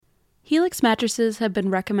Helix mattresses have been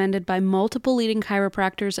recommended by multiple leading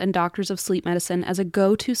chiropractors and doctors of sleep medicine as a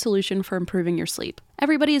go-to solution for improving your sleep.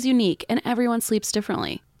 Everybody is unique, and everyone sleeps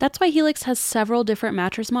differently. That's why Helix has several different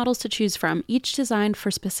mattress models to choose from, each designed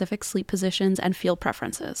for specific sleep positions and feel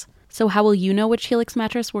preferences. So how will you know which Helix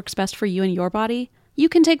mattress works best for you and your body? You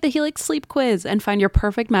can take the Helix Sleep Quiz and find your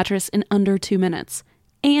perfect mattress in under 2 minutes.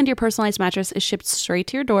 And your personalized mattress is shipped straight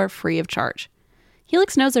to your door free of charge.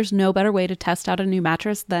 Helix knows there's no better way to test out a new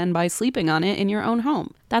mattress than by sleeping on it in your own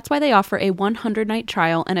home. That's why they offer a 100-night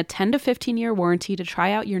trial and a 10 to 15-year warranty to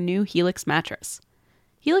try out your new Helix mattress.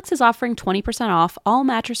 Helix is offering 20% off all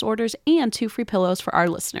mattress orders and 2 free pillows for our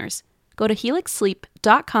listeners. Go to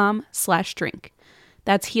helixsleep.com/drink.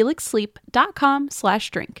 That's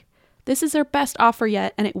helixsleep.com/drink. This is their best offer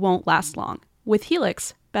yet, and it won't last long. With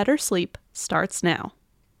Helix, better sleep starts now.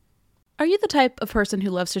 Are you the type of person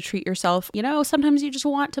who loves to treat yourself? You know, sometimes you just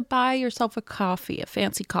want to buy yourself a coffee, a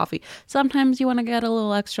fancy coffee. Sometimes you want to get a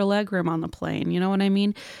little extra legroom on the plane, you know what I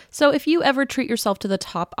mean? So if you ever treat yourself to the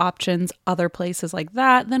top options, other places like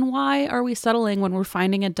that, then why are we settling when we're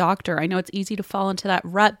finding a doctor? I know it's easy to fall into that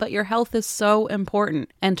rut, but your health is so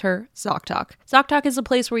important. Enter ZocDoc. ZocDoc is a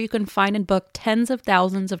place where you can find and book tens of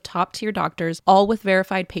thousands of top-tier doctors, all with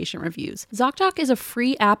verified patient reviews. ZocDoc is a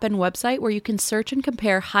free app and website where you can search and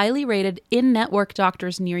compare highly rated in-network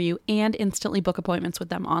doctors near you and instantly book appointments with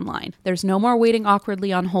them online. There's no more waiting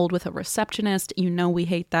awkwardly on hold with a receptionist. You know we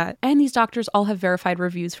hate that. And these doctors all have verified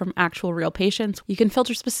reviews from actual real patients. You can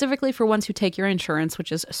filter specifically for ones who take your insurance,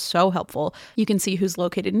 which is so helpful. You can see who's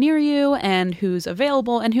located near you and who's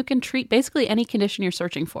available and who can treat basically any condition you're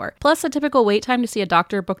searching for. Plus, a typical wait time to see a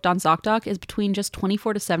doctor booked on ZocDoc is between just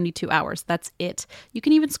 24 to 72 hours. That's it. You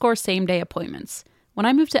can even score same-day appointments. When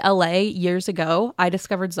I moved to LA years ago, I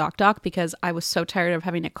discovered ZocDoc because I was so tired of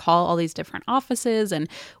having to call all these different offices and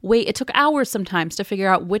wait. It took hours sometimes to figure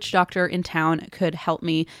out which doctor in town could help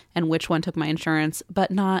me and which one took my insurance, but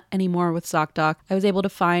not anymore with ZocDoc. I was able to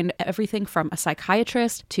find everything from a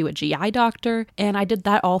psychiatrist to a GI doctor, and I did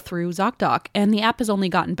that all through ZocDoc, and the app has only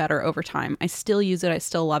gotten better over time. I still use it. I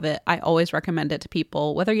still love it. I always recommend it to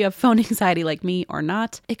people, whether you have phone anxiety like me or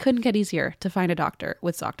not. It couldn't get easier to find a doctor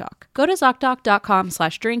with ZocDoc. Go to ZocDoc.com/drink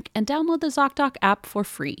and download the ZocDoc app for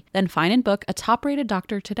free. Then find and book a top-rated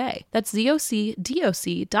doctor today. That's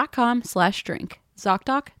ZocDoc.com/drink.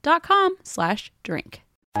 ZocDoc.com/drink.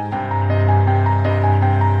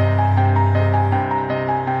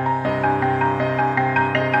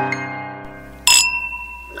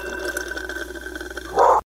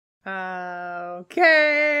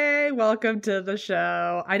 Okay, welcome to the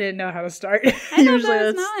show. I didn't know how to start. I thought that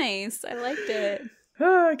was nice. I liked it.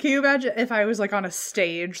 Can you imagine if I was like on a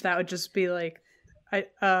stage? That would just be like,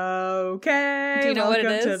 okay. Do you know what it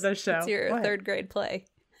is? To the show. It's your third grade play.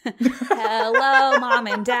 Hello, Mom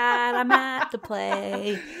and Dad. I'm at the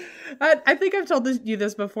play. I think I've told you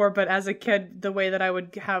this before, but as a kid, the way that I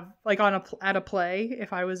would have like at a play,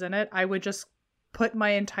 if I was in it, I would just put my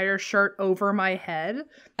entire shirt over my head.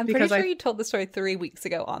 I'm pretty sure you told the story 3 weeks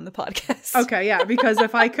ago on the podcast. Okay, yeah, because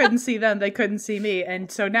if I couldn't see them, they couldn't see me.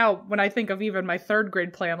 And so now when I think of even my third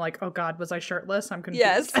grade play, I'm like, oh God, was I shirtless? I'm confused.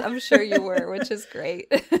 Yes, I'm sure you were, which is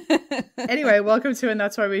great. Anyway, welcome to And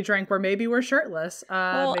That's Why We Drink, where maybe we're shirtless.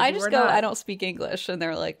 Well, I just go, I don't speak English. And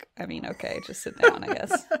they're like, I mean, okay, just sit down, I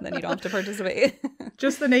guess. Then you don't have to participate.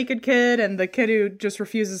 Just the naked kid and the kid who just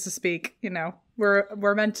refuses to speak, you know.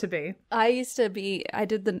 We're meant to be. I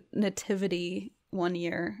did the nativity one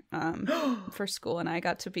year for school, and I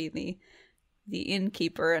got to be the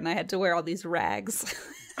innkeeper, and I had to wear all these rags.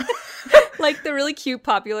 Like the really cute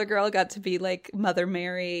popular girl got to be like Mother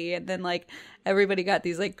Mary, and then like everybody got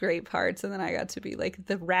these like great parts, and then I got to be like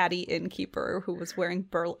the ratty innkeeper who was wearing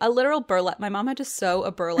a literal burlap. My mom had to sew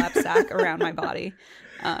a burlap sack around my body,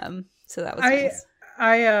 so that was nice.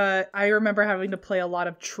 I remember having to play a lot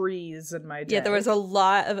of trees in my day. Yeah, there was a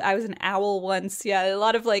lot of, I was an owl once. Yeah, a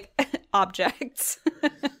lot of like objects.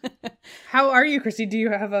 How are you, Christy? Do you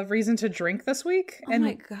have a reason to drink this week? Oh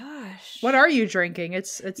my gosh. What are you drinking?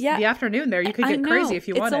 It's the afternoon there. You could get crazy if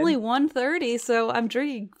you wanted. It's only 1:30, so I'm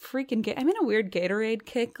drinking freaking I'm in a weird Gatorade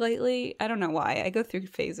kick lately. I don't know why. I go through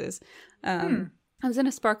phases. I was in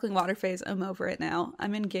a sparkling water phase. I'm over it now.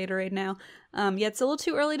 I'm in Gatorade now. Yeah, it's a little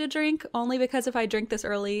too early to drink, only because if I drink this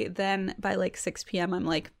early, then by like 6 p.m. I'm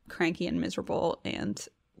like cranky and miserable and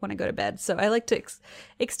want to go to bed. So I like to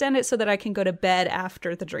extend it so that I can go to bed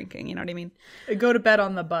after the drinking. You know what I mean? Go to bed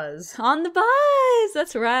on the buzz. On the buzz!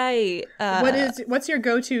 That's right. What's your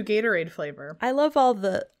go-to Gatorade flavor? I love all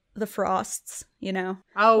the frosts, you know?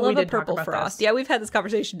 Oh, I love we did a purple talk about frost. this. Yeah, we've had this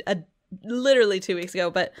conversation literally 2 weeks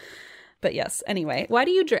ago, but But yes, anyway, why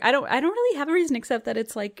do you drink? I don't really have a reason except that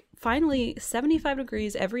it's like finally 75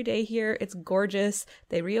 degrees every day here. It's gorgeous.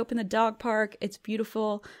 They reopened the dog park. It's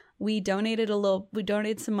beautiful. We donated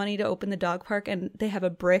some money to open the dog park, and they have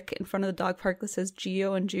a brick in front of the dog park that says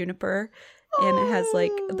Geo and Juniper. And it has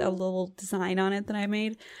like a little design on it that I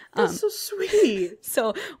made. That's so sweet.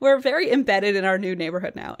 So we're very embedded in our new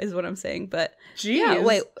neighborhood now, is what I'm saying. But yeah,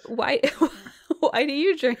 wait, why do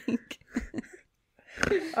you drink?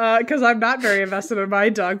 Because I'm not very invested in my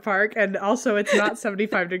dog park, and also it's not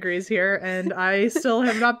 75 degrees here, and I still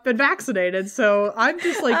have not been vaccinated, so I'm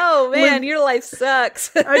just like, oh man, your life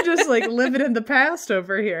sucks. I'm just like living in the past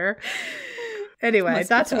over here. Anyway,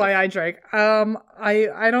 that's why I drink.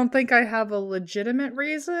 I don't think I have a legitimate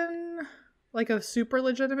reason, like a super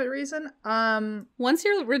legitimate reason. Once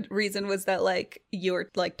your reason was that like you were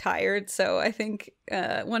like tired, so I think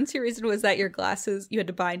once your reason was that your glasses, you had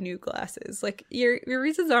to buy new glasses. Like your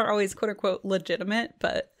reasons aren't always quote unquote legitimate,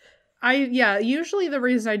 but usually the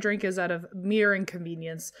reason I drink is out of mere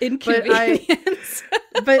inconvenience. Inconvenience.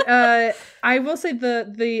 But I will say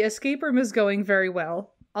the escape room is going very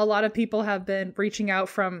well. A lot of people have been reaching out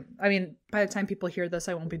by the time people hear this,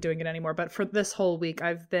 I won't be doing it anymore. But for this whole week,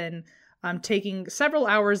 I've been taking several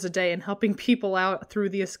hours a day and helping people out through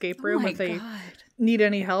the escape room if they need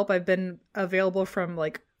any help. I've been available from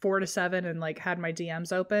like 4 to 7 and like had my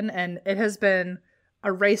DMs open. And it has been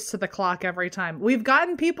a race to the clock every time. We've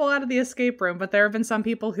gotten people out of the escape room, but there have been some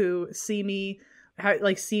people who see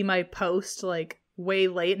my post like way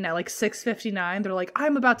late, and at like 6:59 they're like,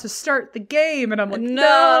 I'm about to start the game, and I'm like,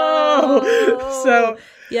 no. So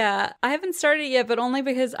yeah, I haven't started yet, but only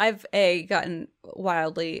because I've gotten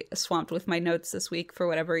wildly swamped with my notes this week for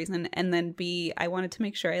whatever reason, and then B, I wanted to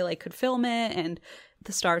make sure I like could film it, and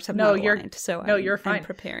the stars have not aligned, you're fine. I'm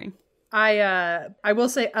preparing. I will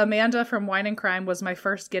say Amanda from Wine and Crime was my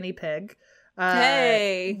first guinea pig.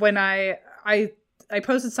 Hey, when I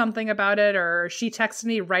posted something about it, or she texted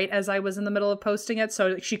me right as I was in the middle of posting it.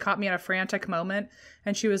 So she caught me in a frantic moment,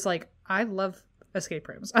 and she was like, I love escape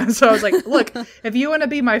rooms. So I was like, look, if you want to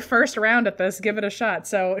be my first round at this, give it a shot.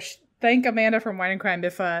 So thank Amanda from Wine and Crime.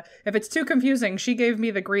 If it's too confusing, she gave me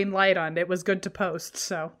the green light on it was good to post.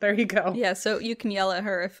 So there you go. Yeah. So you can yell at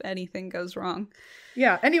her if anything goes wrong.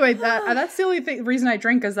 Yeah. Anyway, that's the only reason I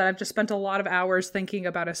drink is that I've just spent a lot of hours thinking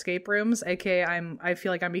about escape rooms. AKA, I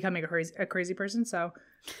feel like I'm becoming a crazy person. So,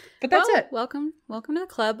 but that's it. Welcome to the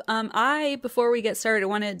club. Before we get started, I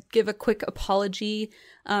want to give a quick apology.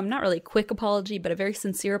 Not really a quick apology, but a very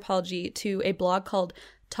sincere apology to a blog called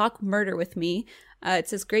Talk Murder with Me.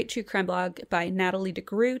 It's this great true crime blog by Natalie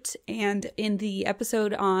DeGroot, and in the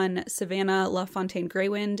episode on Savannah LaFontaine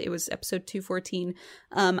Greywind, it was episode 214,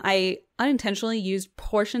 I unintentionally used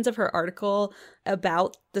portions of her article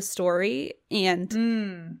about the story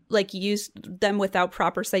and like used them without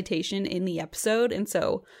proper citation in the episode, and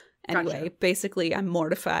so anyway, Basically I'm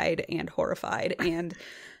mortified and horrified, and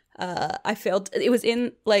I failed. It was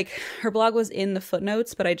in like her blog was in the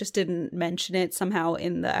footnotes, but I just didn't mention it somehow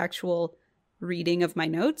in the actual reading of my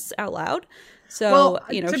notes out loud. So,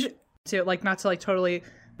 totally,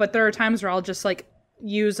 but there are times where I'll just like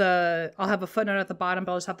I'll have a footnote at the bottom,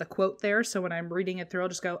 but I'll just have the quote there. So when I'm reading it through, I'll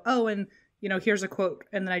just go, oh, and here's a quote.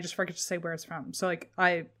 And then I just forget to say where it's from. So like,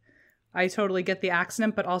 I totally get the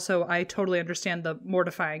accident, but also I totally understand the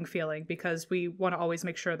mortifying feeling, because we want to always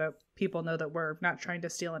make sure that people know that we're not trying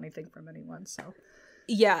to steal anything from anyone. So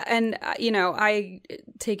yeah, and I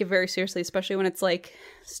take it very seriously, especially when it's like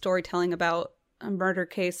storytelling about a murder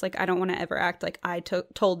case. Like I don't want to ever act like I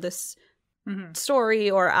told this story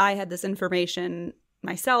or I had this information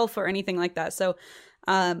myself or anything like that. So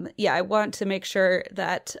I want to make sure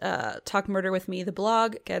that Talk Murder with Me, the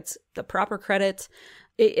blog, gets the proper credit.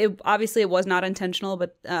 It obviously it was not intentional,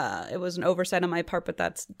 but it was an oversight on my part, but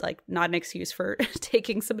that's like not an excuse for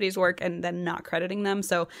taking somebody's work and then not crediting them.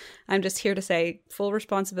 So I'm just here to say full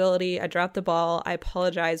responsibility. I dropped the ball. I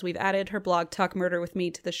apologize. We've added her blog Talk Murder with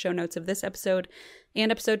Me to the show notes of this episode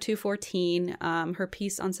and episode 214. Her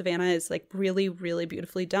piece on Savannah is like really, really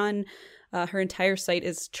beautifully done. Her entire site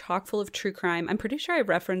is chock full of true crime. I'm pretty sure I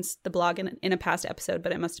referenced the blog in a past episode,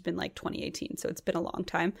 but it must have been like 2018. So it's been a long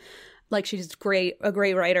time. Like she's a great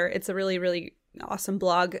writer. It's a really, really awesome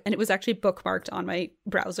blog. And it was actually bookmarked on my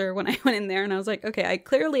browser when I went in there. And I was like, okay, I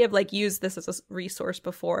clearly have like used this as a resource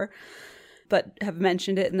before. but have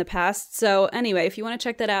mentioned it in the past. So anyway, if you want to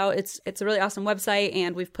check that out, it's a really awesome website,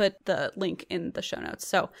 and we've put the link in the show notes.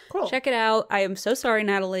 So Cool. Check it out. I am so sorry,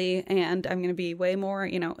 Natalie, and I'm going to be way more,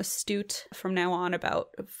 astute from now on about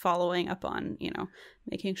following up on,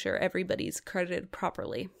 making sure everybody's credited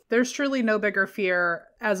properly. There's truly no bigger fear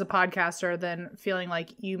as a podcaster than feeling like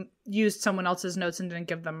you used someone else's notes and didn't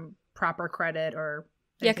give them proper credit or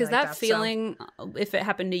yeah, because like that feeling, if it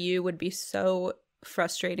happened to you, would be so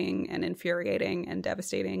frustrating and infuriating and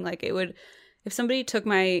devastating. Like it would, if somebody took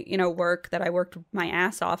my, work that I worked my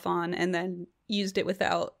ass off on and then used it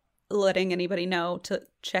without letting anybody know to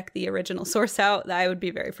check the original source out, I would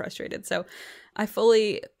be very frustrated. So I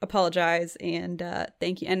fully apologize and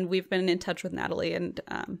thank you. And we've been in touch with Natalie, and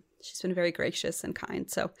she's been very gracious and kind.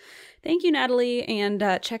 So thank you, Natalie. And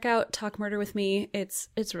check out Talk Murder with Me. It's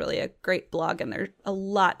really a great blog, and there's a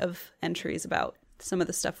lot of entries about some of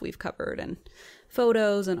the stuff we've covered and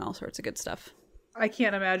photos and all sorts of good stuff. I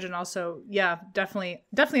can't imagine also, yeah, definitely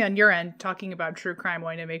on your end, talking about true crime,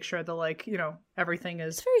 wanting to make sure that everything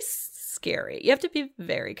is... It's very scary. You have to be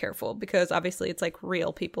very careful because obviously it's like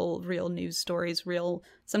real people, real news stories, real,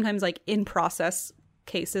 sometimes like in process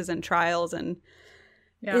cases and trials, and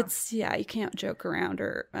you can't joke around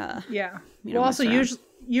or well, also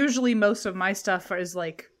usually most of my stuff is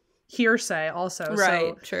like hearsay also.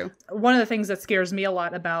 Right, so true. One of the things that scares me a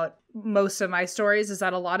lot about most of my stories is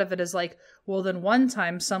that a lot of it is like, well, then one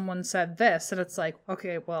time someone said this, and it's like,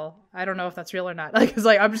 okay, well, I don't know if that's real or not. Like, it's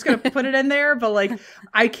like, I'm just going to put it in there, but like,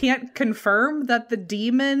 I can't confirm that the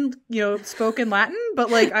demon, spoke in Latin, but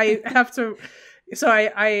like, I have to, so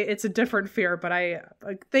I it's a different fear, but I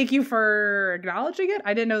thank you for acknowledging it.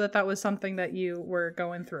 I didn't know that was something that you were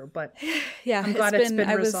going through, but yeah, I'm glad it's been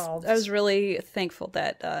resolved. I was really thankful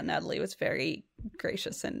that Natalie was very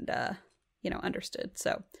gracious and, understood.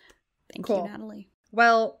 So thank you, Natalie.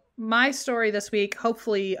 Well, my story this week,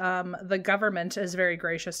 hopefully the government is very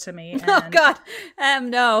gracious to me. And... Oh, God.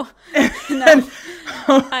 No. No.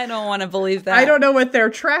 I don't want to believe that. I don't know what their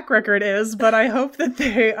track record is, but I hope that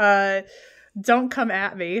they don't come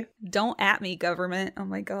at me. Don't at me, government. Oh,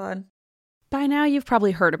 my God. By now, you've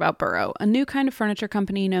probably heard about Burrow, a new kind of furniture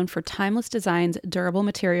company known for timeless designs, durable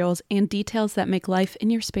materials, and details that make life in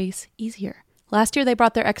your space easier. Last year, they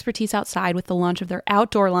brought their expertise outside with the launch of their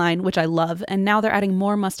outdoor line, which I love, and now they're adding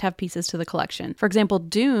more must-have pieces to the collection. For example,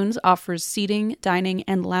 Dunes offers seating, dining,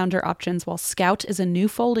 and lounger options, while Scout is a new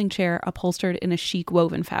folding chair upholstered in a chic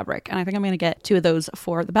woven fabric. And I think I'm going to get 2 of those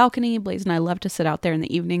for the balcony. Blaze and I love to sit out there in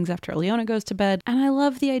the evenings after Leona goes to bed. And I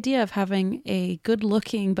love the idea of having a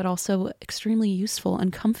good-looking, but also extremely useful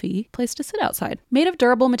and comfy place to sit outside. Made of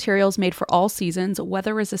durable materials made for all seasons,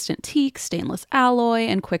 weather-resistant teak, stainless alloy,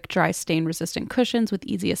 and quick-dry stain-resistant cushions with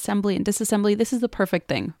easy assembly and disassembly, this is the perfect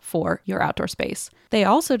thing for your outdoor space. They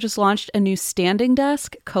also just launched a new standing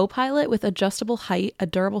desk, Copilot, with adjustable height, a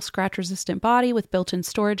durable scratch-resistant body with built-in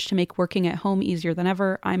storage to make working at home easier than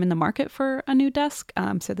ever. I'm in the market for a new desk,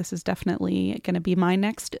 so this is definitely going to be my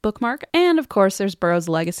next bookmark. And of course, there's Burrow's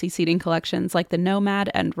legacy seating collections like the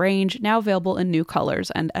Nomad and Range, now available in new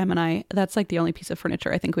colors. And Em and I, that's like the only piece of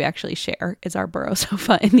furniture I think we actually share is our Burrow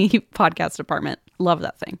sofa in the podcast department. Love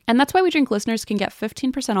that thing. And that's why We Drink listeners can get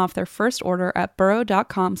 15% off their first order at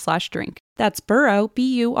burrow.com/drink. That's Burrow,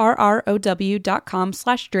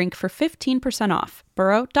 BURROW.com/drink for 15% off.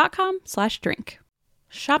 Burrow.com/drink.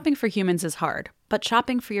 Shopping for humans is hard, but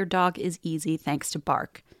shopping for your dog is easy thanks to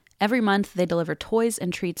Bark. Every month, they deliver toys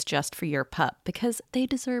and treats just for your pup because they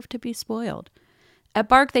deserve to be spoiled. At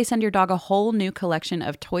Bark, they send your dog a whole new collection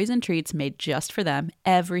of toys and treats made just for them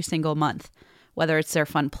every single month. Whether it's their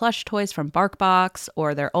fun plush toys from BarkBox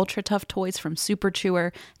or their ultra tough toys from Super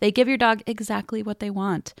Chewer, they give your dog exactly what they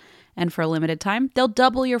want. And for a limited time, they'll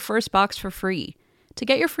double your first box for free. To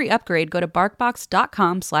get your free upgrade, go to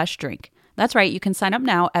barkbox.com/drink. That's right, you can sign up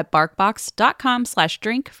now at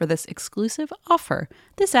barkbox.com/drink for this exclusive offer.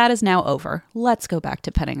 This ad is now over. Let's go back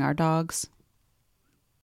to petting our dogs.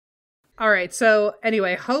 All right. So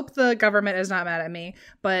anyway, hope the government is not mad at me,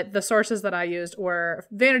 but the sources that I used were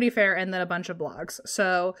Vanity Fair and then a bunch of blogs.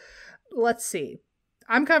 So let's see.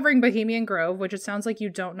 I'm covering Bohemian Grove, which it sounds like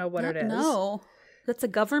you don't know what it is. No. That's a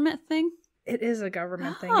government thing? It is a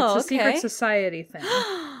government thing. Oh, it's a secret society thing.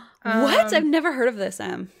 What? I've never heard of this,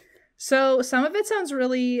 Em. So some of it sounds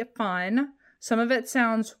really fun. Some of it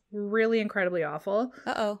sounds really incredibly awful.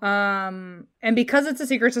 Uh-oh. And because it's a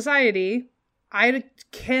secret society, I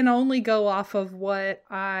can only go off of what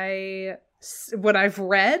I've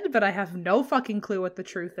read, but I have no fucking clue what the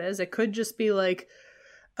truth is. It could just be like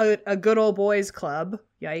a good old boys club.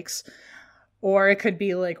 Yikes. Or it could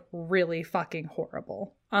be like really fucking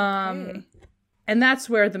horrible. Okay. And that's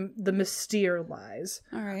where the mystere lies.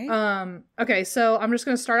 All right. Okay, so I'm just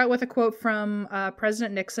going to start out with a quote from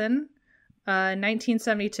President Nixon,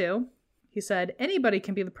 1972. He said, "Anybody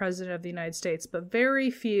can be the president of the United States, but very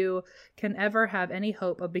few can ever have any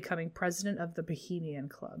hope of becoming president of the Bohemian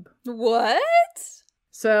Club." What?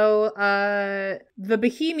 So the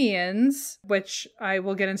Bohemians, which I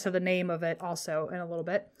will get into the name of it also in a little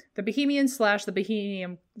bit, the Bohemians / the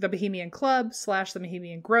Bohemian Club / the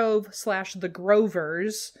Bohemian Grove / the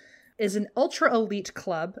Grovers is an ultra elite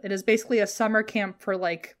club. It is basically a summer camp for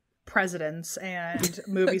like presidents and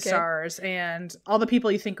movie stars and all the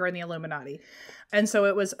people you think are in the Illuminati. And so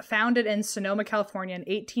it was founded in Sonoma, California in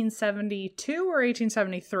 1872 or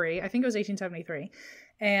 1873. I think it was 1873.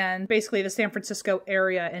 And basically the San Francisco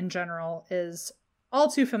area in general is all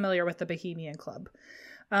too familiar with the Bohemian Club.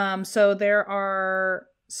 So there are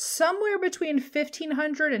somewhere between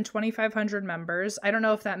 1,500 and 2,500 members. I don't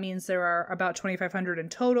know if that means there are about 2,500 in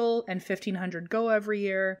total and 1,500 go every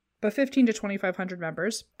year, but 15 to 2,500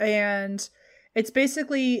 members. And it's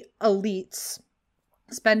basically elites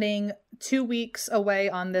spending 2 weeks away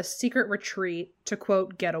on this secret retreat to,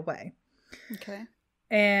 quote, get away. Okay.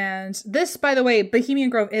 And this, by the way, Bohemian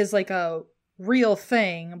Grove is like a real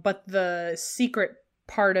thing, but the secret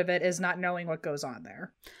part of it is not knowing what goes on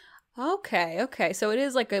there. Okay. So it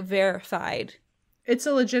is like a verified. It's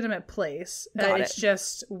a legitimate place. It's it.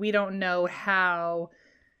 just we don't know how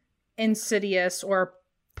insidious or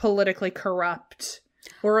politically corrupt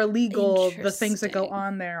or illegal the things that go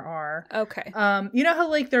on there are. Okay. You know how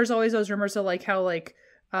like there's always those rumors of like how like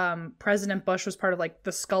President Bush was part of like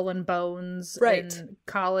the Skull and Bones in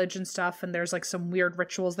college and stuff, and there's like some weird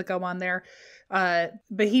rituals that go on there.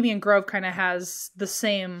 Bohemian Grove kind of has the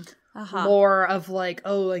same lore of like,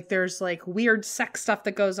 oh, like there's like weird sex stuff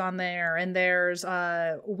that goes on there, and there's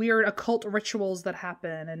weird occult rituals that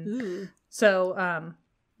happen, and so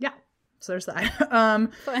so there's that.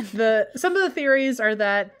 Some of the theories are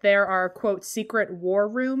that there are, quote, secret war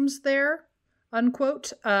rooms there,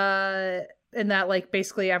 unquote, and that like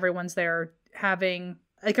basically everyone's there having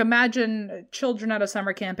like, imagine children at a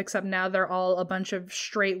summer camp, except now they're all a bunch of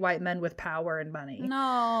straight white men with power and money.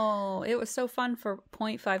 No, it was so fun for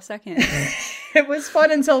 0.5 seconds. It was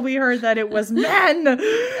fun until we heard that it was men.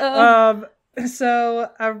 So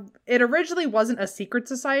it originally wasn't a secret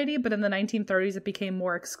society, but in the 1930s it became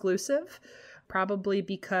more exclusive, probably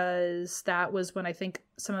because that was when I think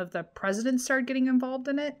some of the presidents started getting involved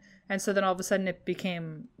in it. And so then all of a sudden it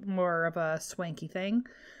became more of a swanky thing.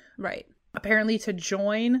 Right. Apparently to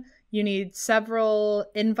join, you need several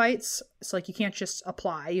invites. So like you can't just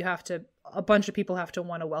apply. You have to, a bunch of people have to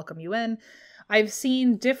want to welcome you in. I've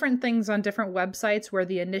seen different things on different websites where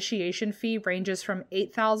the initiation fee ranges from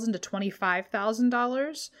 $8,000 to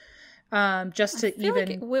 $25,000. Just to even,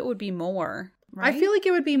 like it would be more. Right? I feel like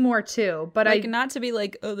it would be more too, but like not to be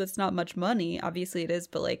like, oh, that's not much money. Obviously it is,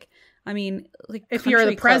 but like, I mean, like if you're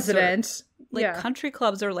the president, country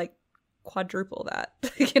clubs are like quadruple that.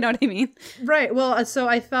 You know what I mean? Right. Well, so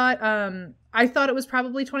I thought it was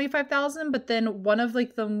probably 25,000, but then one of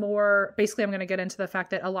like the more, basically I'm going to get into the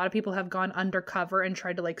fact that a lot of people have gone undercover and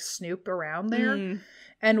tried to like snoop around there.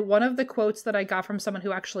 And one of the quotes that I got from someone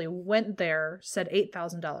who actually went there said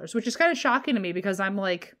 $8,000, which is kind of shocking to me because I'm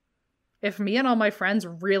like, if me and all my friends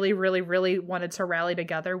really, really, really wanted to rally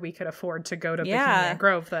together, we could afford to go to Bohemian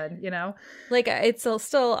Grove then, you know? Like, it's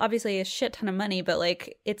still obviously a shit ton of money, but,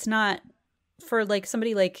 like, it's not for, like,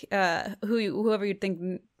 somebody like whoever you'd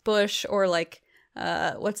think, Bush or, like,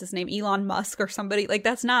 what's his name, Elon Musk or somebody. Like,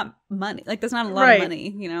 that's not money. Like, that's not a lot of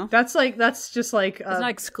money, you know? That's just, like... it's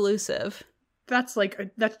not exclusive. That's,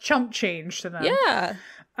 like, that's chump change to them. Yeah.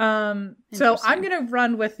 So I'm going to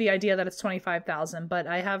run with the idea that it's 25,000, but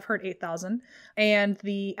I have heard 8,000. And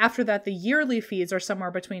after that, the yearly fees are somewhere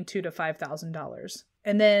between $2,000 to $5,000.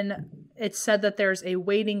 And then it's said that there's a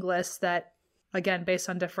waiting list that, again, based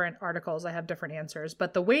on different articles, I have different answers,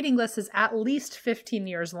 but the waiting list is at least 15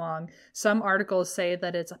 years long. Some articles say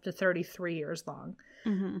that it's up to 33 years long.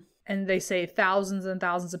 Mm-hmm. And they say thousands and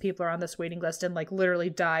thousands of people are on this waiting list and like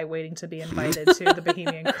literally die waiting to be invited to the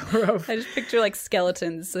Bohemian Grove. I just picture like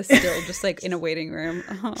skeletons still just like in a waiting room.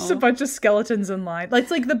 Oh. Just a bunch of skeletons in line. Like,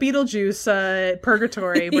 it's like the Beetlejuice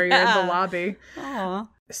purgatory where you're in the lobby. Aww.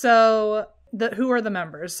 So who are the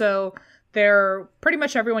members? So they're pretty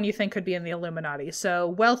much everyone you think could be in the Illuminati. So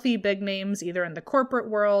wealthy big names either in the corporate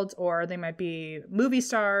world, or they might be movie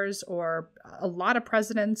stars, or a lot of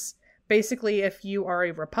presidents. Basically, if you are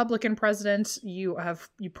a Republican president, you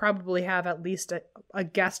probably have at least a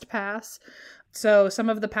guest pass. So some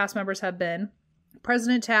of the past members have been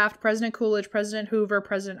President Taft, President Coolidge, President Hoover,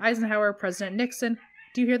 President Eisenhower, President Nixon.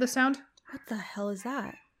 Do you hear the sound? What the hell is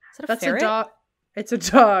that? Is that a That's ferret? a dog. It's a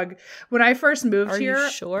dog. When I first moved here, Are you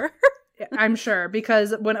sure? I'm sure,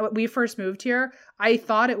 because when we first moved here, I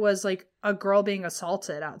thought it was like a girl being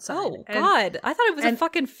assaulted outside. Oh God! I thought it was a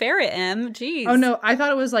fucking ferret. Jeez. Oh no, I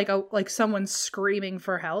thought it was like someone screaming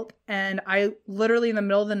for help, and I literally in the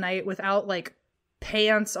middle of the night, without like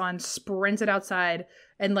pants on, sprinted outside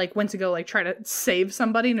and like went to go like try to save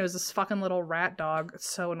somebody, and it was this fucking little rat dog. It's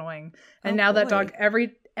so annoying. And now that dog,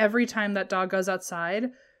 every time that dog goes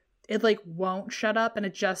outside, it like won't shut up, and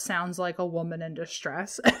it just sounds like a woman in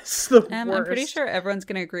distress. It's the worst. I'm pretty sure everyone's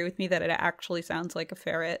gonna agree with me that it actually sounds like a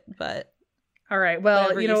ferret, but all right,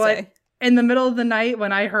 well, you know what? In the middle of the night,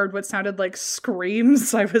 when I heard what sounded like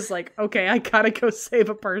screams, I was like, okay, I gotta go save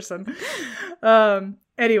a person.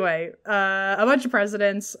 Anyway, a bunch of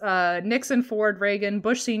presidents, Nixon, Ford, Reagan,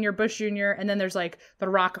 Bush Sr., Bush Jr., and then there's like the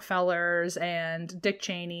Rockefellers and Dick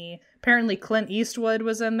Cheney. Apparently Clint Eastwood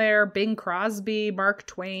was in there, Bing Crosby, Mark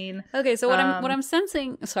Twain. Okay, so what I'm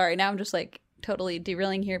sensing, sorry, now I'm just like totally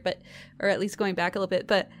derailing here, but, or at least going back a little bit,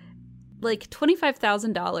 but like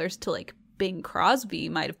 $25,000 to like Bing Crosby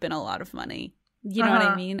might have been a lot of money. You know what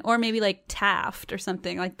I mean? Or maybe like Taft or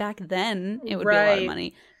something. Like back then it would be a lot of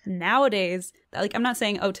money. Nowadays, like I'm not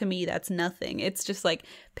saying, oh, to me that's nothing. It's just like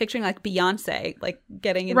picturing like Beyonce like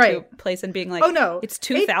getting into a place and being like, oh no, it's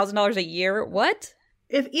 $2,000 a year. What?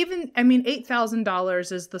 If even, I mean,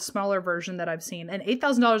 $8,000 is the smaller version that I've seen, and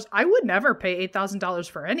 $8,000, I would never pay $8,000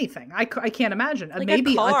 for anything. I can't imagine. Like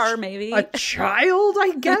maybe a car, maybe a child.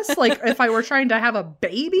 I guess, like if I were trying to have a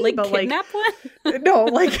baby, like but kidnap one. No,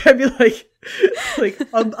 like I'd be like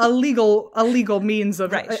a legal means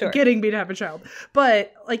of getting me to have a child.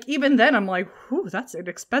 But like even then, I'm like, whew, that's an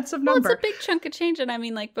expensive number. Well, it's a big chunk of change, and I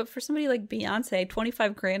mean, like, but for somebody like Beyonce,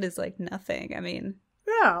 $25,000 is like nothing. I mean,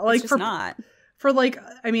 yeah, like it's just not. For like,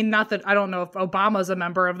 I mean, not that I don't know if Obama's a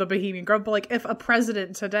member of the Bohemian Grove, but like if a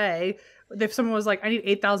president today, if someone was like, I need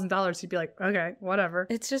 $8,000, he'd be like, okay, whatever.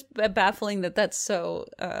 It's just baffling that that's so,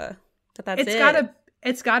 that's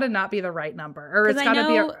it's gotta not be the right number, or it's gotta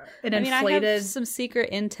be an inflated. I have some secret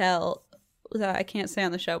intel that I can't say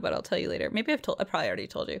on the show, but I'll tell you later. Maybe I probably already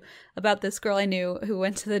told you about this girl I knew who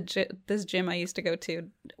went to this gym I used to go to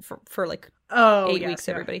for like 8 weeks,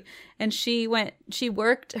 everybody. And she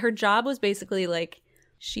worked, her job was basically like,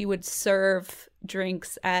 she would serve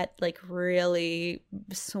drinks at like really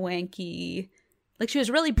swanky, like she was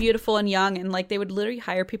really beautiful and young, and like they would literally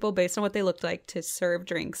hire people based on what they looked like to serve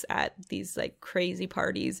drinks at these like crazy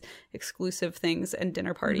parties, exclusive things, and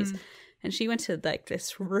dinner parties. Mm-hmm. And she went to like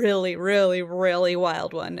this really, really, really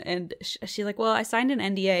wild one. And she's like, well, I signed an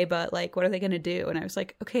NDA, but like, what are they going to do? And I was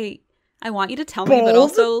like, okay, I want you to tell me, but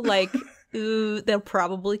also like, ooh, they'll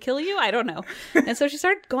probably kill you. I don't know. And so she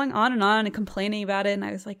started going on and complaining about it. And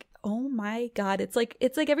I was like, oh my God, it's like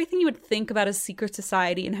everything you would think about a secret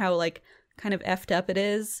society and how like kind of effed up it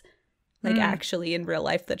is, like actually in real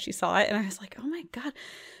life that she saw it. And I was like, oh my God.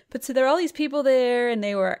 But so there are all these people there, and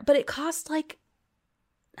but it cost like,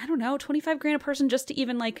 I don't know, $25,000 a person just to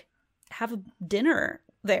even like have a dinner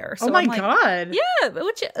there. So oh my God. Yeah, but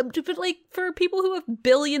like for people who have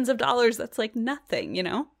billions of dollars, that's like nothing, you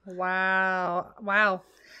know? Wow.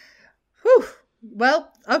 Whew.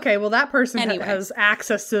 Well, okay. Well, that person has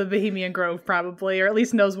access to the Bohemian Grove probably, or at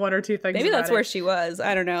least knows one or two things. Maybe that's where she was.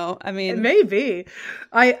 I don't know. I mean, maybe.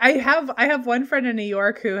 I have one friend in New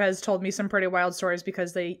York who has told me some pretty wild stories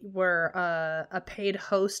because they were a paid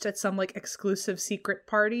host at some like exclusive secret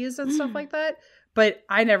parties and stuff like that. But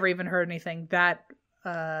I never even heard anything that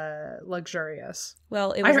luxurious.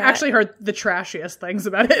 Well, I actually heard the trashiest things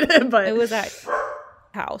about it, but it was at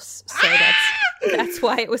house, so that's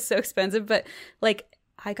why it was so expensive. But like,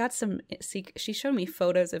 I got she showed me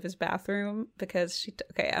photos of his bathroom because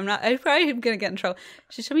I probably am gonna get in trouble.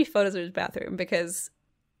 She showed me photos of his bathroom because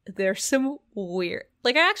there's some weird,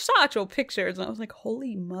 like I actually saw actual pictures and I was like,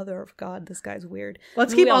 holy mother of God, this guy's weird.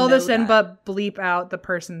 Let's keep all this in, but bleep out the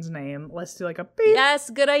person's name. Let's do like a beep. Yes,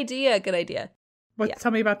 good idea.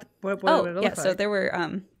 Tell me about what it looked like. So there were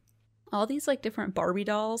all these like different Barbie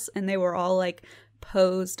dolls, and they were all like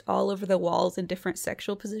posed all over the walls in different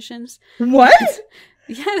sexual positions. What?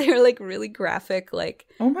 Yeah, they were like really graphic, like,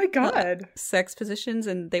 oh my God, sex positions,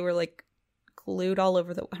 and they were like glued all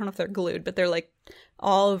over I don't know if they're glued, but they're like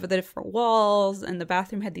all over the different walls. And the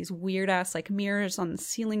bathroom had these weird ass like mirrors on the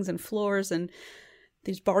ceilings and floors, and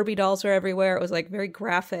these Barbie dolls were everywhere. It was like very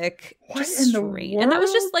graphic. What in the world? And that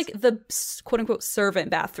was just like the quote unquote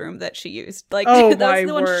servant bathroom that she used. Like that was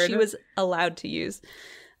the one she was allowed to use.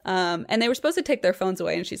 And they were supposed to take their phones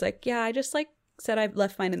away, and she's like, yeah, I just like said I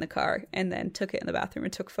left mine in the car and then took it in the bathroom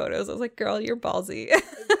and took photos. I was like, girl, you're ballsy.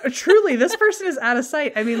 Truly, this person is out of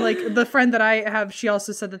sight. I mean, like the friend that I have, she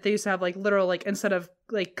also said that they used to have like literal, like instead of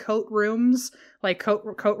like coat rooms, like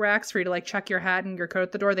coat racks for you to like check your hat and your coat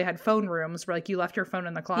at the door, they had phone rooms where like you left your phone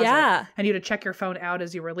in the closet, and you had to check your phone out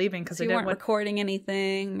as you were leaving because so they you didn't weren't recording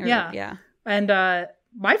anything. Yeah. And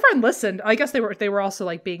my friend listened. I guess they were also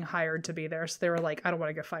like being hired to be there, so they were like, I don't want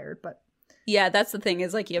to get fired, but. Yeah, that's the thing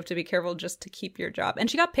is like you have to be careful just to keep your job. And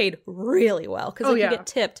she got paid really well because you get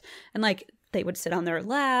tipped and like they would sit on their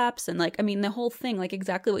laps and like, I mean, the whole thing, like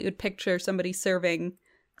exactly what you would picture somebody serving,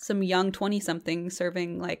 some young 20-something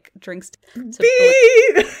serving like drinks to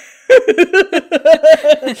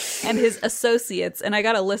and his associates. And I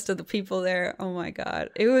got a list of the people there. Oh my God.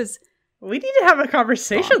 It was. We need to have a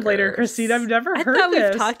conversation later, Christine. I've never heard I thought this.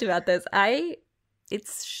 We've talked about this.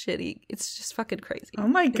 It's shitty. It's just fucking crazy. Oh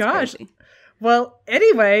my gosh. Crazy. Well,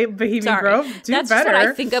 anyway, Bohemian Grove, do That's better. That's what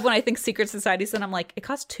I think of when I think secret societies, and I'm like, it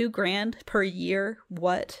costs $2,000 per year.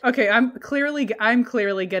 What? Okay, I'm clearly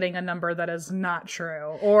getting a number that is not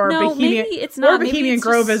true, or no, Bohemian, maybe it's not. Or Bohemian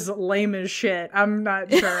Grove is lame as shit. I'm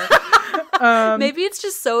not sure. Maybe it's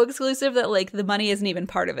just so exclusive that like the money isn't even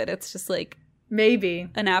part of it. It's just like. Maybe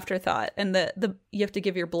an afterthought, and the you have to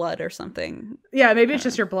give your blood or something. Yeah, maybe it's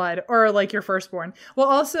just your blood or like your firstborn. Well,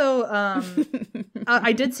 also,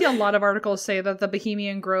 I did see a lot of articles say that the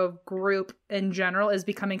Bohemian Grove group in general is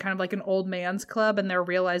becoming kind of like an old man's club, and they're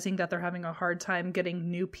realizing that they're having a hard time getting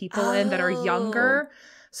new people in that are younger.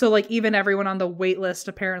 So, like, even everyone on the wait list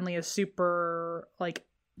apparently is super like.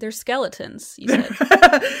 They're skeletons, you said.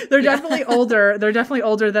 They're definitely older. They're definitely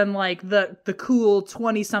older than like the cool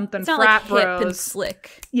 20-something frat like bros. Hip and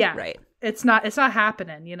slick. Yeah, right. It's not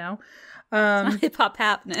happening, you know. It's not hip hop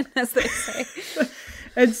happening, as they say.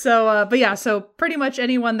 And so, but yeah, so pretty much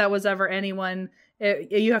anyone that was ever anyone,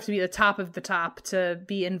 you have to be the top of the top to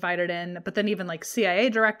be invited in. But then even like CIA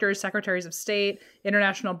directors, secretaries of state,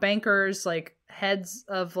 international bankers, like heads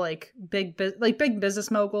of like big business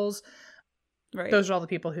moguls. Right. Those are all the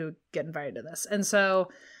people who get invited to this. And so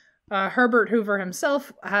Herbert Hoover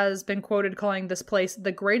himself has been quoted calling this place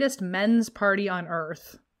the greatest men's party on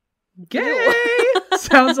earth. Gay!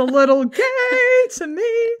 Sounds a little gay to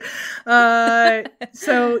me.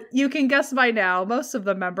 So you can guess by now, most of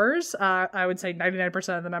the members, I would say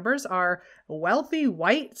 99% of the members, are wealthy,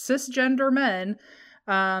 white, cisgender men.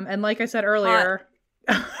 And like I said earlier,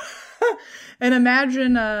 and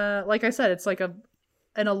imagine, like I said, it's like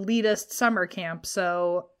an elitist summer camp,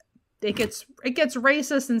 so it gets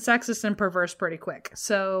racist and sexist and perverse pretty quick.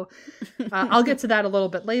 So I'll get to that a little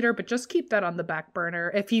bit later, but just keep that on the back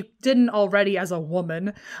burner if you didn't already as a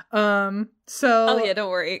woman. Oh yeah, don't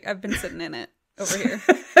worry, I've been sitting in it over here.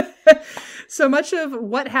 So much of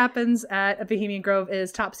what happens at Bohemian Grove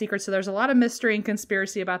is top secret, so there's a lot of mystery and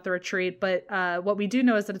conspiracy about the retreat, but what we do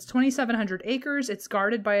know is that it's 2,700 acres. It's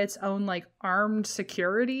guarded by its own like armed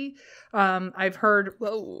security. I've heard,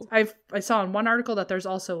 I saw in one article that there's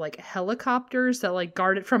also like helicopters that like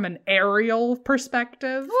guard it from an aerial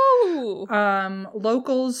perspective. Ooh.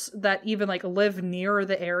 Locals that even like live near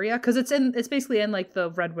the area, because it's basically in like the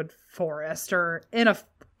redwood forest or in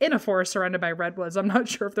a forest surrounded by redwoods. I'm not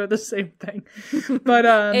sure if they're the same thing, but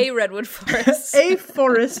a redwood forest, a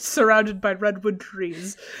forest surrounded by redwood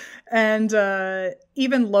trees, and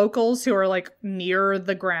even locals who are like near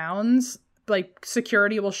the grounds, like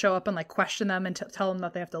security will show up and like question them and tell them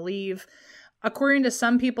that they have to leave. According to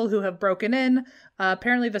some people who have broken in,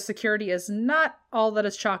 apparently the security is not all that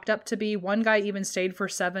it's chalked up to be. One guy even stayed for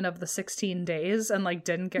 7 of the 16 days and like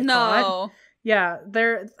didn't get caught. Yeah,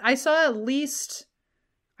 I saw at least,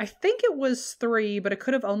 I think it was 3, but it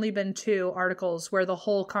could have only been 2 articles where the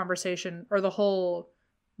whole conversation or the whole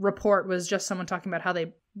report was just someone talking about how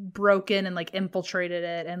they broke in and like infiltrated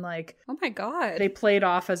it and like, oh my God, they played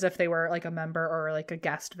off as if they were like a member or like a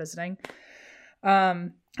guest visiting.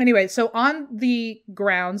 Anyway, so on the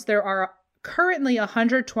grounds, there are currently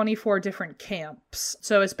 124 different camps.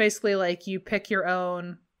 So it's basically like you pick your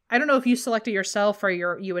own. I don't know if you select it yourself or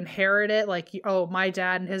you inherit it. Like, my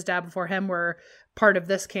dad and his dad before him were part of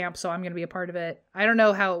this camp, so I'm going to be a part of it. I don't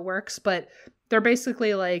know how it works, but they're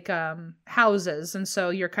basically like houses. And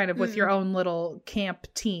so you're kind of with your own little camp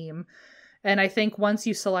team. And I think once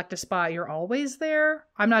you select a spot, you're always there.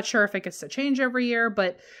 I'm not sure if it gets to change every year,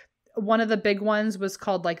 but one of the big ones was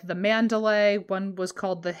called like the Mandalay. One was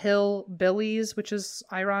called the Hill Billies, which is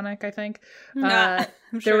ironic, I think.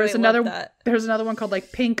 There was another one called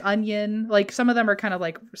like Pink Onion. Like some of them are kind of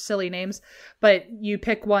like silly names, but you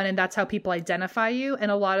pick one and that's how people identify you. And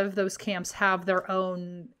a lot of those camps have their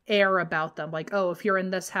own air about them. Like, oh, if you're in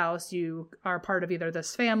this house, you are part of either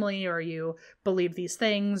this family or you believe these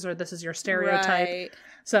things or this is your stereotype. Right.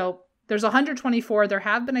 So there's 124. There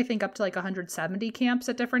have been, I think, up to like 170 camps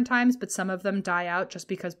at different times, but some of them die out just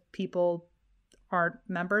because people aren't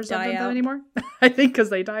members of them anymore. I think because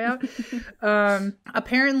they die out.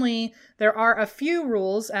 Apparently, there are a few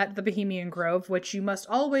rules at the Bohemian Grove which you must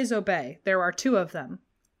always obey. There are 2 of them.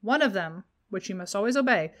 One of them, which you must always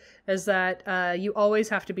obey, is that you always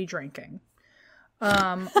have to be drinking.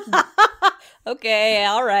 Okay,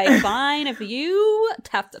 all right, fine. If you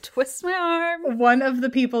have to twist my arm. One of the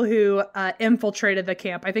people who infiltrated the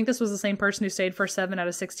camp, I think this was the same person who stayed for 7 out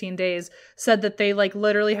of 16 days, said that they like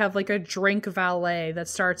literally have like a drink valet that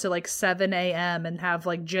starts at like 7 a.m. and have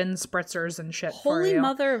like gin spritzers and shit for you. Holy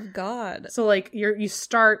mother of God. So like you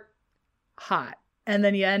start hot and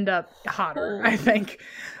then you end up hotter, I think.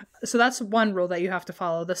 So that's one rule that you have to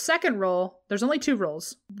follow. The second rule, there's only 2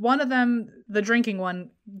 rules. One of them, the drinking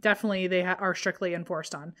one, definitely they are strictly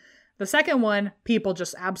enforced on. The second one, people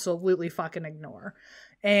just absolutely fucking ignore.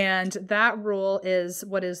 And that rule is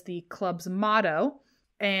what is the club's motto.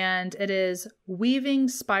 And it is, "Weaving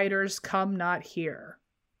spiders come not here,"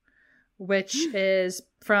 which is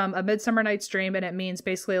from A Midsummer Night's Dream. And it means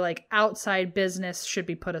basically like outside business should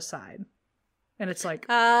be put aside. And it's like,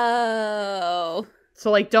 oh. So,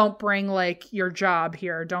 like, don't bring, like, your job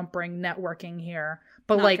here. Don't bring networking here.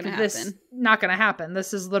 But, Not like, gonna this, happen. not going to happen.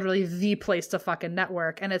 This is literally the place to fucking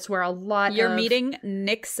network. And it's where a lot You're of... meeting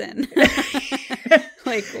Nixon.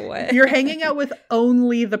 Like, what? You're hanging out with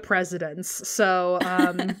only the presidents. So,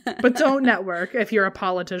 but don't network if you're a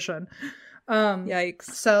politician. Yikes.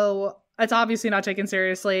 So... It's obviously not taken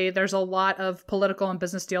seriously. There's a lot of political and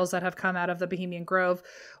business deals that have come out of the Bohemian Grove.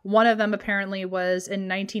 One of them apparently was in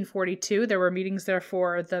 1942. There were meetings there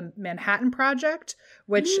for the Manhattan Project,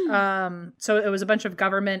 which, so it was a bunch of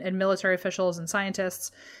government and military officials and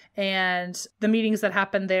scientists. And the meetings that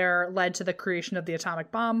happened there led to the creation of the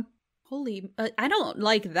atomic bomb. Holy, I don't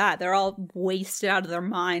like that. They're all wasted out of their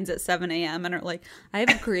minds at 7 a.m. and are like, I have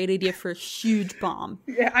a great idea for a huge bomb.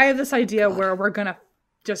 Yeah, I have this idea where we're going to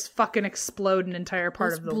just fucking explode an entire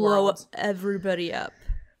part of the blow world. Everybody up.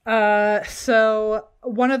 So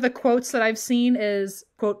one of the quotes that I've seen is,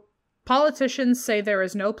 quote, "Politicians say there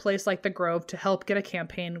is no place like the Grove to help get a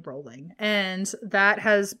campaign rolling." And that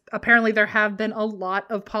has, apparently there have been a lot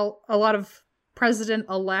of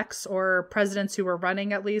president-elects or presidents who were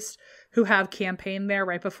running at least who have campaigned there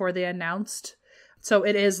right before they announced. So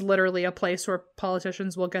it is literally a place where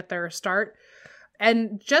politicians will get their start.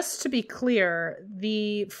 And just to be clear,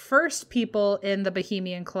 the first people in the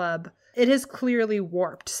Bohemian Club, it has clearly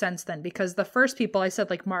warped since then, because the first people, I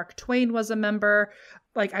said like Mark Twain was a member.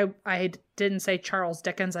 Like I didn't say Charles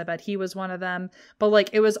Dickens. I bet he was one of them. But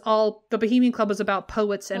like it was all, the Bohemian Club was about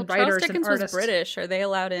poets and writers Charles Dickens and artists. was British. Are they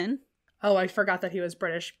allowed in? Oh, I forgot that he was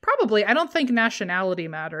British. Probably. I don't think nationality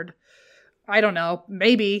mattered. I don't know.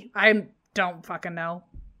 Maybe. I don't fucking know.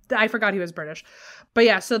 I forgot he was British. But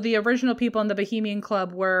yeah, so the original people in the Bohemian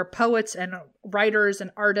Club were poets and writers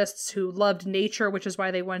and artists who loved nature, which is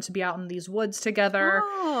why they wanted to be out in these woods together.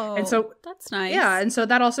 Oh, and so that's nice. Yeah, and so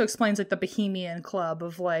that also explains like the Bohemian Club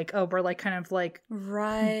of like, oh, we're like kind of like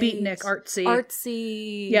right, beatnik,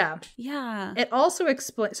 artsy. Yeah. It also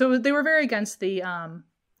explains, so they were very against the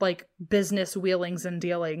like business wheelings and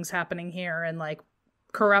dealings happening here and like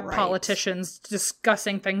corrupt politicians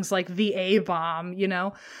discussing things like the A-bomb, you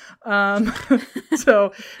know?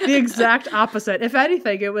 So the exact opposite. If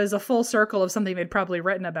anything, it was a full circle of something they'd probably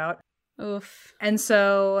written about. Oof. And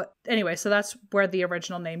so, anyway, so that's where the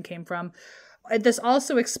original name came from. This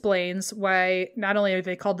also explains why not only are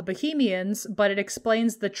they called the Bohemians, but it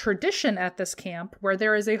explains the tradition at this camp where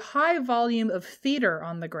there is a high volume of theater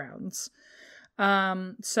on the grounds.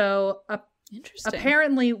 Interesting.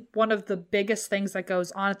 Apparently, one of the biggest things that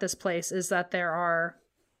goes on at this place is that there are,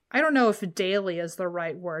 I don't know if daily is the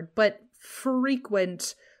right word, but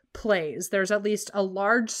frequent plays. There's at least a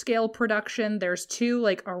large scale production. There's 2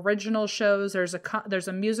 like original shows. There's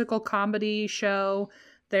a musical comedy show.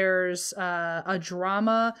 There's a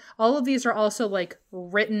drama. All of these are also like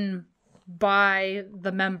written by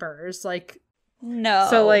the members. Like, no.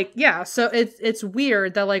 So like, yeah, so it's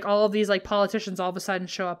weird that like all of these like politicians all of a sudden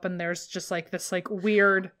show up and there's just like this like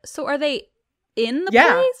weird. So are they in the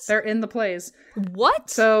Yeah, plays? they're in the plays. What?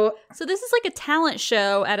 So this is like a talent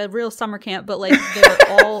show at a real summer camp, but like they're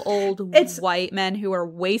all old white men who are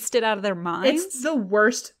wasted out of their minds. It's the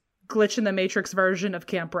worst Glitch in the Matrix version of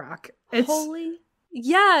Camp Rock.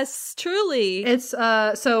 Yes, truly. It's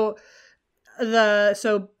so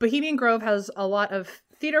Bohemian Grove has a lot of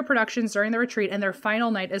theater productions during the retreat, and their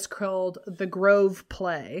final night is called the Grove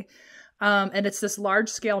Play. And it's this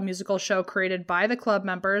large-scale musical show created by the club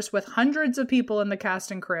members with hundreds of people in the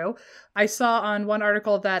cast and crew. I saw on one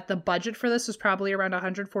article that the budget for this was probably around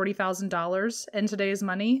 $140,000 in today's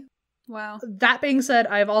money. Wow. That being said,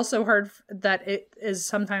 I've also heard that it is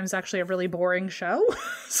sometimes actually a really boring show.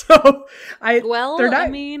 So well,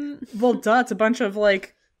 duh, it's a bunch of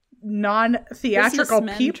like non-theatrical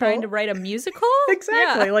people trying to write a musical.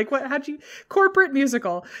 Exactly. Yeah. Like corporate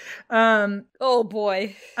musical. Oh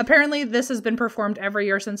boy. Apparently this has been performed every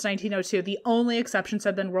year since 1902. The only exceptions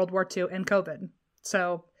have been World War II and COVID.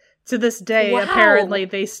 So to this day, apparently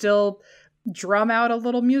they still drum out a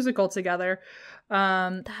little musical together.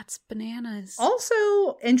 That's bananas.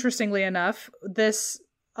 Also, interestingly enough,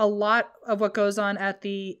 a lot of what goes on at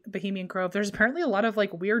the Bohemian Grove, there's apparently a lot of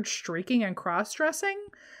like weird streaking and cross-dressing.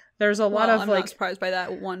 There's a lot of I'm not surprised by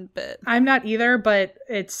that one bit. I'm not either, but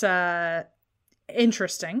it's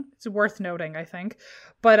interesting. It's worth noting, I think.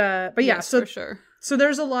 But yeah, yes, so for sure. So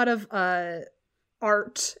there's a lot of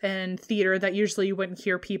art and theater that usually you wouldn't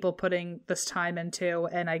hear people putting this time into,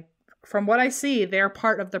 and from what I see, they're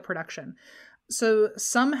part of the production. So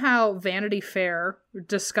somehow Vanity Fair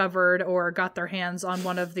discovered or got their hands on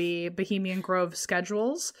one of the Bohemian Grove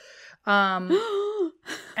schedules.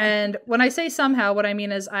 And when I say somehow, what I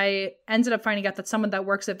mean is I ended up finding out that someone that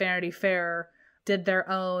works at Vanity Fair did their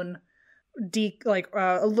own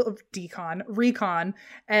recon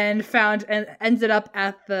and found and ended up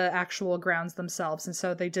at the actual grounds themselves. And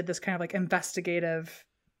so they did this kind of like investigative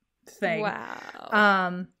thing.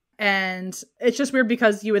 Wow. And it's just weird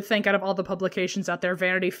because you would think out of all the publications out there,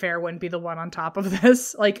 Vanity Fair wouldn't be the one on top of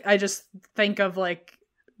this. Like, I just think of like,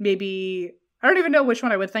 maybe, I don't even know which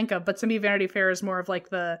one I would think of, but to me, Vanity Fair is more of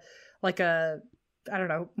like I don't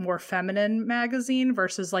know, more feminine magazine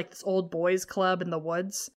versus like this old boys club in the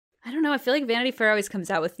woods. I don't know. I feel like Vanity Fair always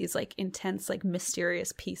comes out with these like intense, like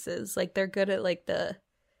mysterious pieces. Like they're good at like the.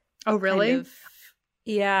 Oh, really?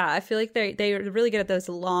 Yeah. I feel like they're really good at those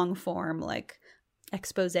long form, like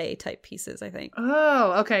expose type pieces, I think.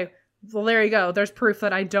 Oh, okay. Well, there you go. There's proof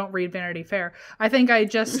that I don't read Vanity Fair. I don't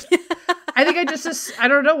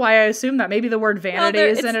know why I assume that. Maybe the word vanity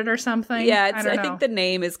is in it or something. Yeah, I think the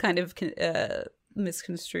name is kind of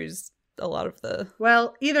misconstrues a lot of the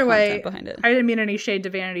either way, behind it. I didn't mean any shade to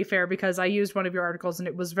Vanity Fair because I used one of your articles and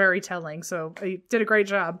it was very telling. So you did a great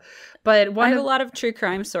job. But I have a lot of true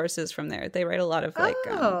crime sources from there. They write a lot of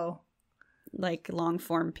like long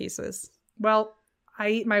form pieces. Well, I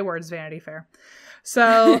eat my words, Vanity Fair.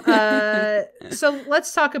 So so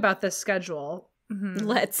let's talk about this schedule. Mm-hmm.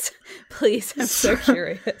 Let's, please. I'm so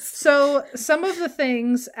curious. So some of the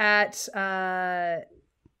things at I'm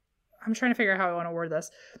trying to figure out how I want to word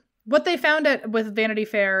this. What they found with Vanity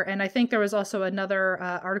Fair, and I think there was also another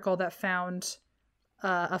article that found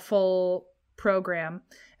a full program,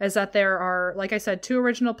 is that there are, like I said, 2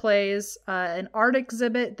 original plays, an art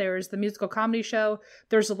exhibit, there's the musical comedy show,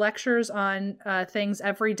 there's lectures on things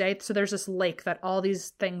every day. So there's this lake that all these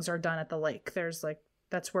things are done at the lake. There's like,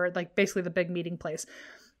 that's where like basically the big meeting place.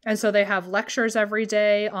 And so they have lectures every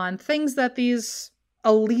day on things that these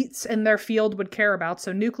elites in their field would care about.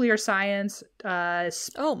 So nuclear science,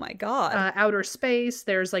 oh my god, outer space.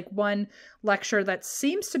 There's like one lecture that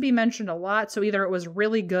seems to be mentioned a lot. So either it was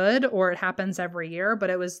really good or it happens every year, but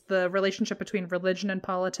it was the relationship between religion and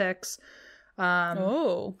politics. I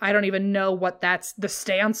don't even know what the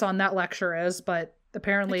stance on that lecture is, but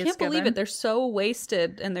apparently I can't believe it. They're so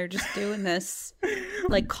wasted and they're just doing this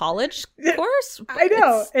like college course. I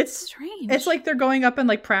know. It's strange. It's like they're going up and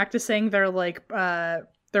like practicing their like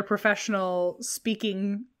their professional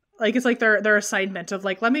speaking. Like it's like their assignment of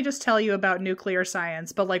like, let me just tell you about nuclear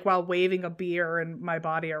science, but like while waving a beer and my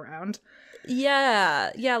body around.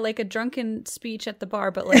 Yeah, like a drunken speech at the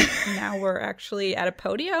bar, but like now we're actually at a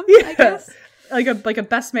podium, I guess. Like a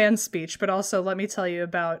best man speech, but also let me tell you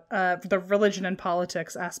about the religion and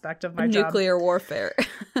politics aspect of my job. Nuclear warfare.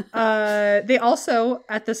 They also,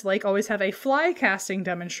 at this lake, always have a fly casting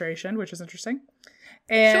demonstration, which is interesting.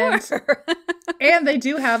 And, sure. And they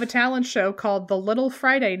do have a talent show called The Little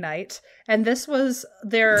Friday Night. And this was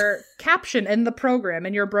their caption in the program,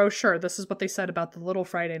 in your brochure. This is what they said about The Little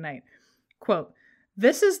Friday Night. Quote,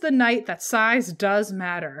 "This is the night that size does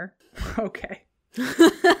matter." Okay.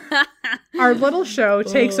 Our little show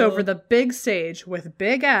takes over the big stage with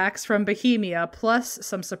big acts from Bohemia, plus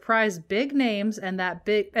some surprise big names, and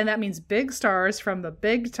that means big stars from the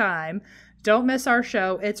big time. Don't miss our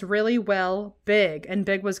show. It's really big, and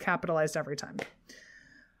big was capitalized every time.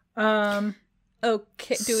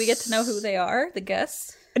 Okay, do we get to know who they are? The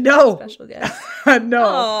guests? No. Special guests? No.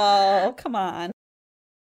 Oh, come on.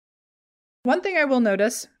 One thing I will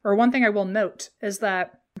note is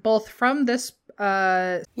that both from this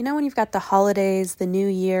You know, when you've got the holidays, the new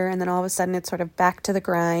year, and then all of a sudden it's sort of back to the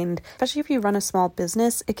grind, especially if you run a small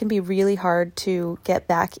business, it can be really hard to get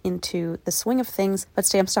back into the swing of things, but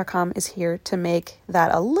Stamps.com is here to make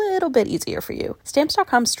that a little bit easier for you.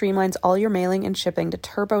 Stamps.com streamlines all your mailing and shipping to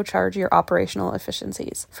turbocharge your operational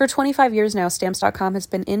efficiencies. For 25 years now, Stamps.com has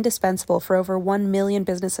been indispensable for over 1 million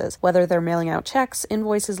businesses, whether they're mailing out checks,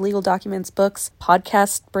 invoices, legal documents, books,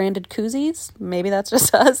 podcast-branded koozies, maybe that's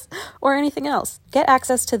just us, or anything else. Get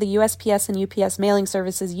access to the USPS and UPS mailing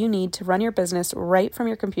services you need to run your business right from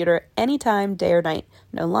your computer anytime, day or night.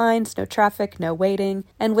 No lines, no traffic, no waiting.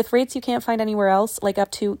 And with rates you can't find anywhere else, like up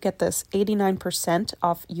to, get this, 89%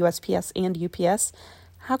 off USPS and UPS,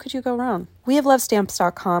 how could you go wrong? We have loved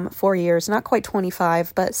Stamps.com for years, not quite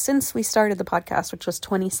 25, but since we started the podcast, which was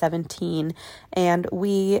 2017, and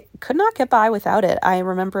we could not get by without it. I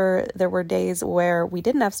remember there were days where we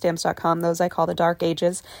didn't have Stamps.com, those I call the dark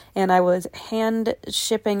ages, and I was hand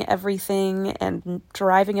shipping everything and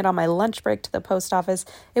driving it on my lunch break to the post office.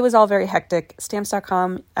 It was all very hectic.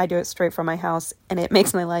 Stamps.com, I do it straight from my house, and it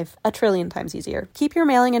makes my life a trillion times easier. Keep your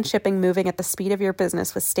mailing and shipping moving at the speed of your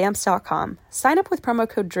business with Stamps.com. Sign up with promo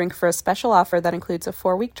code DRINK for a special offer that includes a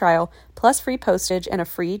 4-week trial, plus free postage and a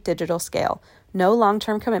free digital scale. No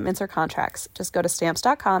long-term commitments or contracts. Just go to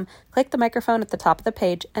Stamps.com, click the microphone at the top of the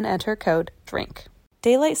page, and enter code DRINK.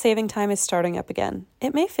 Daylight saving time is starting up again.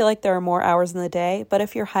 It may feel like there are more hours in the day, but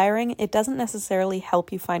if you're hiring, it doesn't necessarily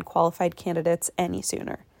help you find qualified candidates any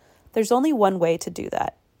sooner. There's only one way to do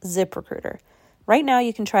that: ZipRecruiter. Right now,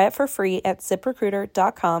 you can try it for free at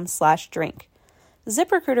ziprecruiter.com/drink.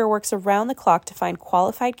 ZipRecruiter works around the clock to find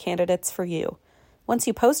qualified candidates for you. Once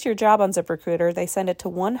you post your job on ZipRecruiter, they send it to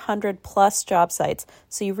 100 plus job sites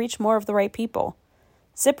so you reach more of the right people.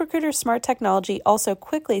 ZipRecruiter's smart technology also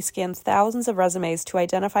quickly scans thousands of resumes to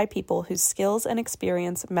identify people whose skills and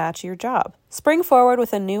experience match your job. Spring forward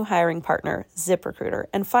with a new hiring partner, ZipRecruiter,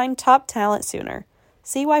 and find top talent sooner.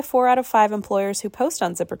 See why 4 out of 5 employers who post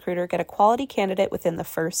on ZipRecruiter get a quality candidate within the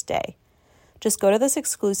first day. Just go to this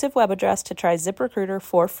exclusive web address to try ZipRecruiter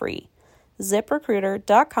for free.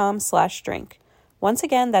 ZipRecruiter.com/drink. Once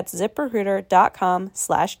again, that's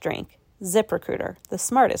ZipRecruiter.com/drink. ZipRecruiter, the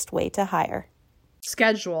smartest way to hire.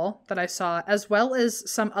 schedule that I saw, as well as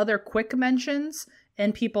some other quick mentions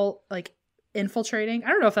and people like infiltrating. I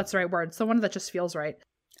don't know if that's the right word. It's the one that just feels right.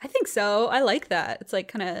 I think so. I like that. It's like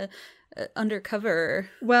kind of undercover.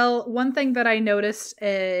 Well, one thing that I noticed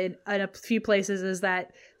in a few places is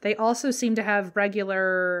that they also seem to have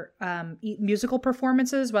regular musical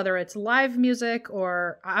performances, whether it's live music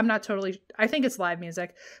or I think it's live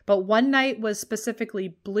music. But one night was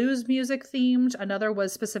specifically blues music themed. Another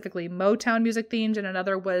was specifically Motown music themed. And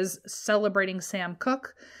another was celebrating Sam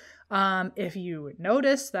Cooke. If you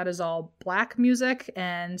notice, that is all Black music,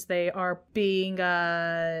 and they are being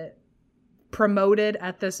promoted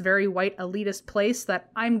at this very white elitist place that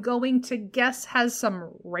I'm going to guess has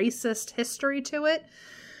some racist history to it.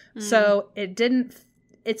 So started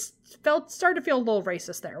to feel a little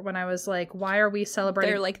racist there when I was like, why are we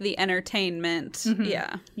celebrating? They're like the entertainment.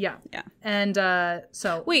 Mm-hmm. Yeah. And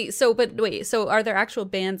so so are there actual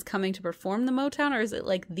bands coming to perform the Motown, or is it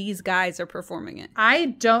like these guys are performing it?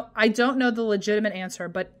 I don't know the legitimate answer,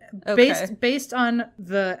 but based on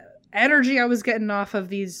the energy I was getting off of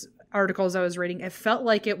these articles I was reading, it felt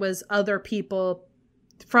like it was other people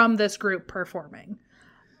from this group performing.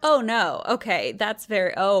 Oh no. Okay. That's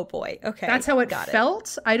oh boy. Okay. That's how it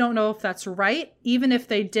felt. I don't know if that's right. Even if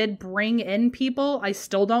they did bring in people, I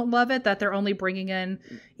still don't love it that they're only bringing in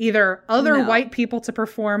either other white people to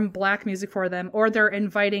perform Black music for them, or they're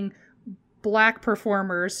inviting Black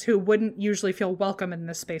performers who wouldn't usually feel welcome in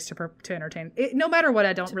this space to entertain. No matter what,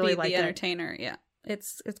 I don't really like the entertainer. Yeah.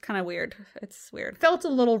 It's kind of weird. It's weird. Felt a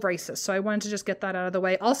little racist, so I wanted to just get that out of the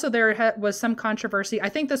way. Also, there was some controversy. I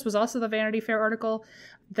think this was also the Vanity Fair article,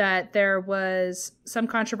 that there was some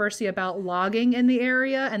controversy about logging in the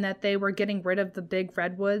area and that they were getting rid of the big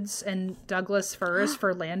redwoods and Douglas firs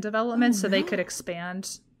for land development so they could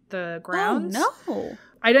expand the grounds. Oh, no.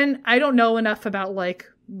 I don't know enough about like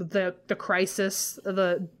the crisis,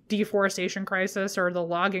 the deforestation crisis or the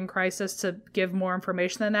logging crisis to give more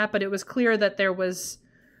information than that, but it was clear that there was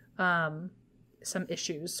some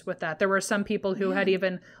issues with that. There were some people who had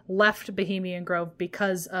even left Bohemian Grove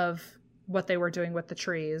because of what they were doing with the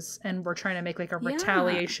trees and were trying to make like a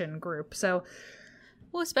retaliation group. So,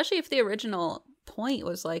 well, especially if the original point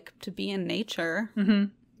was like to be in nature. Mm-hmm.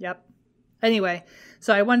 Yep. Anyway,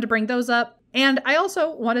 so I wanted to bring those up. And I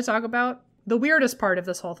also want to talk about the weirdest part of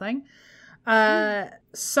this whole thing.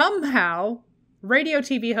 Somehow radio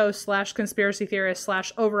TV host / conspiracy theorist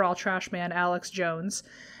 / overall trash man Alex Jones.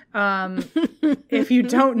 If you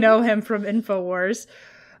don't know him from InfoWars,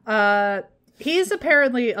 he's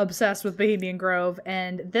apparently obsessed with Bohemian Grove,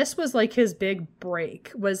 and this was like his big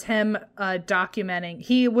break, was him documenting.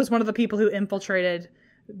 He was one of the people who infiltrated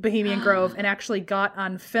Bohemian Grove and actually got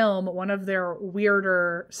on film one of their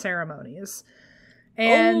weirder ceremonies.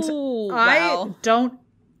 And I don't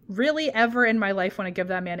really ever in my life want to give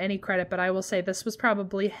that man any credit, but I will say this was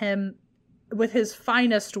probably him with his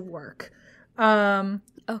finest work.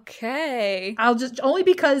 Okay. I'll just only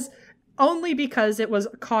because it was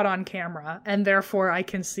caught on camera and therefore I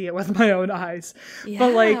can see it with my own eyes. Yeah.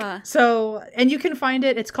 But like, so, and you can find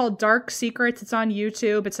it. It's called Dark Secrets. It's on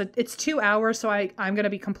YouTube. It's 2 hours. So I'm going to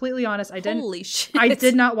be completely honest. Holy shit. I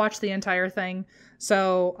did not watch the entire thing.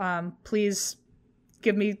 So, please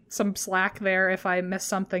give me some slack there if I missed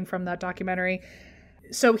something from that documentary.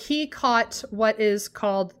 So he caught what is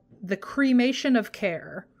called the cremation of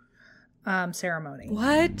care ceremony.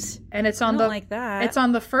 What? And it's on like that. It's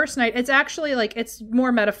on the first night. It's actually like, it's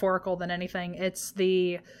more metaphorical than anything. It's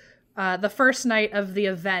the first night of the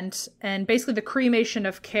event, and basically the cremation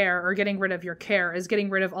of care, or getting rid of your care, is getting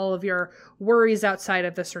rid of all of your worries outside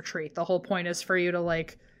of this retreat. The whole point is for you to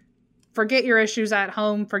like forget your issues at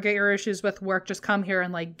home, forget your issues with work, just come here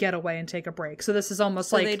and like get away and take a break. So this is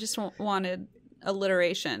almost like they just wanted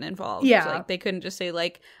alliteration involved. Yeah. Like they couldn't just say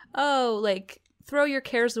like, oh, like throw your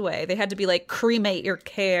cares away. They had to be like, cremate your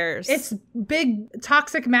cares. It's big,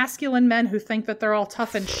 toxic, masculine men who think that they're all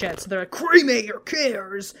tough and shit. So they're like, cremate your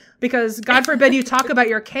cares. Because God forbid you talk about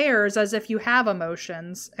your cares as if you have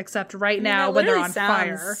emotions, except right now when they're on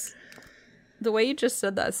fire. The way you just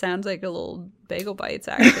said that sounds like a little Bagel Bites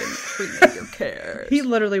action. Cremate your cares. He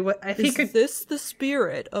literally would. Is this the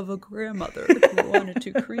spirit of a grandmother who wanted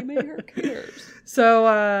to cremate her cares?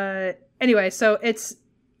 So, anyway, so it's,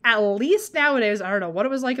 at least nowadays, I don't know what it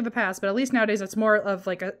was like in the past, but at least nowadays it's more of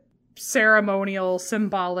like a ceremonial,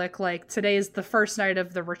 symbolic, like today's the first night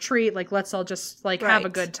of the retreat, like let's all just like have a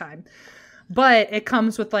good time. But it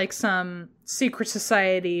comes with like some secret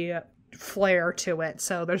society flair to it.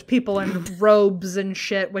 So there's people in robes and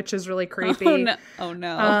shit, which is really creepy. Oh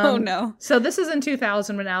no. So this is in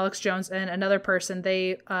 2000 when Alex Jones and another person,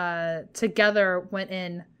 they together went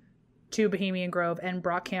in to Bohemian Grove and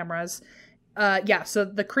brought cameras. So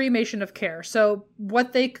the cremation of care. So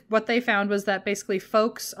what they found was that basically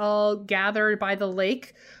folks all gathered by the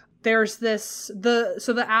lake. There's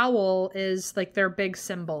the owl is like their big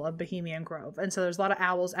symbol of Bohemian Grove. And so there's a lot of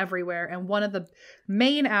owls everywhere. And one of the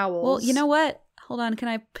main owls. Well, you know what? Hold on. Can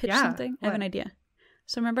I pitch something? I have an idea.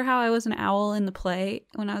 So remember how I was an owl in the play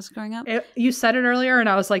when I was growing up? You said it earlier and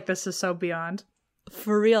I was like, this is so beyond.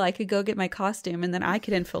 For real, I could go get my costume and then I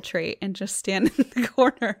could infiltrate and just stand in the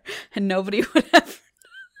corner and nobody would ever.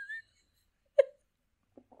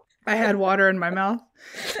 I had water in my mouth.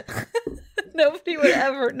 Nobody would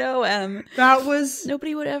ever know, Em.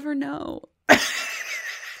 Nobody would ever know.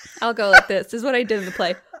 I'll go like this. This is what I did in the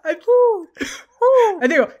play. I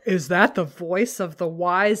think, is that the voice of the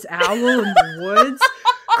wise owl in the woods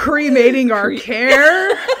cremating our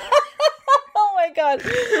care? God,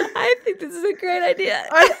 I think this is a great idea.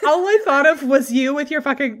 All I thought of was you with your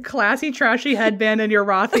fucking classy, trashy headband and your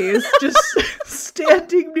Rothy's, just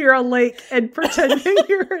standing near a lake and pretending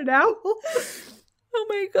you're an owl. Oh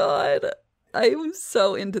my God. I am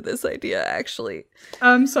so into this idea, actually.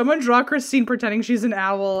 Someone draw Christine pretending she's an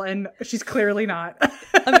owl, and she's clearly not.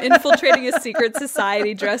 I'm infiltrating a secret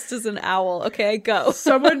society dressed as an owl. Okay, go.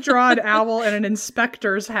 Someone draw an owl in an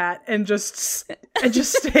inspector's hat and just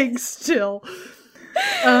staying still.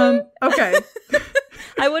 Okay.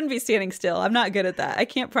 I wouldn't be standing still. I'm not good at that. I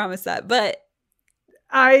can't promise that, but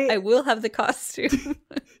I will have the costume.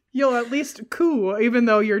 You'll at least coo, even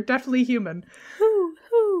though you're definitely human.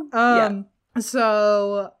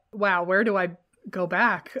 So, wow, where do I go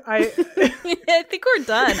back? I think we're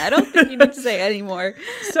done. I don't think you need to say anymore.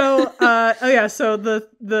 So, so the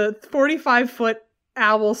 45-foot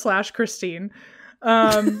owl / Christine.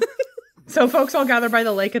 So folks all gather by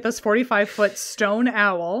the lake at this 45-foot stone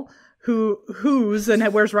owl who's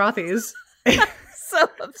and wears Rothy's. So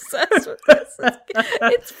obsessed with this.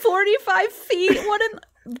 It's 45 feet. What in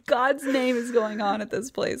God's name is going on at this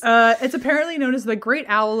place? It's apparently known as the Great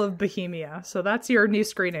Owl of Bohemia. So that's your new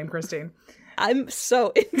screen name, Christine. I'm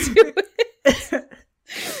so into it.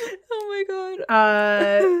 Oh my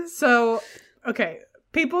God. So, okay.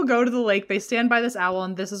 People go to the lake, they stand by this owl,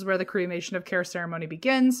 and this is where the cremation of care ceremony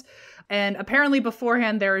begins. And apparently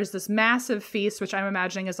beforehand, there is this massive feast, which I'm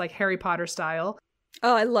imagining is like Harry Potter style.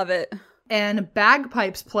 Oh, I love it. And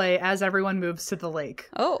bagpipes play as everyone moves to the lake.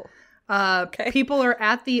 Oh. People are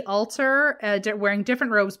at the altar wearing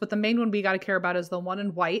different robes, but the main one we got to care about is the one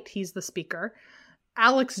in white. He's the speaker.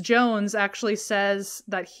 Alex Jones actually says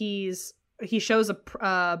that he shows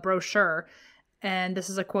a brochure, and this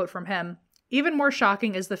is a quote from him. Even more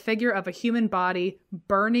shocking is the figure of a human body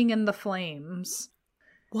burning in the flames.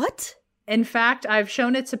 What? In fact, I've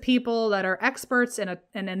shown it to people that are experts in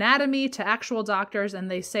anatomy, to actual doctors,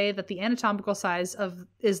 and they say that the anatomical size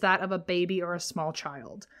is that of a baby or a small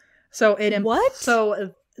child. So what?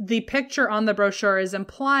 So the picture on the brochure is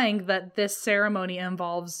implying that this ceremony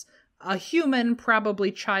involves a human,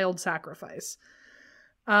 probably child sacrifice,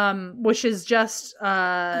 which is just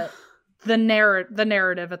the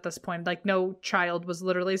narrative at this point. Like, no child was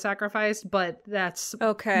literally sacrificed, but that's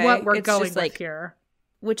what we're going with here.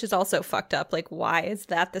 Which is also fucked up. Like, why is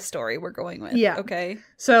that the story we're going with? Yeah. Okay.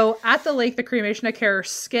 So at the lake, the Cremation of Care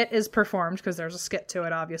skit is performed, because there's a skit to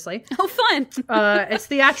it, obviously. Oh, fun. It's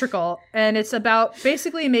theatrical, and it's about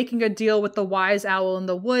basically making a deal with the wise owl in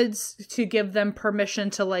the woods to give them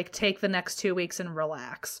permission to, like, take the next 2 weeks and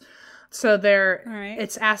relax. So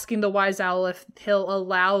it's asking the wise owl if he'll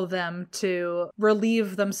allow them to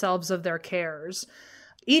relieve themselves of their cares.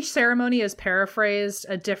 Each ceremony is paraphrased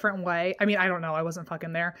a different way. I mean, I don't know. I wasn't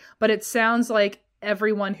fucking there. But it sounds like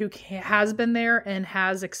everyone who has been there and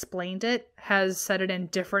has explained it has said it in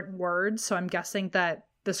different words. So I'm guessing that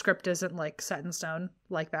the script isn't, like, set in stone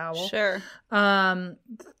like the owl. Sure. But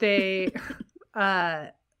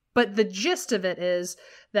the gist of it is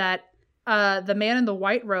that the man in the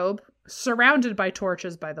white robe, surrounded by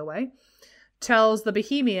torches, by the way, tells the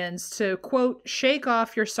Bohemians to, quote, shake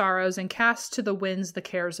off your sorrows and cast to the winds the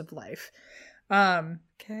cares of life.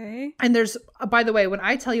 Okay. And there's, by the way, when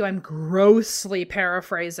I tell you I'm grossly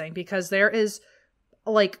paraphrasing, because there is,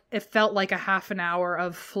 like, it felt like a half an hour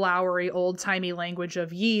of flowery, old-timey language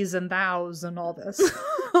of ye's and thou's and all this.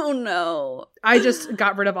 Oh, no. I just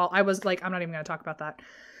got rid of I was like, I'm not even going to talk about that.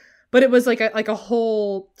 But it was like a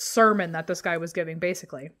whole sermon that this guy was giving,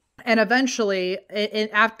 basically. And eventually,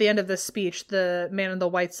 at the end of this speech, the man in the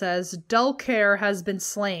white says, dull care has been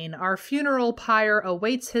slain. Our funeral pyre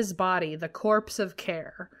awaits his body, the corpse of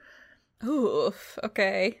care. Oof,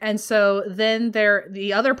 okay. And so then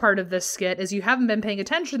the other part of this skit is you haven't been paying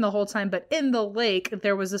attention the whole time, but in the lake,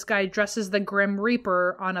 there was this guy dressed as the Grim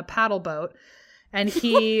Reaper on a paddle boat. And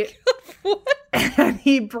he and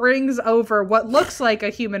he brings over what looks like a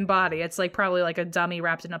human body. It's like probably like a dummy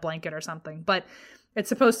wrapped in a blanket or something. But it's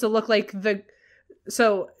supposed to look like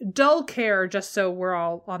so dull care, just so we're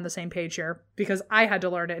all on the same page here, because I had to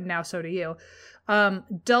learn it and now so do you.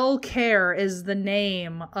 Dull care is the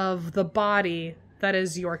name of the body that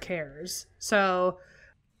is your cares. So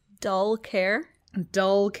dull care?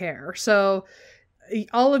 Dull care. So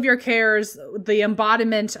all of your cares, the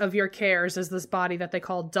embodiment of your cares is this body that they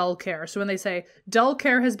call dull care. So when they say dull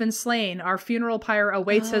care has been slain, our funeral pyre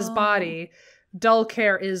awaits his body, dull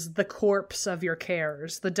care is the corpse of your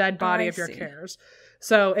cares, the dead body of your cares.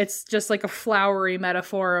 So it's just like a flowery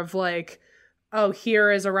metaphor of like, oh,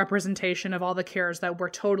 here is a representation of all the cares that we're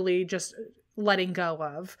totally just letting go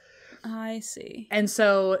of. I see. And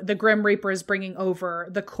so the Grim Reaper is bringing over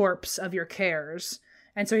the corpse of your cares.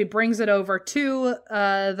 And so he brings it over to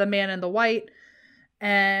the man in the white.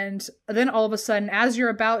 And then all of a sudden, as you're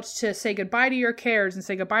about to say goodbye to your cares and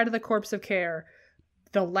say goodbye to the corpse of care,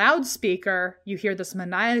 the loudspeaker, you hear this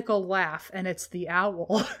maniacal laugh, and it's the owl.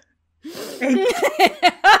 Hold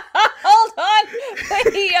on.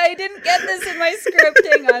 Wait, I didn't get this in my script.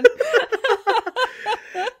 Hang on.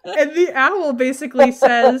 And the owl basically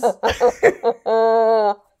says... Is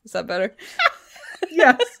that better?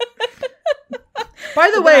 Yes.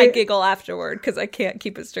 By the way, I giggle afterward because I can't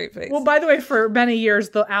keep a straight face. Well, by the way, for many years,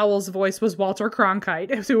 the owl's voice was Walter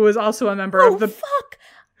Cronkite, who was also a member of the... fuck!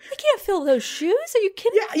 I can't fill those shoes. Are you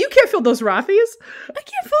kidding me? Yeah, you can't fill those Rothies. I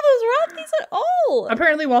can't fill those Rothies at all.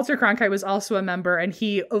 Apparently, Walter Cronkite was also a member, and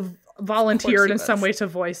he volunteered in some way to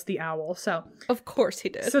voice the owl. So of course he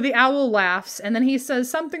did. So the owl laughs, and then he says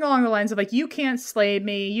something along the lines of like, "You can't slay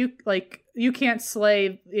me. You can't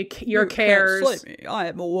slay your cares. Can't slay me. I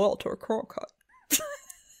am a Walter Cronkite."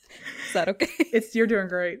 Is that okay? You're doing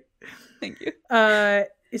great. Thank you.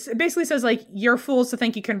 It basically says like, you're fools to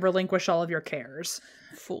think you can relinquish all of your cares.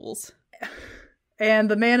 Fools.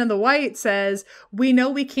 And the man in the white says, we know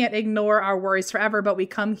we can't ignore our worries forever, but we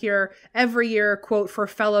come here every year, quote, for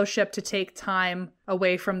fellowship to take time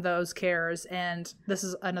away from those cares. And this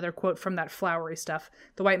is another quote from that flowery stuff.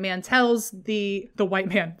 The white man tells the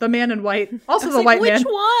man in white, also the white man. Which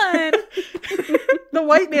one? The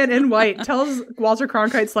white man in white tells Walter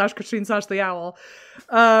Cronkite / Christine / the owl,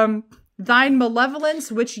 Thine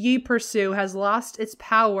malevolence, which ye pursue, has lost its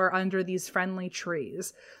power under these friendly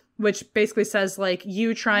trees. Which basically says, like,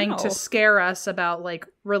 you trying to scare us about, like,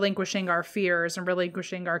 relinquishing our fears and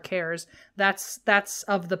relinquishing our cares. That's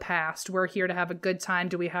of the past. We're here to have a good time.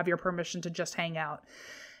 Do we have your permission to just hang out?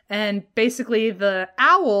 And basically the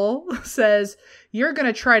owl says, you're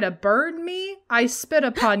going to try to burn me? I spit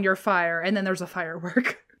upon your fire. And then there's a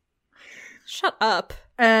firework. Shut up.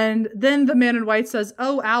 And then the man in white says,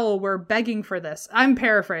 oh, owl, we're begging for this. I'm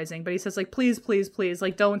paraphrasing, but he says, like, please, please, please,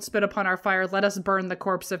 like, don't spit upon our fire. Let us burn the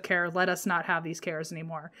corpse of care. Let us not have these cares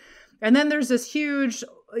anymore. And then there's this huge,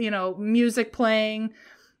 music playing.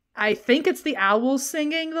 I think it's the owl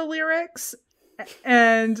singing the lyrics.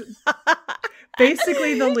 And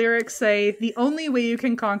basically the lyrics say, the only way you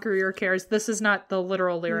can conquer your cares. This is not the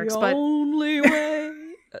literal lyrics, but only way.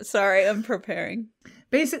 Sorry, I'm preparing.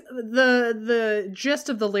 Basically, the gist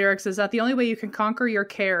of the lyrics is that the only way you can conquer your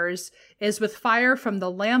cares is with fire from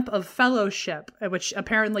the lamp of fellowship, which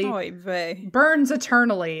apparently burns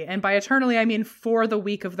eternally. And by eternally, I mean for the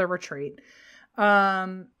week of the retreat.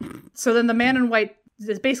 So then the man in white,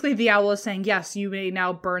 basically the owl is saying, yes, you may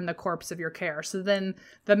now burn the corpse of your care. So then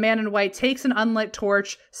the man in white takes an unlit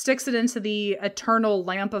torch, sticks it into the eternal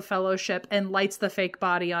lamp of fellowship, and lights the fake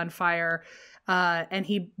body on fire. And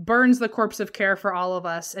he burns the corpse of care for all of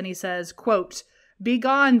us. And he says, quote,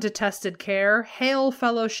 "Begone, detested care. Hail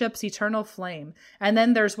fellowship's eternal flame." And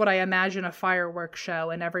then there's what I imagine a fireworks show.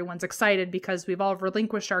 And everyone's excited because we've all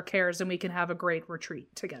relinquished our cares and we can have a great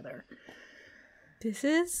retreat together. This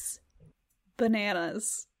is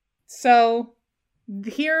bananas. So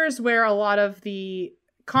here's where a lot of the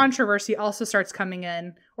controversy also starts coming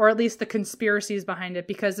in, or at least the conspiracies behind it,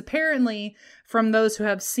 because apparently from those who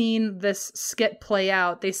have seen this skit play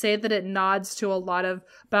out, they say that it nods to a lot of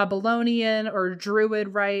Babylonian or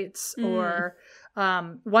Druid rites, or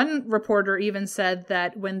one reporter even said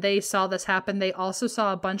that when they saw this happen, they also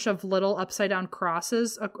saw a bunch of little upside down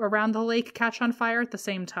crosses around the lake catch on fire at the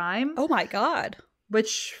same time. Oh my god.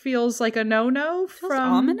 Which feels like a no-no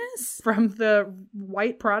ominous from the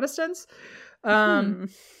white Protestants.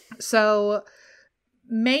 So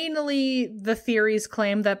mainly the theories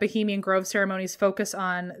claim that Bohemian Grove ceremonies focus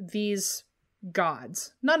on these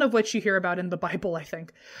gods, none of which you hear about in the Bible, I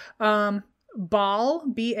think. Baal,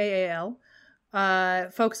 B-A-A-L,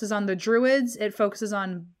 focuses on the Druids. It focuses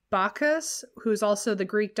on Bacchus, who's also the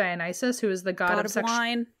Greek Dionysus, who is the god of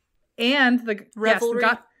wine. And the revelry.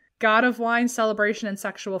 Yes, god of wine, celebration, and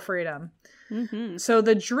sexual freedom. Mm-hmm. So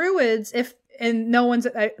the Druids, and no one's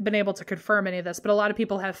been able to confirm any of this, but a lot of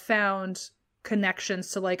people have found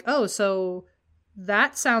connections to like, oh, so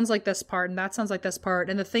that sounds like this part and that sounds like this part.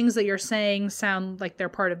 And the things that you're saying sound like they're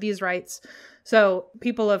part of these rites. So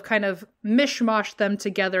people have kind of mishmashed them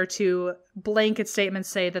together to blanket statements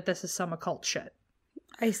say that this is some occult shit.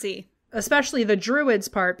 I see. Especially the Druids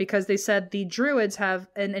part, because they said the Druids have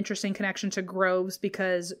an interesting connection to groves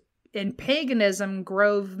because in paganism,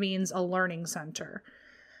 grove means a learning center.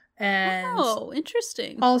 And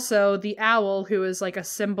interesting. Also, the owl, who is like a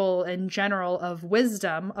symbol in general of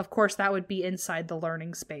wisdom, of course, that would be inside the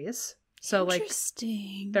learning space. So, like,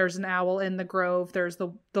 there's an owl in the grove. There's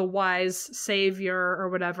the wise savior or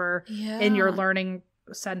whatever in your learning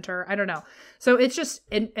center. I don't know. So it's just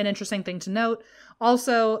an interesting thing to note.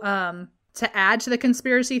 Also, to add to the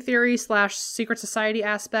conspiracy theory / secret society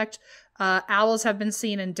aspect, owls have been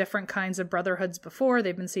seen in different kinds of brotherhoods before.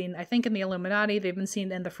 They've been seen, I think, in the Illuminati. They've been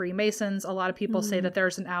seen in the Freemasons. A lot of people say that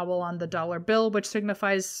there's an owl on the dollar bill, which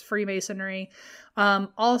signifies Freemasonry.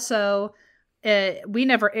 Also, we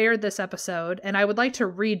never aired this episode, and I would like to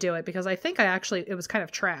redo it because I think it was kind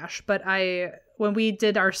of trash. But when we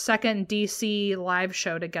did our second DC live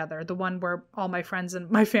show together, the one where all my friends and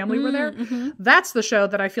my family were there, that's the show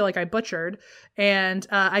that I feel like I butchered. And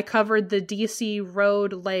I covered the DC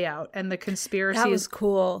road layout and the conspiracies. That was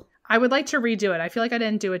cool. I would like to redo it. I feel like I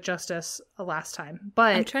didn't do it justice last time.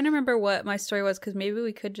 But I'm trying to remember what my story was, because maybe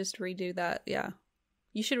we could just redo that. Yeah.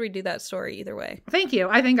 You should redo that story either way. Thank you.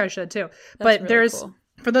 I think I should too. That's really there's cool.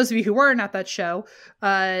 For those of you who weren't at that show,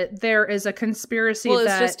 there is a conspiracy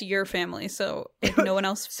it's just your family, so if no one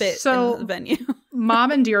else fit in the venue.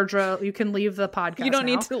 Mom and Deirdre, you can leave the podcast. You don't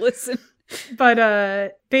need to listen.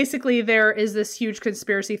 But basically there is this huge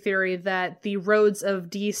conspiracy theory that the roads of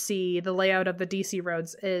DC, the layout of the DC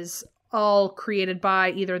roads, is all created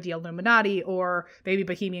by either the Illuminati or maybe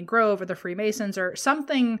Bohemian Grove or the Freemasons or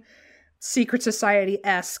something secret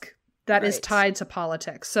society-esque that is tied to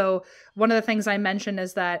politics. So one of the things I mentioned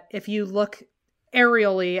is that if you look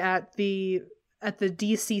aerially at the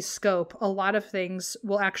DC scope, a lot of things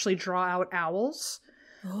will actually draw out owls.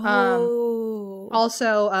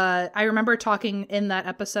 Also, I remember talking in that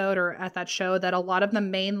episode or at that show that a lot of the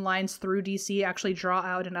main lines through DC actually draw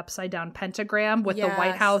out an upside down pentagram with the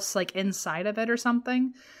White House like inside of it or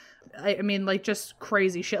something. I mean, like, just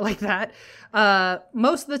crazy shit like that.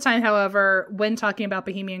 Most of the time, however, when talking about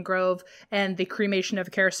Bohemian Grove and the cremation of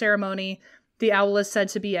a care ceremony, the owl is said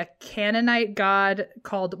to be a Canaanite god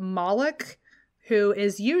called Moloch, who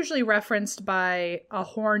is usually referenced by a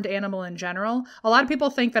horned animal in general. A lot of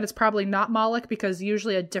people think that it's probably not Moloch because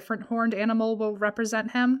usually a different horned animal will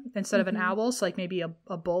represent him instead of an owl. So like maybe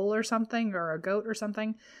a bull or something, or a goat or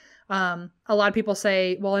something. A lot of people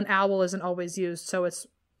say, well, an owl isn't always used, so it's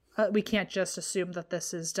we can't just assume that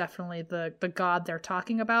this is definitely the god they're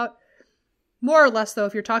talking about. More or less, though,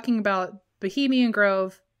 if you're talking about Bohemian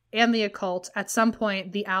Grove and the occult, at some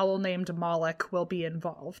point the owl named Moloch will be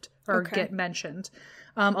involved or get mentioned.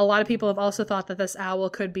 A lot of people have also thought that this owl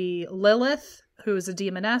could be Lilith, who is a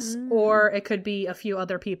demoness, or it could be a few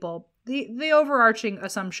other people. The overarching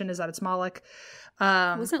assumption is that it's Moloch.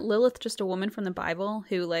 Wasn't Lilith just a woman from the Bible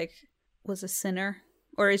who like was a sinner?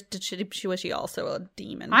 Or was she also a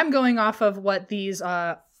demon? I'm going off of what these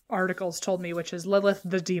articles told me, which is Lilith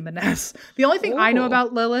the demoness. The only thing I know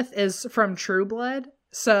about Lilith is from True Blood,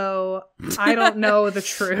 so I don't know the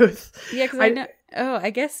truth. Yeah, because I know. Oh, I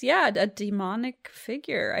guess, yeah, a demonic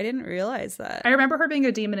figure. I didn't realize that. I remember her being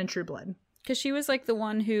a demon in True Blood. Because she was like the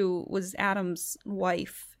one who was Adam's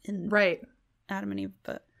wife in Adam and Eve,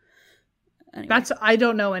 but... Anyway. I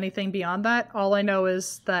don't know anything beyond that. All I know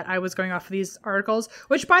is that I was going off of these articles,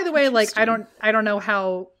 which, by the way, like I don't know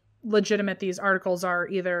how legitimate these articles are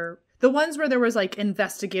either. The ones where there was like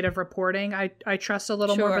investigative reporting, I trust a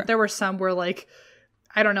little more, but there were some where like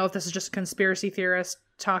I don't know if this is just a conspiracy theorist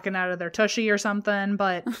talking out of their tushy or something,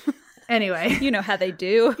 but anyway, you know how they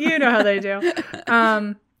do.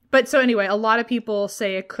 But so anyway, a lot of people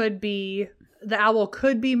say it could be. The owl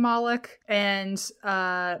could be Moloch, and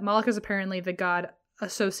Moloch is apparently the god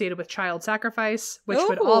associated with child sacrifice, which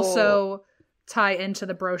would also tie into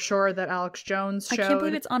the brochure that Alex Jones showed. I can't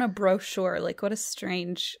believe it's on a brochure. Like, what a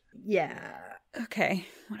strange... Yeah. Okay.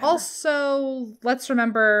 Whatever. Also, let's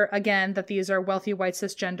remember, again, that these are wealthy, white,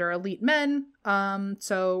 cisgender, elite men.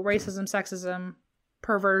 So racism, sexism,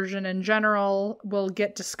 perversion in general will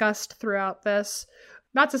get discussed throughout this.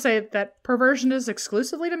 Not to say that perversion is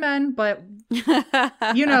exclusively to men, but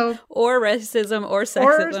you know, or racism or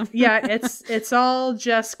sexism. It's all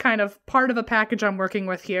just kind of part of a package I'm working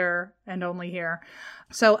with here and only here.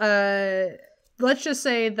 So let's just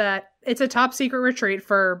say that it's a top secret retreat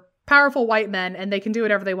for powerful white men, and they can do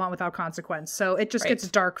whatever they want without consequence. So it just gets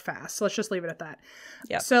dark fast. So let's just leave it at that.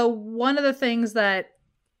 Yep. So one of the things that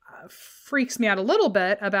freaks me out a little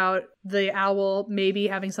bit about the owl maybe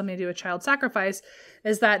having something to do with child sacrifice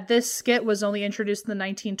is that this skit was only introduced in the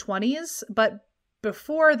 1920s, but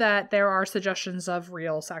before that there are suggestions of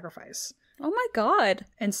real sacrifice. Oh my god.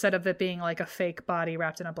 Instead of it being like a fake body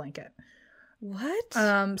wrapped in a blanket. What?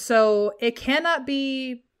 So it cannot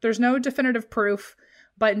be, there's no definitive proof,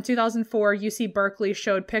 but in 2004 UC Berkeley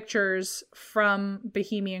showed pictures from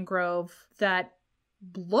Bohemian Grove that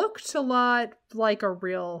looked a lot like a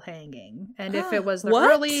real hanging. And if it was the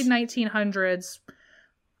early 1900s,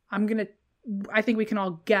 I think we can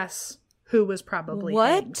all guess who was probably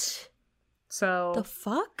hanged. So the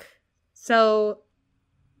fuck? So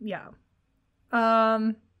yeah.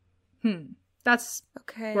 That's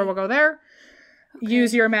okay. Where we'll go there. Okay.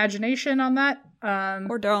 Use your imagination on that.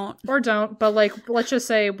 Or don't. But like, let's just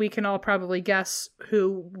say we can all probably guess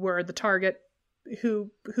who were the target, who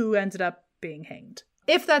ended up being hanged.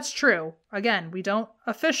 If that's true, again, we don't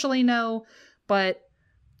officially know, but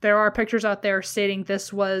there are pictures out there stating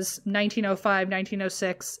this was 1905,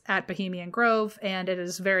 1906 at Bohemian Grove, and it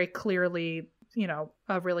is very clearly, you know,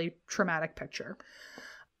 a really traumatic picture.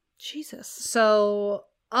 Jesus. So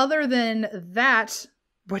other than that,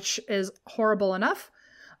 which is horrible enough,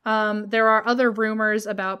 there are other rumors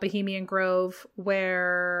about Bohemian Grove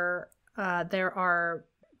where there are,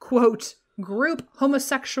 quote, group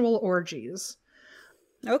homosexual orgies.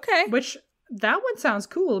 Okay. Which, that one sounds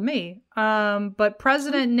cool to me. But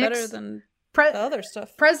President Nixon... Better than the other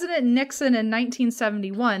stuff. President Nixon in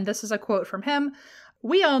 1971, this is a quote from him,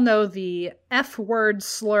 "We all know the F-word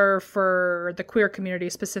slur for the queer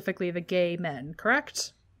community, specifically the gay men,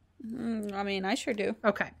 correct?" I mean, I sure do.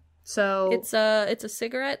 Okay. So... It's a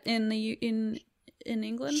cigarette in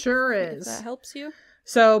England? Sure is. If that helps you.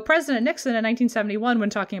 So President Nixon in 1971,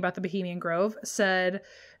 when talking about the Bohemian Grove, said...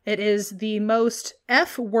 It is the most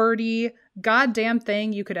F-wordy goddamn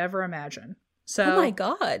thing you could ever imagine. So, oh my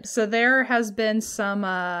god. So there has been some,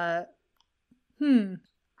 I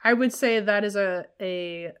would say that is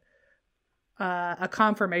a a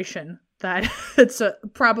confirmation that it's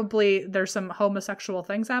probably there's some homosexual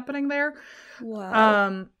things happening there.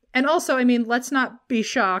 Wow. And also, I mean, let's not be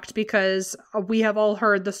shocked because we have all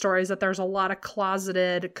heard the stories that there's a lot of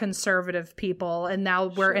closeted conservative people, and now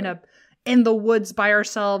we're in the woods by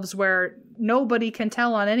ourselves where nobody can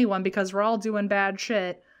tell on anyone because we're all doing bad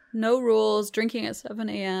shit. No rules, drinking at 7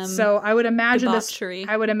 a.m. So I would imagine debauchery.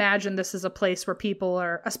 this is a place where people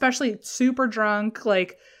are, especially super drunk.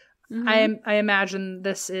 Like, I imagine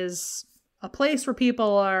this is a place where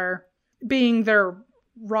people are being their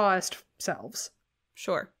rawest selves.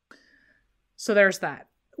 Sure. So there's that.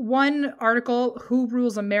 One article, Who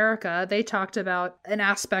Rules America, they talked about an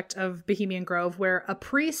aspect of Bohemian Grove where a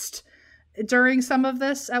priest, during some of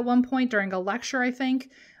this at one point, during a lecture, I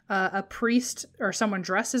think, a priest or someone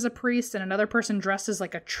dressed as a priest and another person dressed as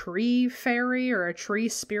like a tree fairy or a tree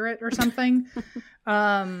spirit or something.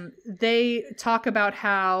 They talk about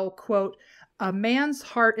how, quote, a man's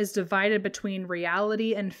heart is divided between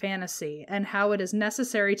reality and fantasy, and how it is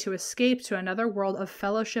necessary to escape to another world of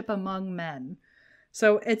fellowship among men.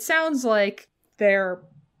 So it sounds like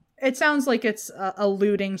it's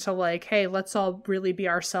alluding to like, hey, let's all really be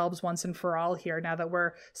ourselves once and for all here now that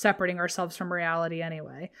we're separating ourselves from reality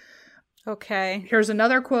anyway. Okay. Here's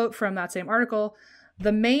another quote from that same article.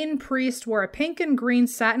 The main priest wore a pink and green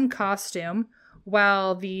satin costume,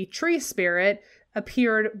 while the tree spirit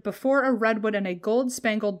appeared before a redwood in a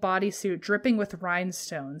gold-spangled bodysuit dripping with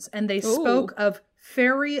rhinestones, and they spoke of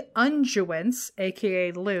fairy unguents,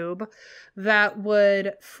 aka lube, that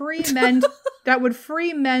would free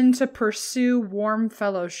men to pursue warm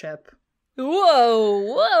fellowship.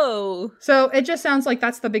 Whoa. So it just sounds like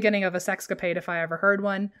that's the beginning of a sexcapade if I ever heard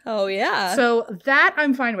one. Oh, yeah. So that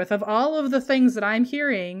I'm fine with. Of all of the things that I'm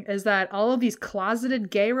hearing is that all of these closeted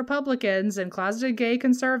gay Republicans and closeted gay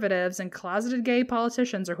conservatives and closeted gay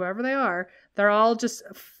politicians or whoever they are, they're all just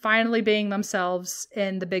finally being themselves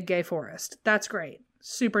in the big gay forest. That's great.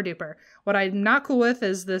 Super duper. What I'm not cool with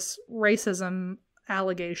is this racism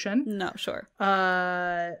allegation. No, sure.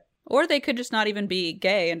 Or they could just not even be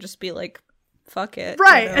gay and just be like, fuck it.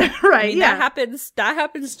 Right, you know? right. I mean, yeah. That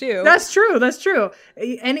happens too. That's true.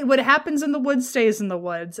 And what happens in the woods stays in the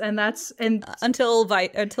woods. And that's until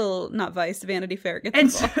not Vice, Vanity Fair gets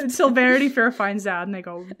involved. Until Vanity Fair finds out and they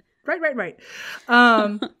go, right.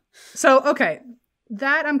 So, okay.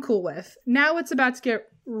 That I'm cool with. Now it's about to get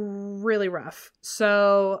really rough.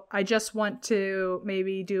 So I just want to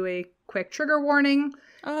maybe do a quick trigger warning.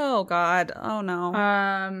 Oh, God. Oh,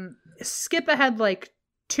 no. Skip ahead like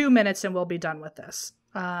 2 minutes and we'll be done with this.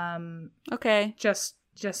 Okay. Just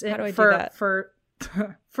How do I do that? For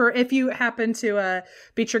if you happen to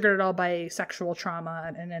be triggered at all by sexual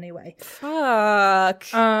trauma in any way. Fuck.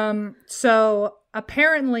 So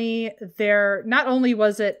apparently there, not only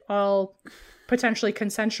was it all potentially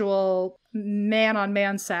consensual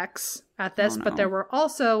man-on-man sex at this, but there were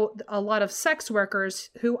also a lot of sex workers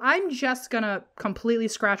who I'm just gonna completely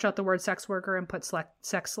scratch out the word sex worker and put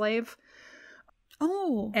sex slave.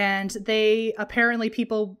 Oh. And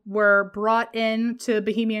people were brought in to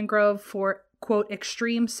Bohemian Grove for, quote,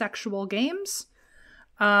 extreme sexual games.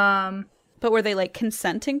 But were they like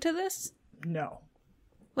consenting to this? No.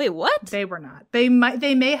 Wait, what? They were not. They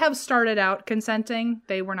may have started out consenting.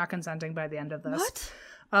 They were not consenting by the end of this.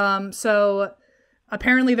 What? So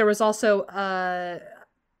apparently there was also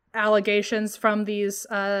allegations from these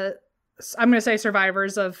I'm going to say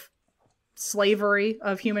survivors of slavery,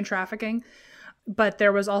 of human trafficking. But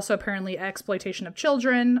there was also apparently exploitation of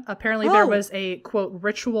children. Apparently there was a, quote,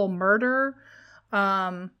 ritual murder.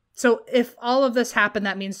 So if all of this happened,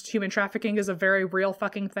 that means human trafficking is a very real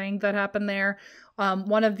fucking thing that happened there.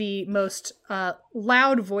 One of the most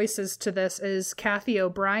loud voices to this is Kathy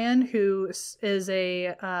O'Brien, who is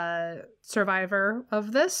a survivor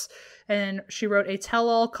of this. And she wrote a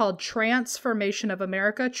tell-all called Transformation of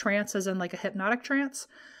America. Trance as in like a hypnotic trance.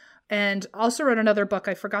 And also wrote another book.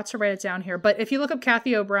 I forgot to write it down here. But if you look up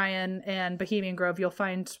Kathy O'Brien and Bohemian Grove, you'll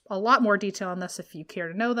find a lot more detail on this if you care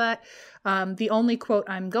to know that. The only quote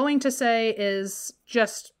I'm going to say is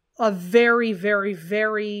just a very, very,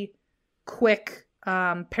 very quick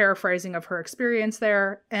paraphrasing of her experience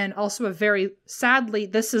there. And also a very, sadly,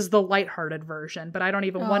 this is the lighthearted version, but I don't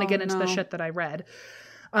even want to get into the shit that I read.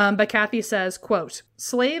 But Kathy says, quote,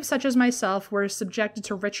 slaves such as myself were subjected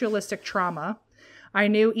to ritualistic trauma. I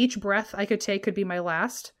knew each breath I could take could be my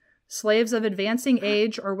last. Slaves of advancing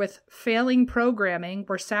age or with failing programming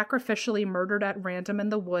were sacrificially murdered at random in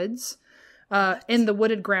the woods, in the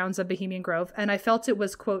wooded grounds of Bohemian Grove, and I felt it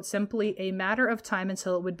was, quote, simply a matter of time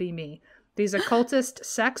until it would be me. these occultist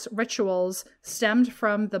sex rituals stemmed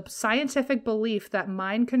from the scientific belief that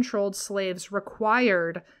mind-controlled slaves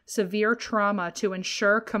required severe trauma to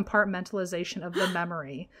ensure compartmentalization of the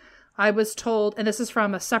memory. I was told, and this is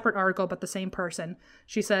from a separate article, but the same person.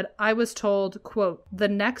 She said, I was told, quote, the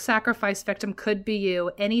next sacrifice victim could be you.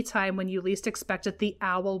 Anytime when you least expect it, the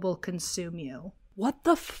owl will consume you. What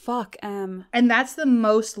the fuck, Em? And that's the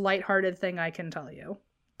most lighthearted thing I can tell you.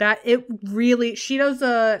 That it really, she does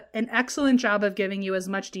an excellent job of giving you as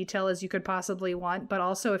much detail as you could possibly want. But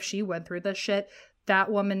also, if she went through this shit, that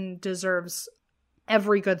woman deserves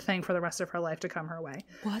every good thing for the rest of her life to come her way.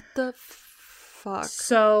 What the fuck?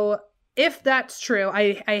 So if that's true,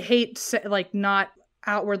 I hate like not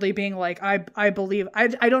outwardly being like, I believe, I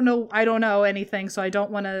don't know anything, so I don't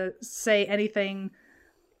want to say anything.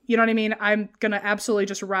 You know what I mean? I'm going to absolutely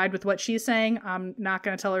just ride with what she's saying. I'm not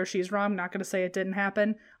going to tell her she's wrong. I'm not going to say it didn't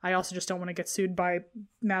happen. I also just don't want to get sued by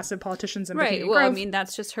massive politicians in Right. Bohemian Well, Grove. I mean,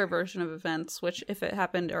 that's just her version of events, which, if it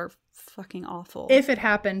happened, are fucking awful. If it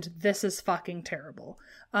happened, this is fucking terrible.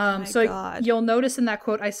 So God. You'll notice in that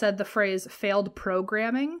quote, I said the phrase failed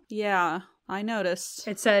programming. Yeah, I noticed.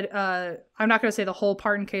 It said, I'm not going to say the whole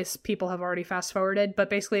part in case people have already fast forwarded, but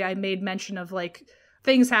basically I made mention of like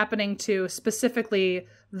things happening to specifically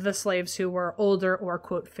the slaves who were older or,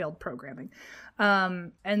 quote, failed programming.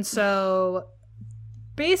 And so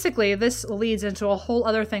basically this leads into a whole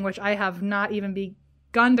other thing, which I have not even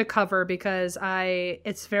begun to cover because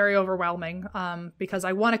it's very overwhelming, because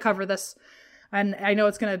I want to cover this. And I know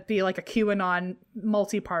it's going to be like a QAnon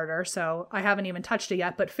multi-parter, so I haven't even touched it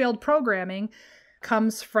yet. But failed programming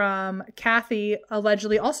comes from Kathy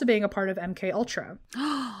allegedly also being a part of MK Ultra.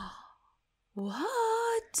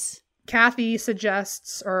 What? Kathy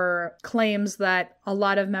suggests or claims that a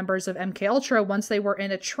lot of members of MK Ultra, once they were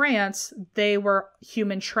in a trance, they were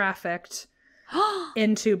human trafficked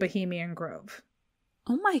into Bohemian Grove.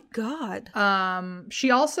 Oh my God.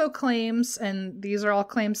 She also claims, and these are all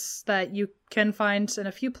claims that you can find in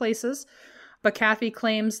a few places, but Kathy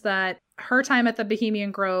claims that her time at the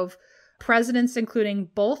Bohemian Grove, presidents including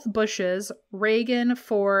both Bushes, Reagan,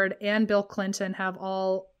 Ford, and Bill Clinton have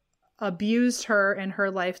all abused her in her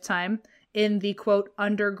lifetime in the, quote,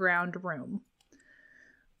 underground room.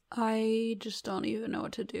 I just don't even know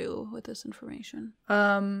what to do with this information.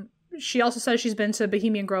 She also says she's been to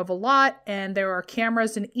Bohemian Grove a lot, and there are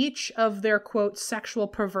cameras in each of their, quote, sexual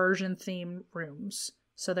perversion themed rooms.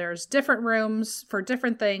 So there's different rooms for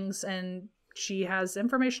different things, and she has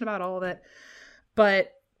information about all of it.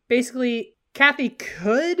 But basically, Kathy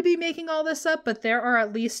could be making all this up, but there are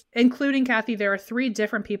at least, including Kathy, there are 3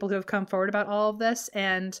 different people who have come forward about all of this,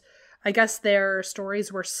 and I guess their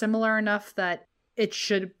stories were similar enough that it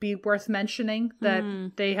should be worth mentioning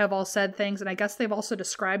that they have all said things, and I guess they've also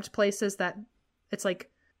described places that it's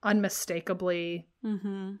like unmistakably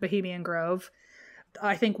Bohemian Grove.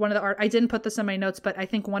 I think one of the I didn't put this in my notes, but I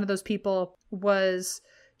think one of those people was,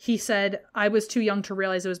 he said, I was too young to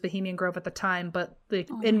realize it was Bohemian Grove at the time, but like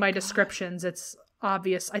in my descriptions, it's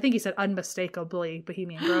obvious. I think he said unmistakably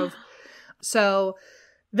Bohemian Grove. So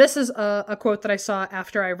this is a quote that I saw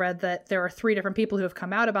after I read that there are 3 different people who have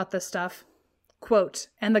come out about this stuff. Quote,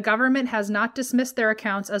 and the government has not dismissed their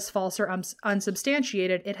accounts as false or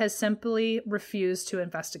unsubstantiated. It has simply refused to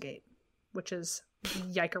investigate, which is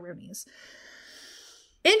yikeroonies.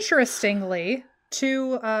 Interestingly,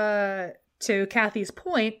 to Kathy's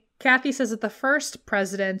point, Kathy says that the first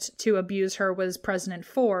president to abuse her was President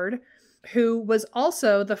Ford, who was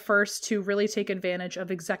also the first to really take advantage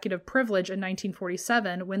of executive privilege in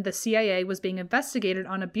 1947 when the CIA was being investigated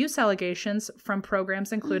on abuse allegations from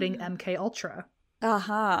programs including MK Ultra.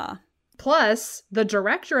 Aha. Plus, the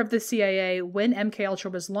director of the CIA when MK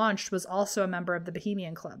Ultra was launched was also a member of the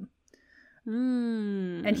Bohemian Club.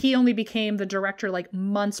 And he only became the director like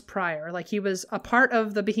months prior. Like he was a part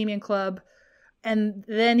of the Bohemian Club, and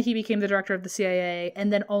then he became the director of the CIA,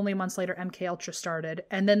 and then only months later MK Ultra started.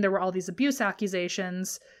 And then there were all these abuse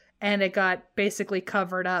accusations, and it got basically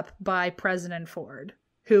covered up by President Ford,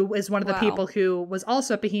 who is one of the people who was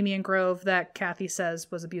also at Bohemian Grove that Kathy says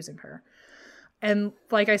was abusing her. And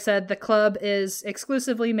like I said, the club is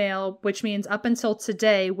exclusively male, which means up until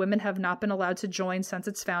today, women have not been allowed to join since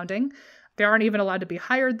its founding. They aren't even allowed to be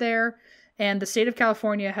hired there. And the state of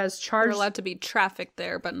California has charged... They're allowed to be trafficked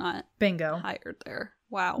there, but not hired there.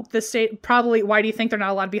 Wow. The state probably... Why do you think they're not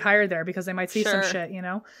allowed to be hired there? Because they might see some shit, you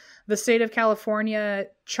know? The state of California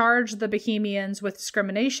charged the Bohemians with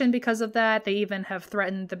discrimination because of that. They even have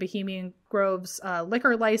threatened the Bohemian Grove's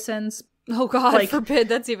liquor license. Oh, God, forbid.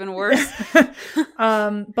 That's even worse.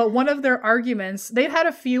 But one of their arguments... They've had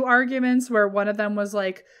a few arguments where one of them was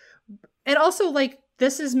like... And also, like,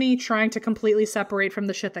 this is me trying to completely separate from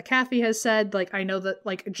the shit that Kathy has said. Like, I know that,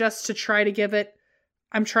 like, just to try to give it,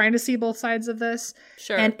 I'm trying to see both sides of this.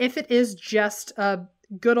 Sure. And if it is just a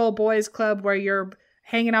good old boys club where you're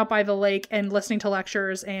hanging out by the lake and listening to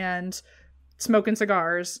lectures and smoking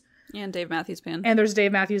cigars. And Dave Matthews Band. And there's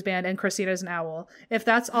Dave Matthews Band and Christina's an owl. If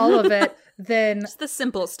that's all of it, then... Just the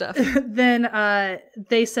simple stuff. Then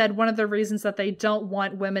they said one of the reasons that they don't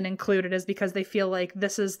want women included is because they feel like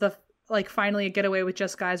this is the, like, finally a getaway with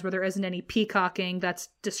just guys where there isn't any peacocking that's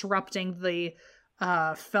disrupting the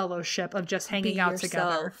fellowship of just hanging out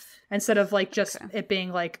together. Instead of, like, just it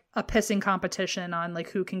being, like, a pissing competition on, like,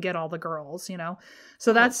 who can get all the girls, you know?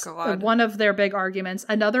 So that's one of their big arguments.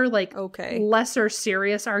 Another, like, lesser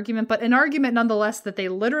serious argument, but an argument nonetheless that they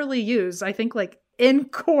literally use, I think, like, in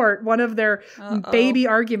court, one of their baby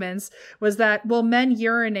arguments was that, well, men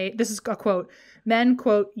urinate, this is a quote, men,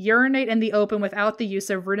 quote, urinate in the open without the use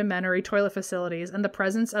of rudimentary toilet facilities, and the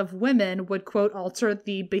presence of women would, quote, alter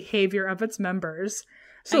the behavior of its members.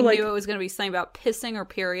 So, I knew it was going to be something about pissing or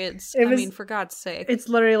periods. I mean, for God's sake. It's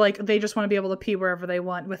literally like they just want to be able to pee wherever they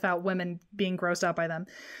want without women being grossed out by them.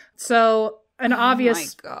 So an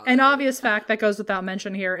obvious fact that goes without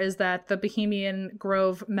mention here is that the Bohemian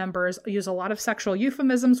Grove members use a lot of sexual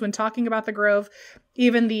euphemisms when talking about the Grove.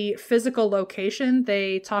 Even the physical location,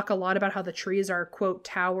 they talk a lot about how the trees are, quote,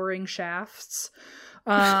 towering shafts.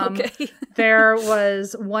 There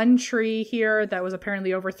was one tree here that was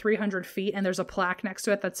apparently over 300 feet, and there's a plaque next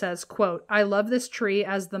to it that says, quote, I love this tree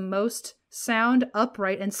as the most sound,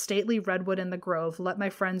 upright, and stately redwood in the grove. Let my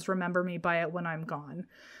friends remember me by it when I'm gone.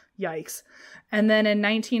 Yikes. And then in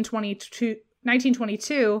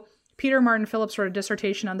 1922, Peter Martin Phillips wrote a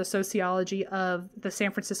dissertation on the sociology of the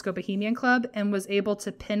San Francisco Bohemian Club and was able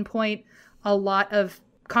to pinpoint a lot of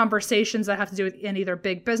conversations that have to do with in either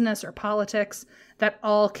big business or politics that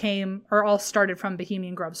all started from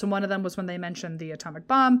Bohemian Grove. So one of them was when they mentioned the atomic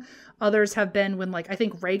bomb. Others have been when, like, I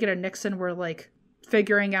think Reagan and Nixon were, like,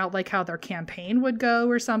 figuring out, like, how their campaign would go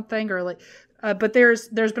or something, or like, but there's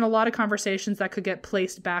been a lot of conversations that could get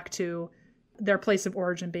placed back to their place of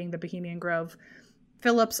origin being the Bohemian Grove.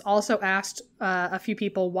 Phillips also asked a few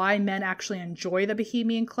people why men actually enjoy the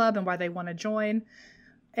Bohemian Club and why they want to join.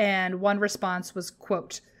 And one response was,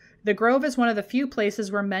 quote, the Grove is one of the few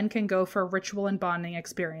places where men can go for ritual and bonding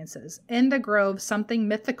experiences. In the Grove, something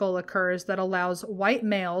mythical occurs that allows white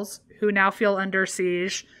males, who now feel under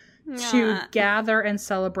siege, to gather and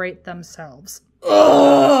celebrate themselves.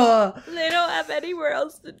 Ugh! They don't have anywhere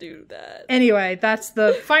else to do that. Anyway, that's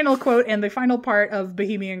the final quote and the final part of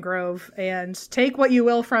Bohemian Grove, and take what you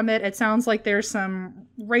will from it. It sounds like there's some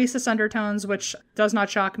racist undertones, which does not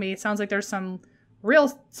shock me. It sounds like there's some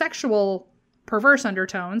real sexual perverse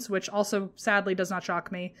undertones, which also sadly does not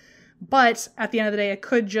shock me. But at the end of the day, it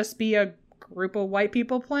could just be a group of white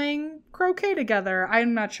people playing croquet together.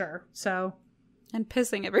 I'm not sure. So... And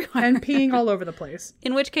pissing everywhere. And peeing all over the place.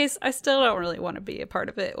 In which case, I still don't really want to be a part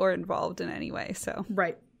of it or involved in any way, so...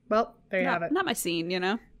 Right. Well, there you have it. Not my scene, you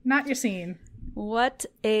know? Not your scene. What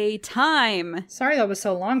a time. Sorry that was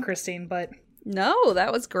so long, Christine, but... No,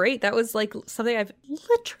 that was great. That was, like, something I've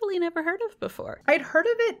literally never heard of before. I'd heard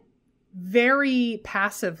of it very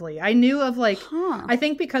passively. I knew of, like, I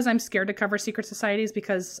think because I'm scared to cover secret societies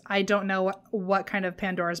because I don't know what kind of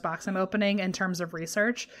Pandora's box I'm opening in terms of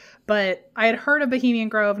research. But I had heard of Bohemian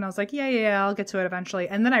Grove and I was like, yeah, I'll get to it eventually.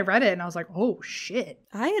 And then I read it and I was like, oh, shit.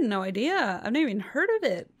 I had no idea. I've never even heard of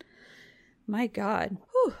it. My God.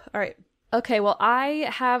 Whew. All right. Okay, well, I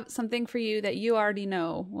have something for you that you already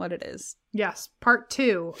know what it is. Yes, part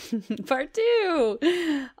 2. Part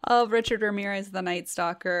 2 of Richard Ramirez, the Night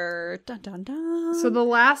Stalker. Dun, dun, dun. So the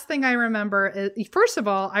last thing I remember is, first of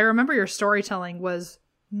all, I remember your storytelling was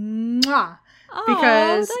mwah.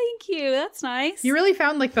 Because thank you. That's nice. You really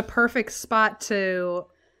found, like, the perfect spot to,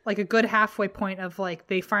 like, a good halfway point of, like,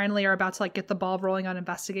 they finally are about to, like, get the ball rolling on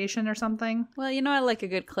investigation or something. Well, you know, I like a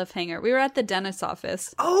good cliffhanger. We were at the dentist's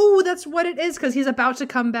office. Oh, that's what it is, because he's about to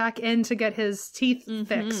come back in to get his teeth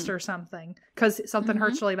fixed or something, because something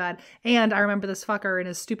hurts really bad. And I remember this fucker and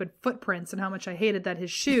his stupid footprints and how much I hated that his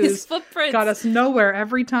shoes got us nowhere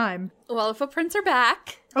every time. Well, the footprints are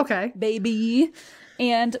back. Okay. Baby.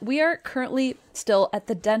 And we are currently still at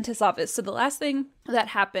the dentist's office. So the last thing that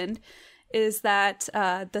happened is that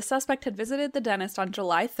the suspect had visited the dentist on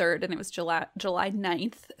July 3rd, and it was July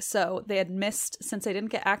 9th. So they had missed, since they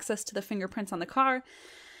didn't get access to the fingerprints on the car,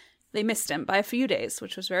 they missed him by a few days,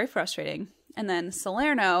 which was very frustrating. And then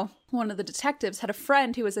Salerno, one of the detectives, had a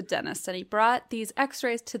friend who was a dentist, and he brought these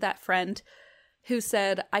x-rays to that friend who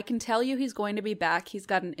said, I can tell you he's going to be back. He's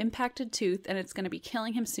got an impacted tooth and it's going to be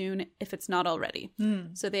killing him soon if it's not already.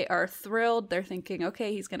 So they are thrilled. They're thinking,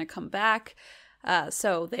 okay, he's going to come back.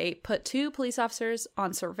 So they put 2 police officers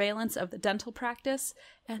on surveillance of the dental practice,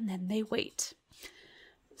 and then they wait.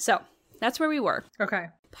 So that's where we were. Okay.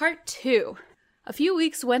 Part 2. A few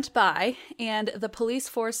weeks went by, and the police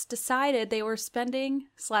force decided they were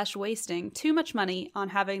spending/wasting too much money on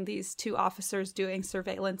having these 2 officers doing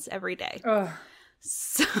surveillance every day. Ugh.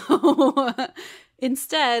 So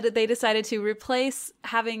instead, they decided to replace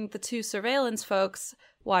having the 2 surveillance folks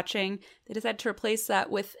watching. They decided to replace that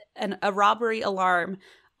with a robbery alarm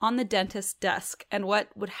on the dentist's desk. And what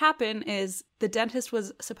would happen is the dentist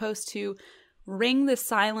was supposed to ring the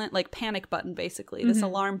silent, like, panic button, basically, this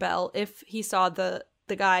alarm bell, if he saw the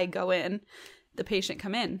guy go in, the patient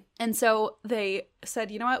come in. And so they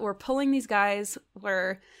said, you know what, we're pulling these guys,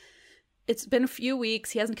 it's been a few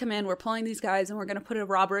weeks, he hasn't come in, we're pulling these guys, and we're going to put a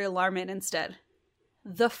robbery alarm in instead.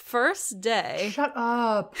 The first day... Shut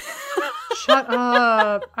up. Shut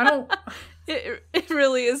up. I don't... It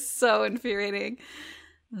really is so infuriating.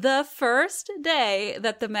 The first day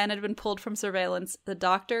that the men had been pulled from surveillance, the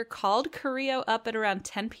doctor called Carrillo up at around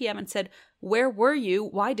 10 p.m. and said, where were you?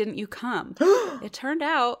 Why didn't you come? It turned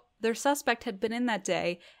out their suspect had been in that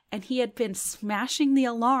day, and he had been smashing the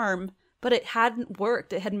alarm, but it hadn't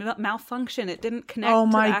worked. It had malfunctioned. It didn't connect to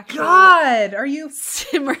the actual... Oh my God! Are you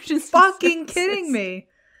emergency fucking services. kidding me?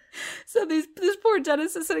 So this poor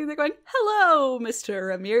dentist is sitting there going, hello, Mr.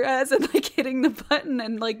 Ramirez, and like hitting the button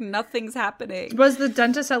and like nothing's happening. Was the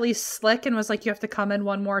dentist at least slick and was like, you have to come in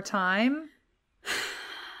one more time?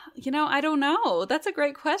 You know, I don't know. That's a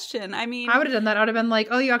great question. I mean, I would have done that. I would have been like,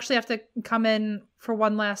 oh, you actually have to come in for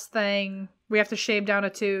one last thing. We have to shave down a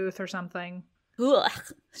tooth or something. Ugh,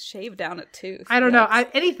 shave down a tooth. I don't know.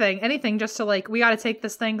 Anything just to like, we got to take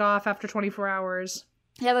this thing off after 24 hours.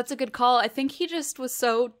 Yeah, that's a good call. I think he just was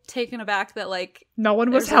so taken aback that like no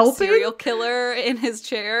one was A helping. serial killer in his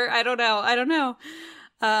chair. I don't know.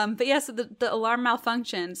 But yeah, so the alarm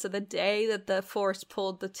malfunctioned. So the day that the force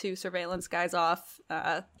pulled the 2 surveillance guys off,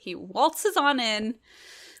 he waltzes on in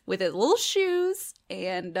with his little shoes,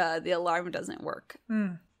 and the alarm doesn't work.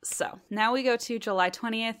 So now we go to July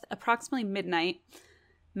 20th, approximately midnight.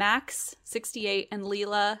 Max, 68, and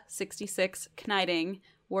Leila, 66, Knighting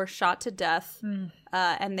were shot to death,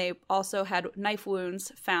 and they also had knife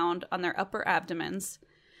wounds found on their upper abdomens.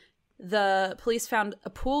 The police found a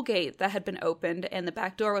pool gate that had been opened, and the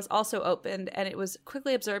back door was also opened, and it was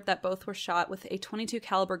quickly observed that both were shot with a .22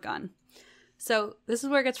 caliber gun. So this is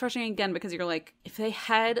where it gets frustrating again, because you're like, if they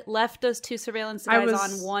had left those 2 surveillance guys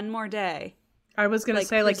on one more day. I was going to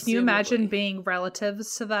say, like, can you imagine being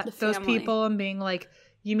relatives to those people and being like,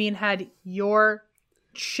 you mean had your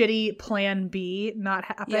shitty plan B not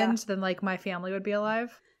happened, then like my family would be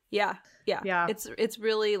alive? Yeah. It's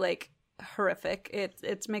really like horrific.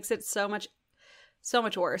 It makes it so much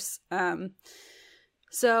worse.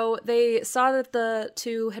 So they saw that the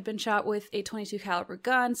 2 had been shot with a .22 caliber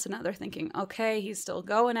gun. So now they're thinking, okay, he's still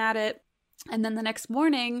going at it. And then the next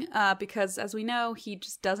morning, because as we know, he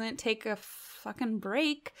just doesn't take a fucking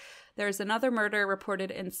break, there's another murder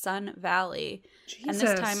reported in Sun Valley. Jesus. And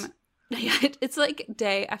this time, it's like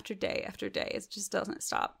day after day after day. It just doesn't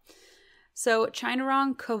stop. So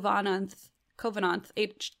Chainarong Kovananth,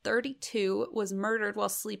 age 32, was murdered while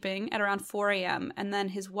sleeping at around 4 a.m. And then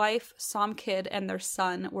his wife, Somkid, and their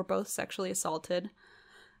son were both sexually assaulted.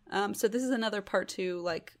 So this is another part 2,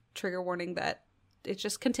 like, trigger warning that it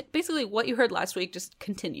just basically what you heard last week just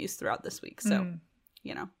continues throughout this week. So,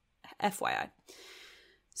 you know, FYI.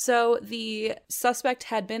 So the suspect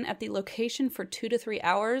had been at the location for 2 to 3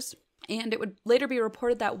 hours. And it would later be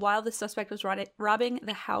reported that while the suspect was robbing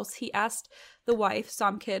the house, he asked the wife,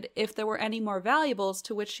 Somkid, if there were any more valuables,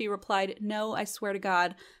 to which she replied, "No, I swear to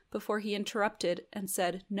God," before he interrupted and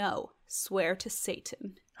said, "No, swear to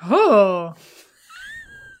Satan." Oh.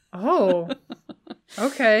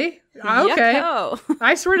 Okay. Yucko.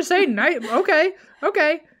 I swear to Satan. Okay.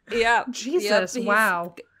 Yeah. Jesus, yep,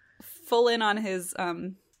 wow. Full in on his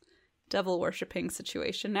devil worshipping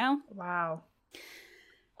situation now. Wow.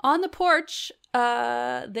 On the porch,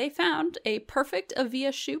 they found a perfect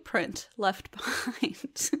Avia shoe print left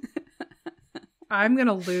behind. I'm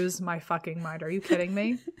gonna lose my fucking mind. Are you kidding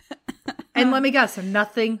me? And let me guess,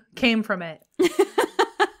 nothing came from it.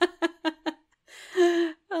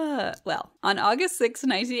 Well, on August 6,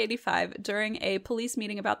 1985, during a police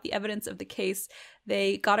meeting about the evidence of the case,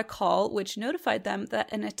 they got a call which notified them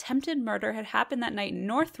that an attempted murder had happened that night in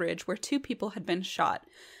Northridge, where 2 people had been shot.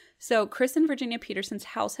 So Chris and Virginia Peterson's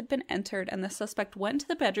house had been entered, and the suspect went to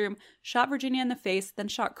the bedroom, shot Virginia in the face, then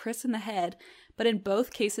shot Chris in the head. But in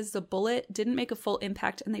both cases, the bullet didn't make a full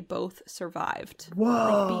impact, and they both survived.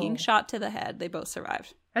 Whoa! Like being shot to the head, they both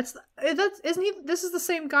survived. Isn't he? This is the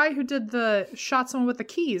same guy who did the shot someone with the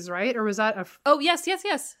keys, right? Or was that a? Oh yes.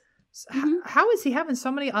 How is he having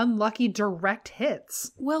so many unlucky direct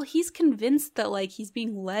hits? Well, he's convinced that like he's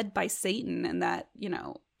being led by Satan, and that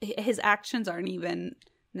his actions aren't even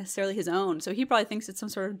necessarily his own. So he probably thinks it's some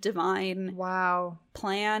sort of divine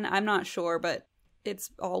plan. I'm not sure, but it's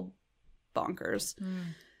all bonkers.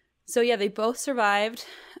 So yeah, they both survived.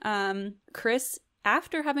 Chris,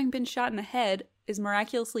 after having been shot in the head, is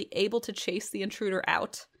miraculously able to chase the intruder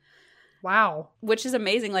out. Wow. Which is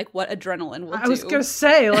amazing, like what adrenaline will do. I was gonna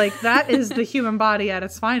say, like, that is the human body at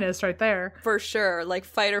its finest right there. For sure. Like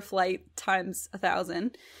fight or flight times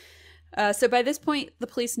 1,000. So by this point, the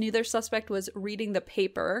police knew their suspect was reading the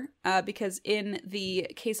paper because in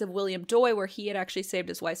the case of William Doy, where he had actually saved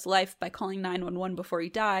his wife's life by calling 911 before he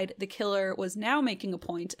died, the killer was now making a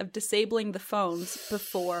point of disabling the phones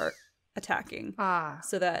before attacking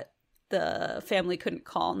so that the family couldn't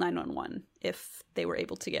call 911 if they were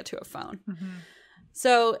able to get to a phone.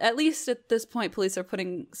 So at least at this point, police are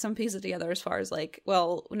putting some pieces together as far as like,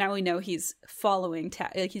 well, now we know he's following,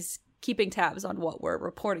 he's keeping tabs on what we're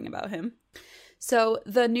reporting about him. So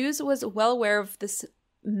the news was well aware of this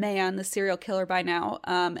man, the serial killer, by now.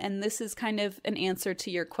 And this is kind of an answer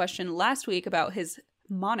to your question last week about his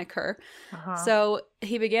moniker. So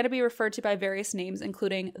he began to be referred to by various names,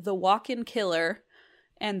 including the Walk-In Killer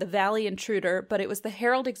and the Valley Intruder, but it was the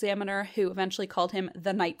Herald Examiner who eventually called him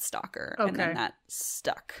the Night Stalker. Okay. And then that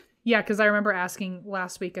stuck. Yeah, because I remember asking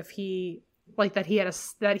last week if he... like that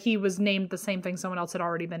he was named the same thing someone else had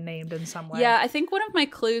already been named in some way. Yeah, I think one of my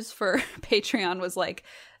clues for Patreon was like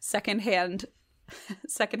secondhand,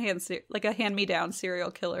 like a hand-me-down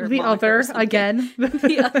serial killer. The other again.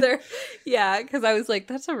 The other, yeah, because I was like,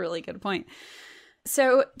 that's a really good point.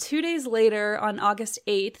 So 2 days later, on August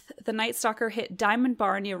 8th, the Night Stalker hit Diamond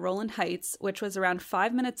Bar near Rowland Heights, which was around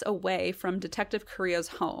 5 minutes away from Detective Carrillo's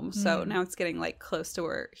home. So now it's getting like close to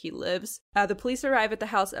where he lives. The police arrive at the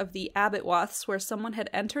house of the Abbott-Waths, where someone had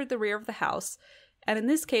entered the rear of the house. And in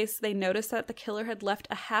this case, they noticed that the killer had left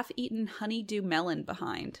a half-eaten honeydew melon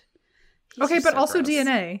behind. Okay, but so also gross.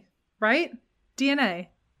 DNA, right? DNA.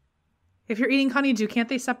 If you're eating honeydew, can't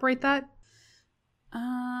they separate that?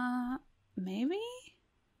 Maybe?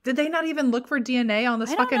 Did they not even look for DNA on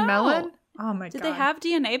this fucking melon? Oh my God. Did they have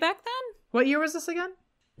DNA back then? What year was this again?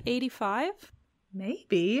 85?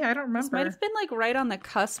 Maybe. I don't remember. This might have been like right on the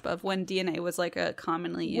cusp of when DNA was like a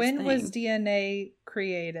commonly used thing. When was DNA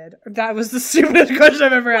created? That was the stupidest question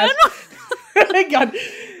I've ever asked. Hang on.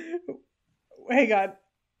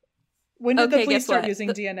 When did the police start using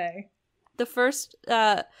DNA? The first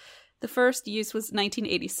use was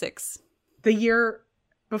 1986. The year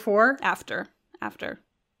before? After.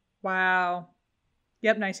 Wow.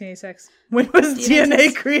 Yep, 1986. When was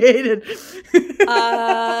DNA created?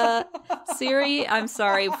 Siri, I'm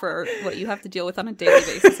sorry for what you have to deal with on a daily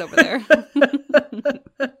basis over there.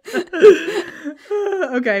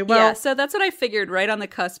 Okay, well. Yeah, so that's what I figured right on the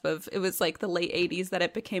cusp of, it was like the late 80s that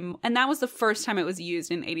it became, and that was the first time it was used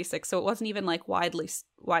in 86, so it wasn't even like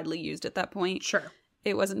widely used at that point. Sure.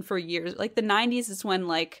 It wasn't for years. Like the 90s is when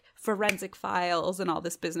like Forensic Files and all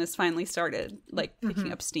this business finally started like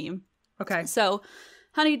picking up steam. Okay. So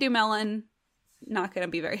honeydew melon, not going to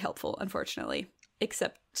be very helpful, unfortunately,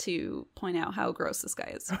 except to point out how gross this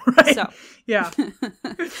guy is. Right. So yeah.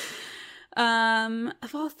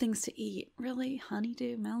 Of all things to eat, really?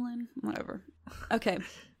 Honeydew melon? Whatever. Okay.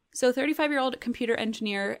 So 35-year-old computer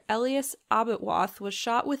engineer Elias Abbott-Wath was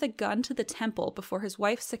shot with a gun to the temple before his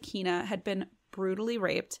wife Sakina had been brutally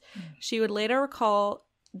raped. She would later recall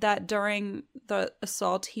that during the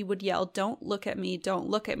assault, he would yell, "Don't look at me, don't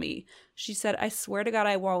look at me." She said, "I swear to God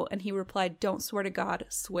I won't." And he replied, "Don't swear to God,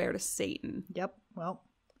 swear to Satan." Yep. Well,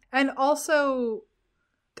 and also,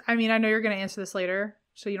 I mean, I know you're going to answer this later,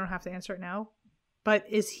 so you don't have to answer it now. But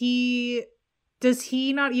does he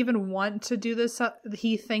not even want to do this?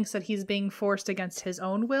 He thinks that he's being forced against his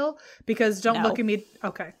own will because don't look at me.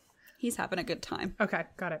 Okay. He's having a good time. Okay.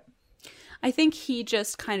 Got it. I think he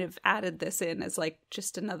just kind of added this in as like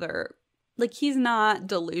just another, like he's not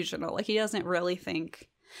delusional. Like he doesn't really think,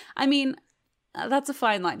 I mean, that's a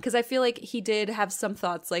fine line because I feel like he did have some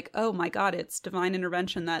thoughts like, oh my God, it's divine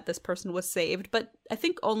intervention that this person was saved. But I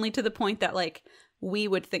think only to the point that like we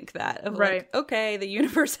would think that of right. Like, okay, the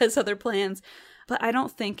universe has other plans. But I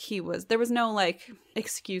don't think there was no like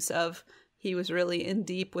excuse of he was really in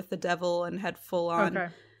deep with the devil and had full on. Okay.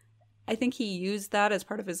 I think he used that as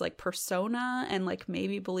part of his like persona and like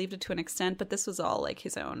maybe believed it to an extent, but this was all like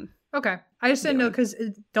his own. Okay. I just didn't know because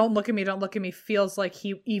don't look at me feels like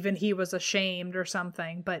he was ashamed or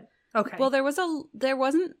something, but okay. Well, there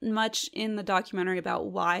wasn't much in the documentary about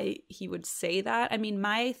why he would say that. I mean,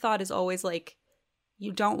 my thought is always like,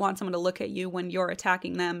 you don't want someone to look at you when you're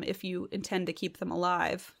attacking them if you intend to keep them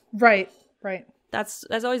alive. Right. That's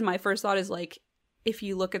always my first thought is like, if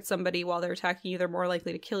you look at somebody while they're attacking you, they're more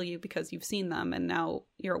likely to kill you because you've seen them and now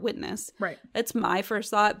you're a witness. Right. That's my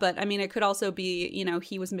first thought. But I mean, it could also be, you know,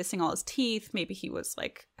 he was missing all his teeth. Maybe he was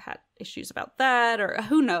like had issues about that or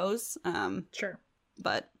who knows. Sure.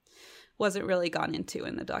 But wasn't really gone into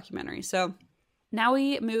in the documentary. So now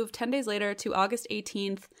we move 10 days later to August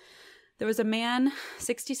 18th. There was a man,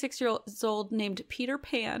 66 years old, named Peter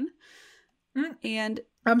Pan. And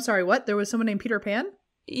I'm sorry, what? There was someone named Peter Pan?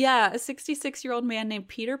 Yeah, a 66-year-old man named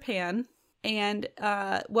Peter Pan. And,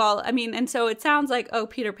 well, I mean, and so it sounds like, oh,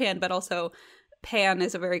 Peter Pan, but also Pan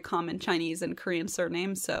is a very common Chinese and Korean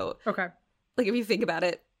surname. So, okay. Like, if you think about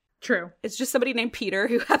it. True. It's just somebody named Peter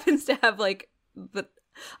who happens to have, like,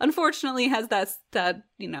 unfortunately has that,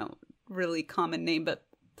 you know, really common name, but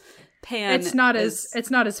Pan it's not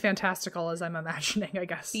as fantastical as I'm imagining, I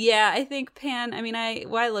guess. Yeah, I think Pan, I mean, I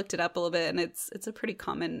looked it up a little bit, and it's a pretty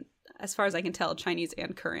common, as far as I can tell, Chinese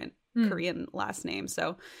and Korean last name.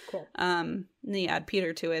 So, cool. Then you add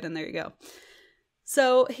Peter to it, and there you go.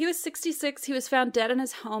 So he was 66. He was found dead in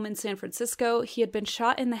his home in San Francisco. He had been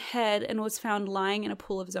shot in the head and was found lying in a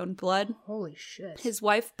pool of his own blood. Holy shit. His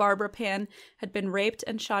wife, Barbara Pan, had been raped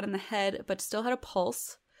and shot in the head, but still had a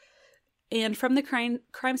pulse. And from the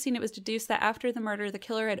crime scene, it was deduced that after the murder, the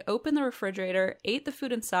killer had opened the refrigerator, ate the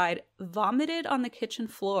food inside, vomited on the kitchen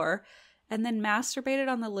floor, and then masturbated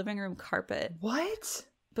on the living room carpet. What?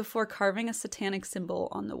 Before carving a satanic symbol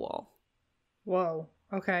on the wall. Whoa.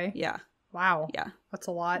 Okay. Yeah. Wow. Yeah. That's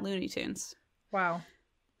a lot. Looney Tunes. Wow.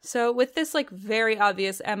 So with this like very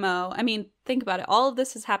obvious MO, I mean, think about it. All of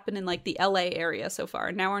this has happened in like the LA area so far.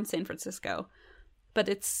 And now we're in San Francisco. But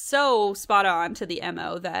it's so spot on to the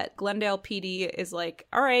MO that Glendale PD is like,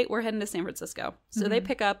 all right, we're heading to San Francisco. So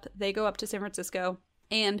they go up to San Francisco.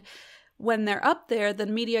 And when they're up there, the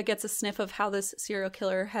media gets a sniff of how this serial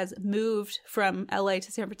killer has moved from LA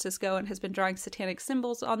to San Francisco and has been drawing satanic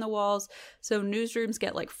symbols on the walls. So newsrooms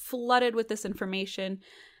get like flooded with this information.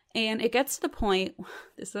 And it gets to the point,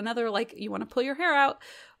 this is another like you want to pull your hair out,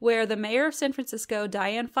 where the mayor of San Francisco,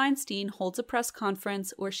 Dianne Feinstein, holds a press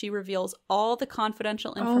conference where she reveals all the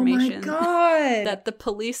confidential information that the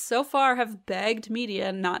police so far have begged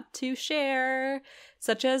media not to share,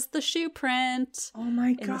 such as the shoe print. Oh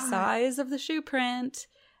my God. And the size of the shoe print.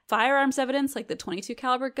 Firearms evidence like the .22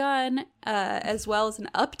 caliber gun, as well as an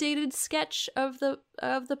updated sketch of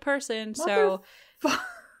the person. So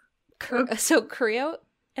Creo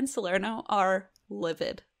and Salerno are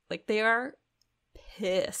livid. Like, they are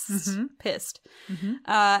pissed. Mm-hmm.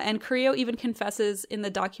 And Creo even confesses in the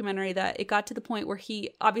documentary that it got to the point where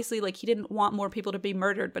he obviously, like, he didn't want more people to be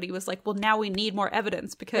murdered, but he was like, well, now we need more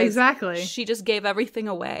evidence because she just gave everything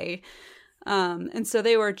away. And so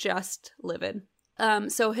they were just livid.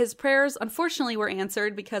 So his prayers, unfortunately, were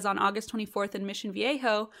answered because on August 24th in Mission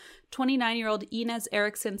Viejo, 29-year-old Inez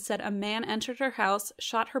Erickson said a man entered her house,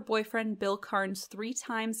 shot her boyfriend Bill Carnes 3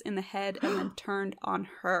 times in the head, and then turned on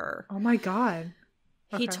her. Oh my God.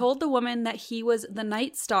 He told the woman that he was the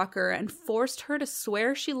Night Stalker and forced her to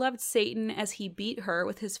swear she loved Satan as he beat her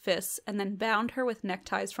with his fists and then bound her with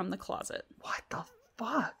neckties from the closet. What the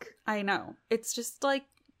fuck? I know. It's just like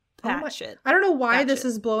that shit. I don't know why this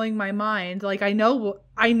is blowing my mind. Like, I know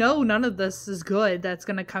none of this is good that's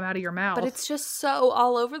going to come out of your mouth. But it's just so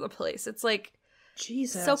all over the place. It's like,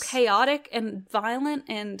 Jesus, so chaotic and violent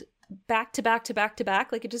and back to back to back to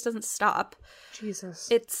back. Like, it just doesn't stop. Jesus.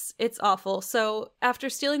 It's awful. So after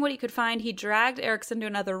stealing what he could find, he dragged Erickson to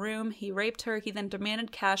another room. He raped her. He then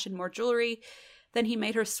demanded cash and more jewelry. Then he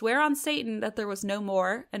made her swear on Satan that there was no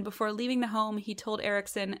more. And before leaving the home, he told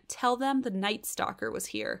Erickson, tell them the Night Stalker was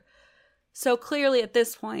here. So clearly at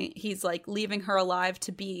this point, he's like leaving her alive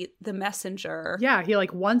to be the messenger. Yeah, he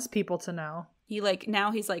like wants people to know.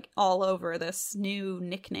 Now he's like all over this new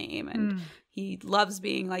nickname and he loves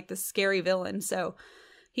being like the scary villain. So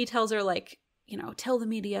he tells her like, you know, tell the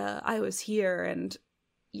media I was here and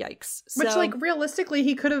yikes. Which like realistically,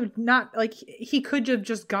 he could have not like he could have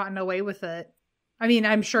just gotten away with it. I mean,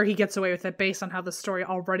 I'm sure he gets away with it based on how the story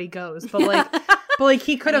already goes, but like but like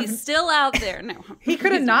he could have he's still out there. No. He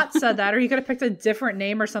could have not said that, or he could have picked a different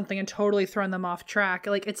name or something and totally thrown them off track.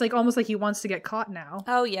 Like it's like almost like he wants to get caught now.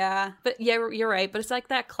 Oh yeah. But yeah, you're right. But it's like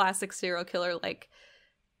that classic serial killer, like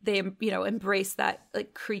they, you know, embrace that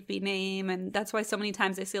like creepy name. And that's why so many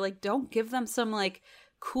times they say like, don't give them some like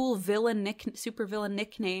cool super villain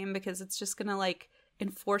nickname, because it's just gonna like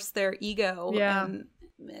enforce their ego. Yeah. And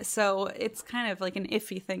so it's kind of like an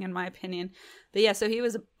iffy thing in my opinion. But yeah, so he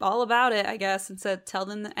was all about it, I guess, and said, tell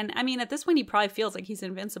them and I mean, at this point he probably feels like he's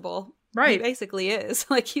invincible. Right. He basically is.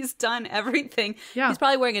 Like, he's done everything. Yeah. He's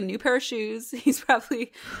probably wearing a new pair of shoes. He's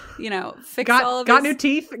probably, you know, fixed all of got new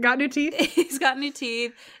teeth. He's got new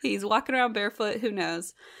teeth. He's walking around barefoot. Who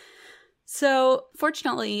knows? So,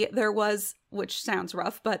 fortunately, there was, which sounds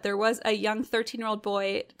rough, but there was a young 13-year-old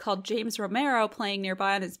boy called James Romero playing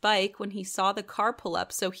nearby on his bike when he saw the car pull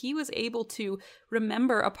up. So he was able to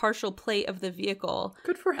remember a partial plate of the vehicle.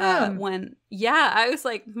 Good for him. I was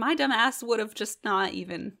like, my dumb ass would have just not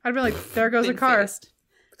even. I'd be like, there goes a car. Faced.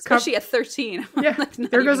 Especially at 13. Yeah, like,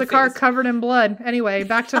 there goes a car covered in blood. Anyway,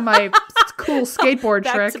 back to my cool skateboard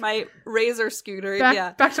trick. Back to my razor scooter.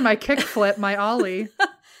 Back to my kickflip, my ollie.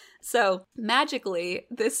 So, magically,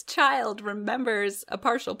 this child remembers a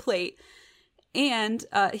partial plate, and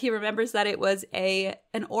he remembers that it was an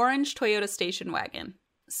orange Toyota station wagon.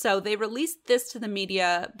 So, they released this to the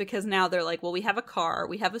media because now they're like, well, we have a car,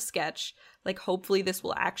 we have a sketch. Like, hopefully this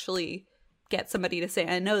will actually get somebody to say,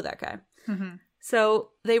 I know that guy. Mm-hmm. So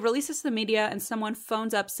they release this to the media, and someone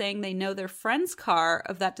phones up saying they know their friend's car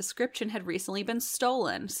of that description had recently been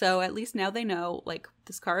stolen. So at least now they know, like,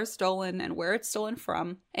 this car is stolen and where it's stolen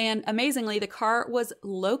from. And amazingly, the car was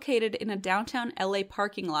located in a downtown LA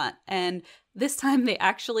parking lot. And this time they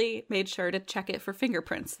actually made sure to check it for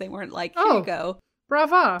fingerprints. They weren't like, here you go.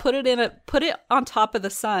 Brava. Put it on top of the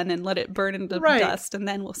sun and let it burn into dust, and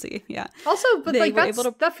then we'll see. Yeah. Also, but like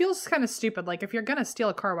that feels kind of stupid. Like, if you're gonna steal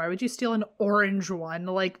a car, why would you steal an orange one?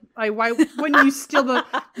 Like, why wouldn't you steal the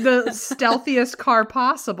stealthiest car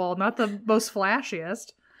possible, not the most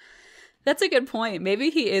flashiest? That's a good point.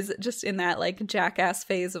 Maybe he is just in that like jackass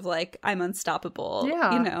phase of like, I'm unstoppable.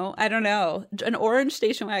 Yeah. You know, I don't know. An orange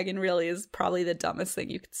station wagon really is probably the dumbest thing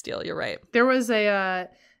you could steal. You're right. There was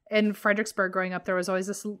in Fredericksburg growing up, there was always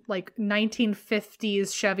this like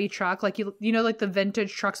 1950s Chevy truck, like you know, like the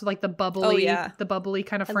vintage trucks with like the bubbly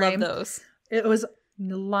kind of frame. I love those. It was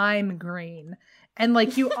lime green, and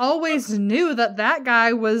like you always knew that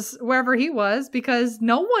guy was wherever he was because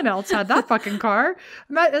no one else had that fucking car.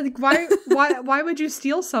 Like, why would you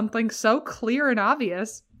steal something so clear and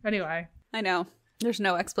obvious? Anyway, I know there's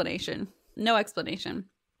no explanation,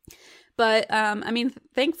 but I mean,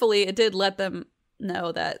 thankfully, it did let them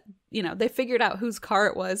know that, you know, they figured out whose car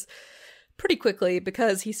it was pretty quickly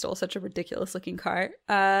because he stole such a ridiculous looking car.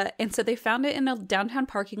 And so they found it in a downtown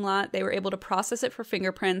parking lot. They were able to process it for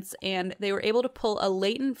fingerprints, and they were able to pull a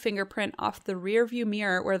latent fingerprint off the rear view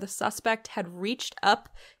mirror where the suspect had reached up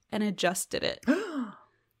and adjusted it. Wow. Isn't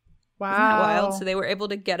that wild? So they were able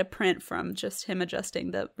to get a print from just him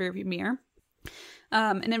adjusting the rear view mirror.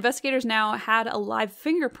 And investigators now had a live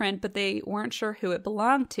fingerprint, but they weren't sure who it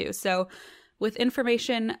belonged to. So with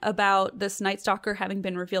information about this Night Stalker having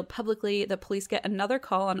been revealed publicly, the police get another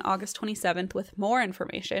call on August 27th with more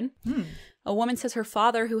information. A woman says her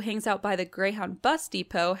father, who hangs out by the Greyhound bus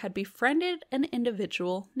depot, had befriended an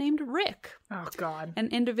individual named Rick. Oh, God. An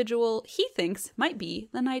individual he thinks might be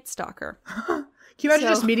the Night Stalker. Can you imagine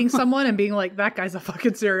just meeting someone and being like, that guy's a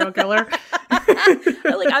fucking serial killer?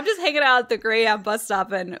 Like, I'm just hanging out at the Greyhound bus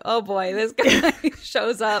stop and, oh boy, this guy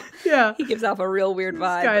shows up. Yeah. He gives off a real weird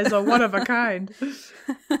vibe. This guy is a one of a kind.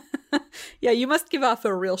 Yeah, you must give off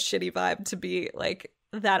a real shitty vibe to be, like,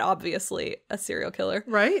 that obviously a serial killer.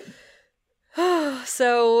 Right?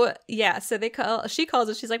 So she calls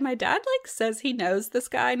and she's like, my dad like says he knows this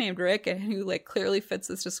guy named Rick and who like clearly fits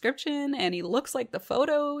this description, and he looks like the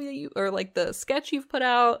photo or like the sketch you've put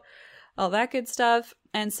out, all that good stuff.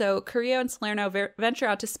 And so Carrillo and Salerno venture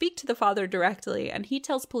out to speak to the father directly, and he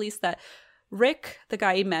tells police that Rick, the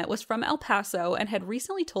guy he met, was from El Paso and had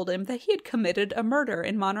recently told him that he had committed a murder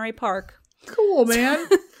in Monterey Park. Cool, man.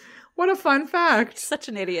 What a fun fact. Such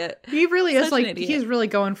an idiot. He really is like, he's really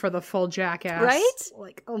going for the full jackass. Right?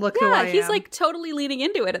 Like, look who I am. He's like totally leaning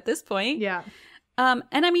into it at this point. Yeah. And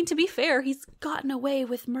I mean, to be fair, he's gotten away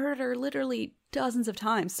with murder literally dozens of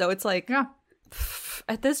times. So it's like,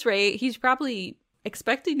 at this rate, he's probably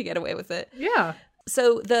expecting to get away with it. Yeah.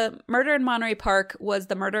 So the murder in Monterey Park was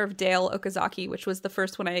the murder of Dale Okazaki, which was the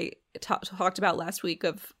first one I talked about last week,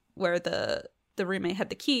 of where the roommate had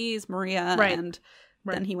the keys, Maria, and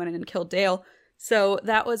then he went in and killed Dale. So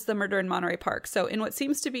that was the murder in Monterey Park. So in what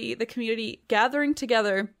seems to be the community gathering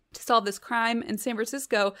together To solve this crime in San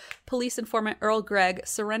Francisco, police informant Earl Gregg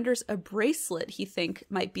surrenders a bracelet he thinks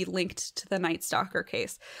might be linked to the Night Stalker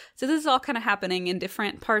case. So this is all kind of happening in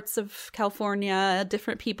different parts of California.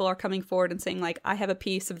 Different people are coming forward and saying, like, I have a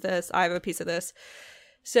piece of this, I have a piece of this.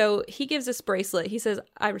 So he gives this bracelet. He says,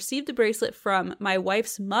 I received the bracelet from my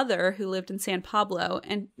wife's mother who lived in San Pablo,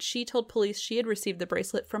 and she told police she had received the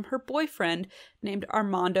bracelet from her boyfriend named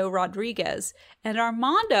Armando Rodriguez. And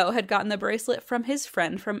Armando had gotten the bracelet from his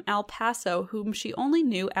friend from El Paso, whom she only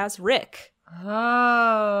knew as Rick.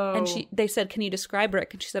 Oh. And they said, can you describe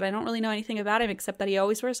Rick? And she said, I don't really know anything about him except that he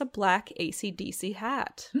always wears a black AC/DC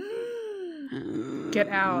hat. Get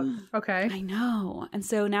out. Okay. I know. And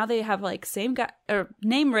so now they have like same guy, or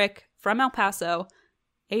name Rick from El Paso,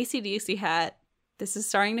 AC/DC hat. This is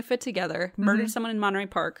starting to fit together. Murdered someone in Monterey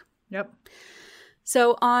Park. Yep.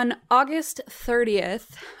 So on August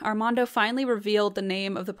 30th, Armando finally revealed the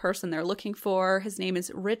name of the person they're looking for. His name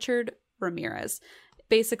is Richard Ramirez.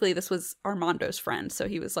 Basically, this was Armando's friend. So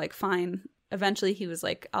he was like, fine. Eventually, he was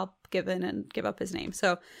like, I'll give in and give up his name.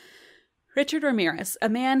 So Richard Ramirez, a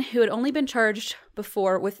man who had only been charged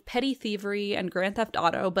before with petty thievery and grand theft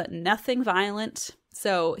auto, but nothing violent.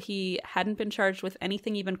 So he hadn't been charged with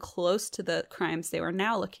anything even close to the crimes they were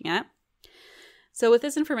now looking at. So with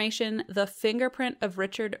this information, the fingerprint of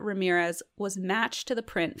Richard Ramirez was matched to the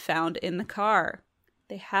print found in the car.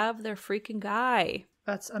 They have their freaking guy.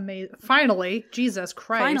 That's amazing. Finally, Jesus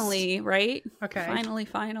Christ. Finally, right? Okay.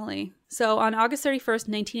 Finally. So on August 31st,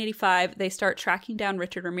 1985, they start tracking down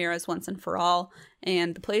Richard Ramirez once and for all.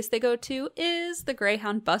 And the place they go to is the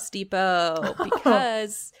Greyhound Bus Depot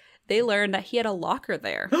because they learned that he had a locker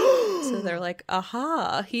there. So they're like,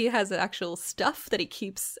 aha, he has actual stuff that he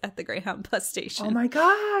keeps at the Greyhound bus station. Oh my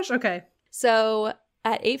gosh. Okay. So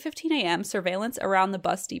at 8:15 a.m., surveillance around the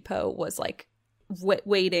bus depot was like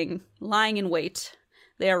waiting, lying in wait.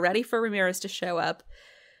 They are ready for Ramirez to show up.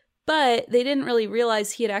 But they didn't really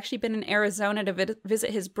realize he had actually been in Arizona to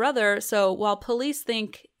visit his brother. So while police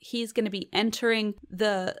think he's going to be entering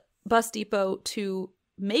the bus depot to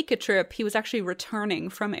make a trip, he was actually returning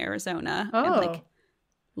from Arizona and like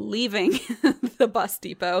leaving the bus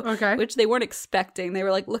depot, which they weren't expecting. They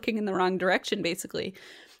were like looking in the wrong direction, basically.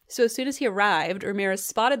 So as soon as he arrived, Ramirez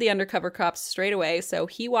spotted the undercover cops straight away. So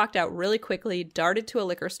he walked out really quickly, darted to a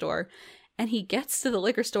liquor store. And he gets to the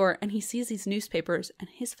liquor store and he sees these newspapers and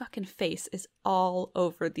his fucking face is all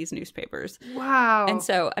over these newspapers. Wow. And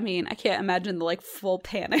so, I mean, I can't imagine the like full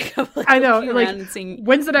panic of like, I know, like, and seeing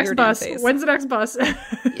when's the next bus? When's the next bus?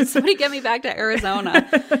 Somebody get me back to Arizona.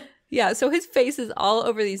 Yeah, so his face is all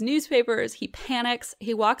over these newspapers. He panics.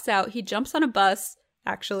 He walks out. He jumps on a bus,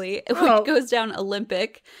 actually, which goes down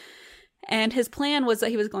Olympic. And his plan was that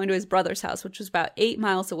he was going to his brother's house, which was about 8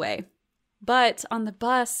 miles away. But on the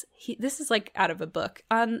bus, this is like out of a book.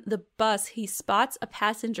 On the bus, he spots a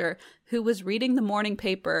passenger who was reading the morning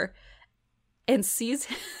paper and sees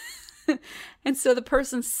him. And so the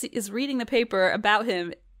person is reading the paper about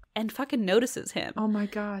him and fucking notices him. Oh my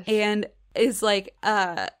gosh. And is like,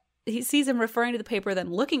 he sees him referring to the paper,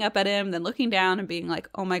 then looking up at him, then looking down and being like,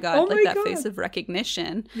 oh my God, face of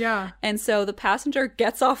recognition. Yeah. And so the passenger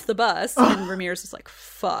gets off the bus and Ramirez is like,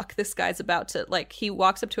 fuck, this guy's about to, like, he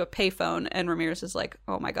walks up to a payphone and Ramirez is like,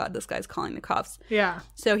 oh my God, this guy's calling the cops. Yeah.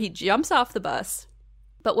 So he jumps off the bus.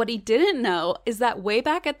 But what he didn't know is that way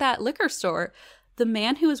back at that liquor store, the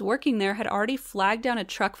man who was working there had already flagged down a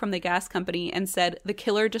truck from the gas company and said the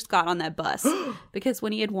killer just got on that bus. Because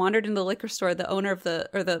when he had wandered into the liquor store, the owner of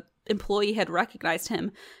the employee had recognized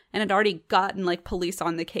him and had already gotten like police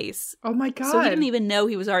on the case. Oh my God. So he didn't even know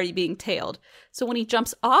he was already being tailed. So when he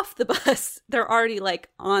jumps off the bus, they're already like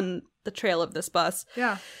on the trail of this bus.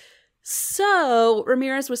 Yeah. So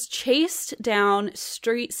Ramirez was chased down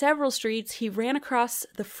several streets. He ran across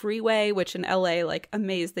the freeway, which in LA, like,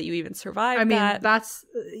 amazed that you even survived. I mean, that.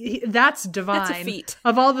 That's divine. That's a feat.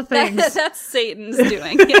 Of all the things. That's Satan's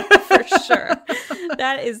doing, yeah, for sure.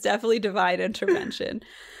 That is definitely divine intervention.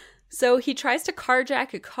 So he tries to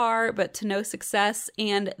carjack a car, but to no success.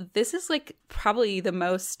 And this is like probably the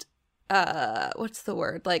most what's the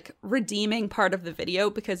word? Like redeeming part of the video,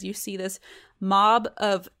 because you see this mob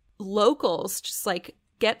of locals just like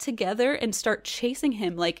get together and start chasing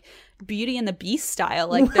him like Beauty and the Beast style.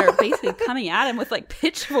 Like they're basically coming at him with like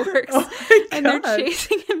pitchforks and they're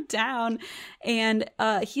chasing him down. And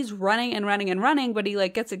he's running and running and running, but he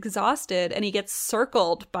like gets exhausted and he gets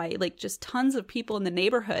circled by like just tons of people in the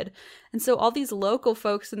neighborhood. And so all these local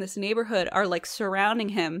folks in this neighborhood are like surrounding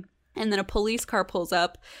him. And then a police car pulls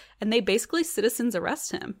up and they basically citizens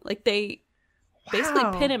arrest him. Like they basically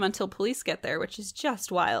pin him until police get there, which is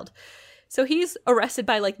just wild. So he's arrested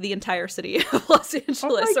by like the entire city of Los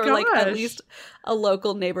Angeles, or like at least a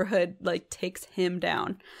local neighborhood like takes him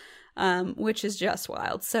down, which is just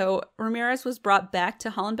wild. So Ramirez was brought back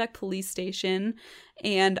to Hollenbeck Police Station,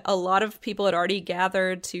 and a lot of people had already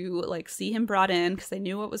gathered to like see him brought in because they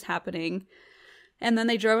knew what was happening. And then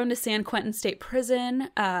they drove him to San Quentin State Prison,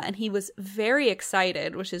 and he was very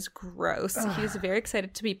excited, which is gross. Ugh. He was very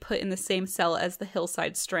excited to be put in the same cell as the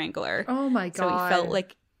Hillside Strangler. Oh my God. So he felt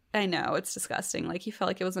like, I know, it's disgusting. Like, he felt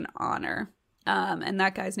like it was an honor. And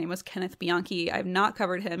that guy's name was Kenneth Bianchi. I've not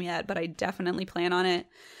covered him yet, but I definitely plan on it.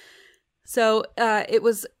 So it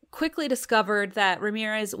was quickly discovered that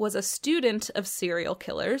Ramirez was a student of serial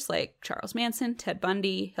killers like Charles Manson, Ted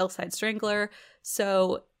Bundy, Hillside Strangler.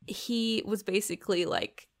 So he was basically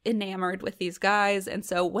like enamored with these guys, and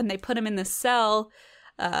so when they put him in this cell,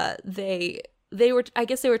 they were, I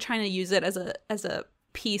guess they were trying to use it as a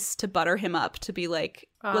piece to butter him up, to be like,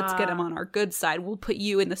 let's get him on our good side. We'll put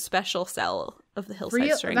you in the special cell of the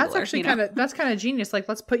Hillside Strangler. That's actually kind of genius. Like,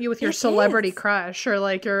 let's put you with your celebrity crush, or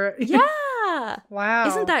like your Wow,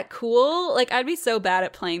 isn't that cool? Like, I'd be so bad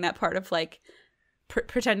at playing that part of like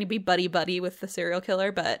pretending to be buddy with the serial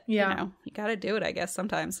killer, but you know, you gotta do it, I guess,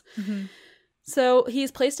 sometimes. Mm-hmm. So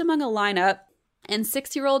he's placed among a lineup, and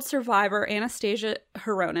 6-year-old survivor Anastasia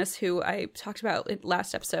Hronis, who I talked about in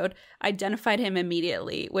last episode, identified him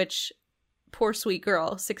immediately, which, poor sweet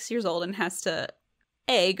girl, 6 years old, and has to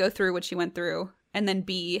A, go through what she went through, and then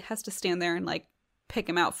B, has to stand there and like pick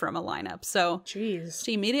him out from a lineup. So jeez,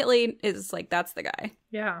 she immediately is like, that's the guy.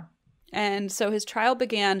 Yeah. And so his trial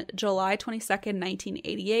began July 22nd,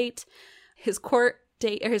 1988. His court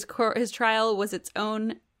date, or his trial was its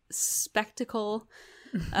own spectacle.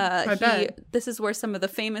 I bet. This is where some of the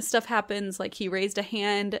famous stuff happens. Like, he raised a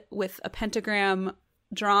hand with a pentagram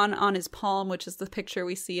drawn on his palm, which is the picture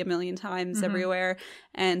we see a million times everywhere,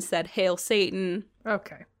 and said, "Hail Satan."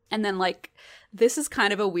 Okay. And then, like, this is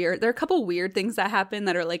kind of there are a couple weird things that happen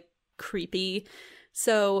that are like creepy.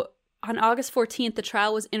 So on August 14th, the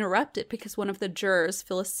trial was interrupted because one of the jurors,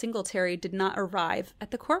 Phyllis Singletary, did not arrive at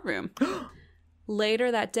the courtroom.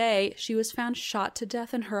 Later that day, she was found shot to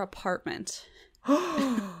death in her apartment.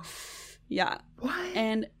 Yeah. What?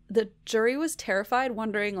 And the jury was terrified,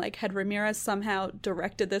 wondering, like, had Ramirez somehow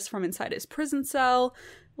directed this from inside his prison cell?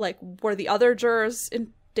 Like, were the other jurors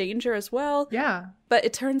in danger as well? Yeah. But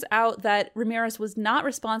it turns out that Ramirez was not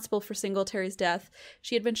responsible for Singletary's death.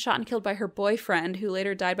 She had been shot and killed by her boyfriend, who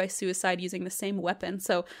later died by suicide using the same weapon.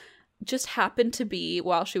 So just happened to be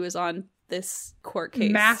while she was on this court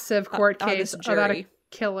case. Massive court case about a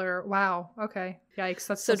killer. Wow. Okay. Yikes.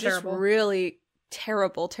 That's so terrible. Just really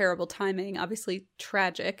terrible timing. Obviously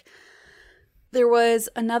tragic. There was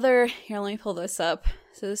another... Here, let me pull this up.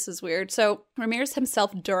 So this is weird. So Ramirez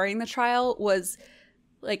himself during the trial was...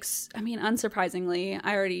 like, I mean, unsurprisingly,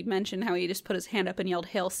 I already mentioned how he just put his hand up and yelled,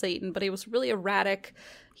 "Hail Satan," but he was really erratic.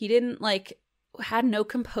 He didn't, like, had no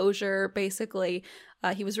composure, basically.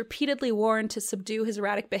 He was repeatedly warned to subdue his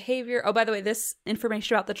erratic behavior. Oh, by the way, this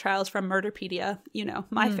information about the trial is from Murderpedia, you know,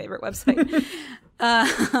 my favorite website.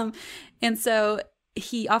 And so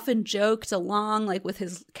he often joked along, like, with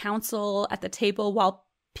his counsel at the table while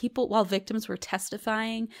victims were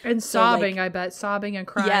testifying and sobbing, I bet, sobbing and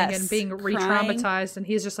crying and being re-traumatized, and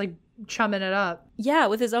he's just like chumming it up. Yeah,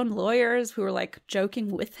 with his own lawyers who were like joking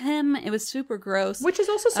with him. It was super gross. Which is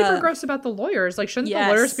also super gross about the lawyers. Like, shouldn't the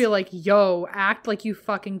lawyers be like, "Yo, act like you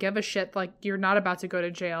fucking give a shit, like you're not about to go to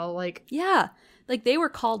jail"? Like, yeah, like they were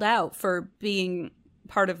called out for being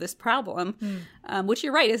part of this problem, which,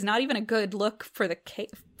 you're right, is not even a good look for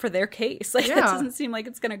their case. Like, that doesn't seem like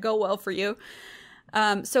it's gonna go well for you.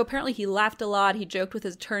 So apparently he laughed a lot. He joked with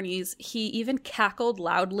his attorneys. He even cackled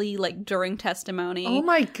loudly, like, during testimony. Oh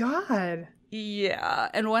my God. Yeah.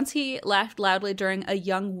 And once he laughed loudly during a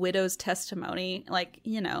young widow's testimony, like,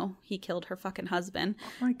 you know, he killed her fucking husband.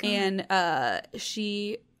 Oh my God. And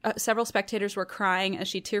several spectators were crying as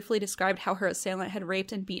she tearfully described how her assailant had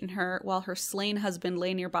raped and beaten her while her slain husband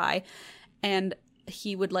lay nearby. And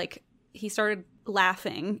he started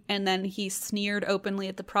laughing, and then he sneered openly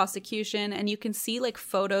at the prosecution, and you can see, like,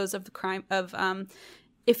 photos of the crime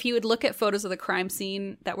if he would look at photos of the crime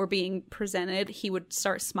scene that were being presented, he would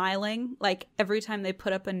start smiling. Like, every time they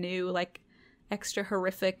put up a new, like, extra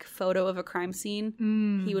horrific photo of a crime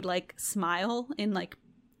scene, he would, like, smile in, like,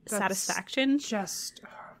 satisfaction. Just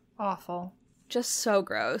awful. Just so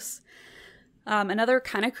gross. Another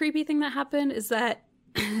kind of creepy thing that happened is that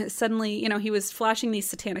suddenly, you know, he was flashing these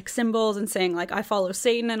satanic symbols and saying, like, "I follow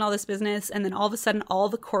Satan" and all this business, and then all of a sudden all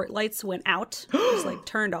the court lights went out. It was, like,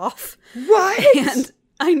 turned off. What? And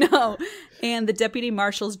I know. And the deputy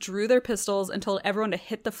marshals drew their pistols and told everyone to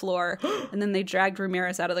hit the floor. And then they dragged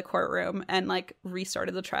Ramirez out of the courtroom and like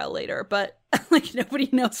restarted the trial later. But like nobody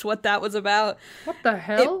knows what that was about. What the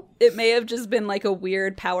hell? It may have just been like a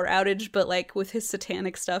weird power outage, but like with his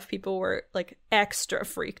satanic stuff, people were like extra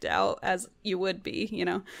freaked out, as you would be, you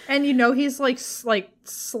know. And he's like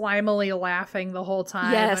slimily laughing the whole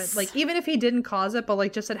time. Yes. Like even if he didn't cause it, but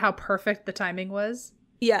like just at how perfect the timing was.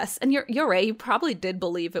 Yes, and you're right. You probably did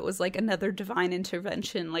believe it was like another divine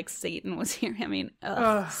intervention, like Satan was here. I mean,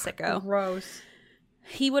 sicko. Gross.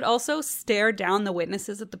 He would also stare down the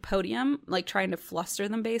witnesses at the podium, like trying to fluster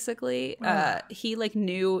them, basically. He like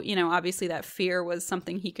knew, obviously that fear was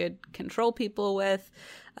something he could control people with.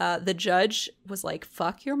 The judge was like,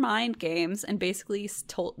 fuck your mind games, and basically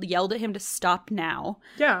yelled at him to stop now.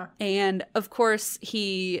 Yeah. And of course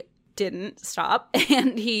he didn't stop,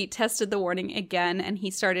 and he tested the warning again, and he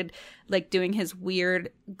started like doing his weird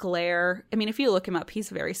glare. I mean, if you look him up, he's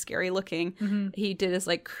very scary looking. Mm-hmm. He did his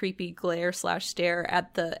like creepy glare / stare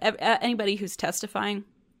at anybody who's testifying.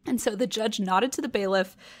 And so the judge nodded to the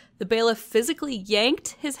bailiff. The bailiff physically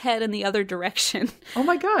yanked his head in the other direction. Oh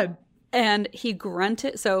my God. And he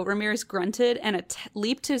grunted. So Ramirez grunted and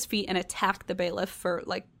leaped to his feet and attacked the bailiff for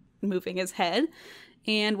like moving his head.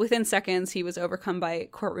 And within seconds, he was overcome by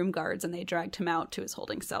courtroom guards, and they dragged him out to his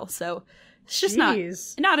holding cell. So it's just not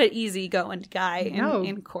an easy-going guy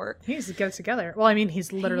in court. He needs to get it together. Well, I mean,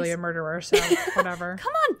 he's literally a murderer, so whatever.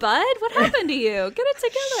 Come on, bud. What happened to you? Get it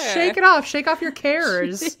together. Shake it off. Shake off your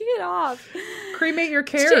cares. Shake it off. Cremate your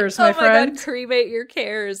cares, my friend. Oh, my God. Cremate your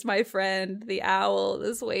cares, my friend. The owl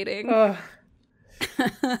is waiting.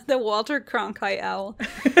 The Walter Cronkite owl.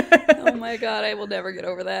 Oh, my God. I will never get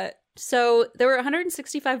over that. So there were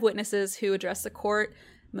 165 witnesses who addressed the court.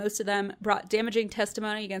 Most of them brought damaging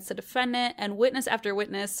testimony against the defendant, and witness after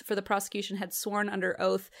witness for the prosecution had sworn under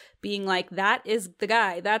oath, being like, that is the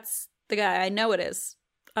guy. That's the guy. I know it is.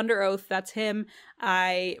 Under oath, that's him.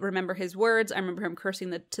 I remember his words. I remember him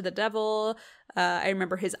cursing to the devil. I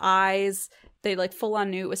remember his eyes. They like full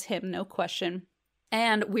on knew it was him, no question.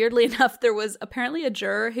 And weirdly enough, there was apparently a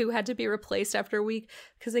juror who had to be replaced after a week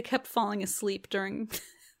because they kept falling asleep during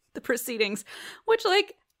the proceedings, which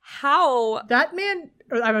like how that man,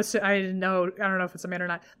 I don't know if it's a man or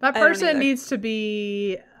not. That person needs to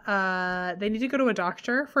be they need to go to a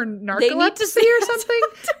doctor for narcolepsy or something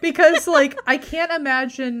because like I can't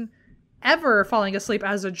imagine ever falling asleep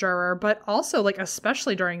as a juror, but also like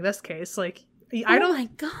especially during this case, like I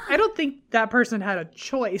don't think that person had a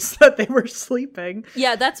choice that they were sleeping.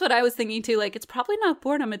 Yeah, that's what I was thinking too. Like, it's probably not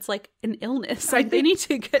boredom. It's like an illness. Like, they need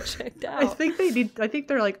to get checked out. I think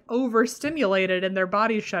they're like overstimulated and their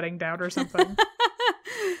body's shutting down or something.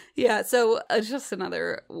 Yeah, so just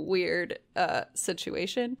another weird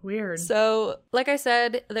situation. Weird. So, like I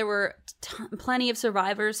said, there were plenty of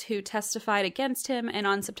survivors who testified against him, and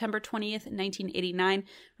on September 20th, 1989,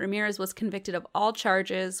 Ramirez was convicted of all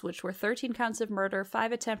charges, which were 13 counts of murder,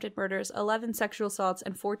 5 attempted murders, 11 sexual assaults,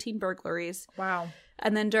 and 14 burglaries. Wow.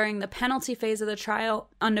 And then during the penalty phase of the trial,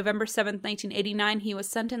 on November 7th, 1989, he was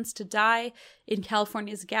sentenced to die in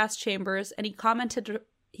California's gas chambers, and he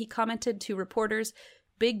commented to reporters,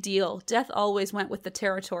 "Big deal. Death always went with the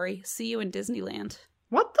territory. See you in Disneyland."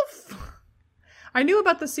 What the I knew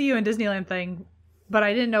about the see you in Disneyland thing, but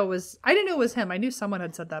I didn't know it was him. I knew someone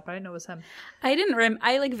had said that, but I didn't know it was him.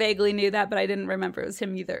 I like vaguely knew that, but I didn't remember it was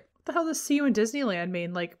him either. What the hell does see you in Disneyland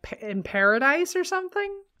mean? Like in paradise or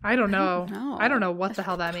something? I don't know. I don't know what the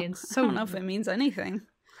hell that means. So I don't know if it means anything.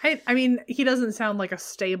 I mean, he doesn't sound like a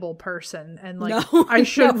stable person, and like no, I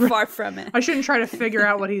shouldn't far from it. I shouldn't try to figure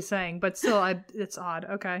out what he's saying, but still, it's odd.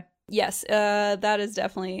 Okay. Yes, that is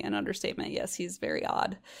definitely an understatement. Yes, he's very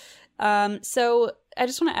odd. So I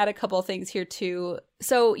just want to add a couple of things here too.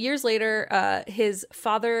 So years later, his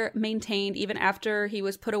father maintained, even after he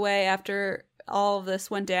was put away, after all of this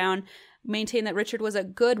went down, maintained that Richard was a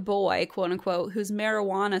good boy, quote unquote, whose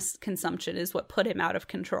marijuana consumption is what put him out of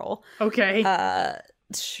control. Okay.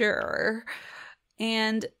 Sure.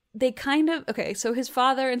 And they so his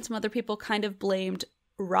father and some other people kind of blamed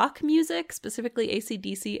rock music, specifically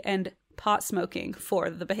AC/DC, and pot smoking for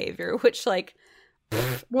the behavior, which like,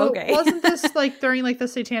 well, okay. Wasn't this like during like the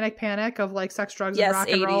satanic panic of like sex, drugs, and rock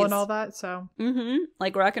and roll and all that? So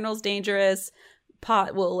like rock and roll's dangerous,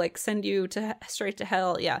 pot will like send you straight to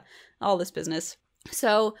hell. Yeah, all this business.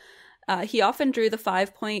 So he often drew the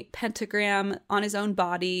 5-point pentagram on his own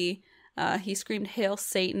body. He screamed "Hail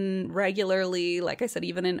Satan" regularly, like I said,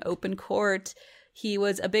 even in open court. He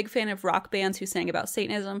was a big fan of rock bands who sang about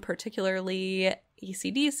Satanism particularly,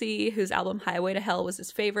 AC/DC, whose album Highway to Hell was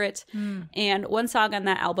his favorite. And one song on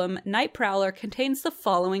that album, Night Prowler, contains the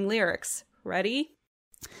following lyrics. Ready?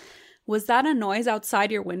 Was that a noise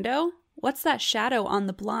outside your window? What's that shadow on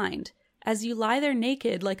the blind? As you lie there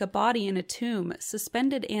naked like a body in a tomb,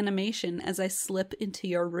 suspended animation as I slip into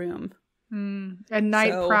your room. A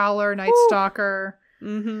Night Prowler, Night Stalker.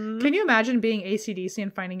 Can you imagine being AC/DC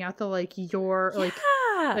and finding out that like you're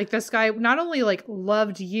like this guy not only like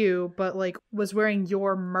loved you but like was wearing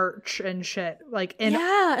your merch and shit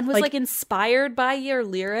and was like inspired by your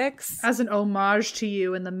lyrics as an homage to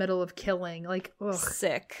you in the middle of killing. Like, ugh.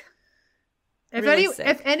 Sick.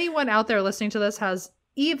 If anyone out there listening to this has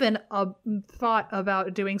even a thought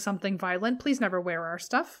about doing something violent, please never wear our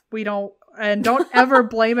stuff. We don't ever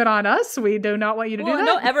blame it on us. We do not want you to do that.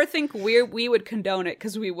 Don't ever think we would condone it,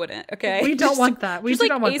 because we wouldn't. Okay, we don't want that. We just do like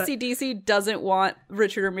not want AC/DC doesn't want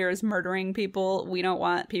Richard Ramirez murdering people. We don't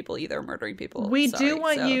want people either murdering people. We do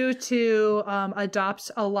want you to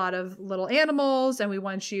adopt a lot of little animals, and we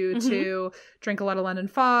want you to drink a lot of London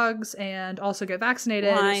Fogs and also get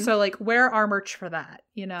vaccinated. Wine. So like wear our merch for that.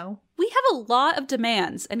 You know, we have a lot of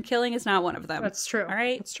demands, and killing is not one of them. That's true. All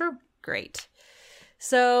right, that's true. Great.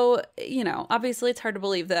 So, obviously it's hard to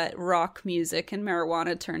believe that rock music and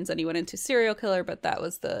marijuana turns anyone into serial killer, but that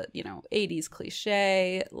was the, 80s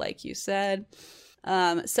cliche, like you said.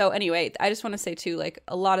 So anyway, I just want to say too, like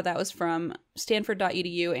a lot of that was from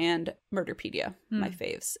Stanford.edu and Murderpedia, my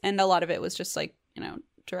faves. And a lot of it was just like,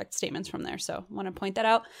 direct statements from there. So I want to point that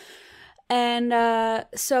out. And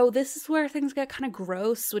so this is where things get kind of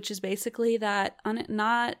gross, which is basically that,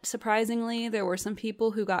 not surprisingly, there were some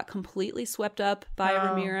people who got completely swept up by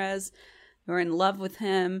Ramirez, who were in love with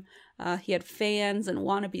him. He had fans and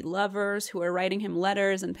wannabe lovers who were writing him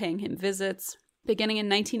letters and paying him visits. Beginning in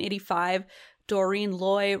 1985, Doreen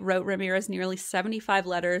Loy wrote Ramirez nearly 75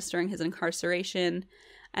 letters during his incarceration.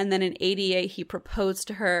 And then in 88, he proposed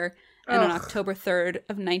to her. And on October 3rd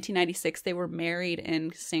of 1996, they were married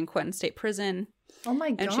in San Quentin State Prison. Oh my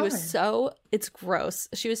God. And she was it's gross.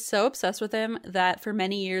 She was so obsessed with him that for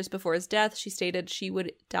many years before his death, she stated she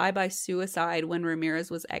would die by suicide when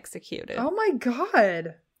Ramirez was executed. Oh my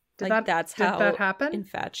God. Did that happen?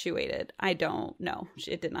 Infatuated. I don't know.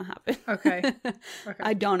 It did not happen. Okay.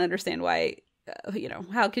 I don't understand why,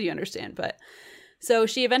 how could you understand? But so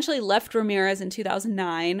she eventually left Ramirez in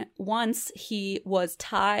 2009 once he was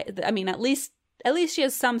tied. I mean, at least she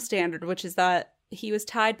has some standard, which is that he was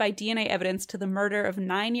tied by DNA evidence to the murder of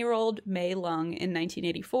 9-year-old May Lung in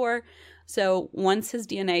 1984. So once his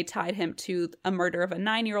DNA tied him to a murder of a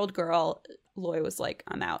 9-year-old girl, Loy was like,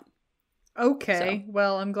 I'm out. Okay. So,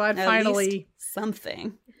 well, I'm glad at finally least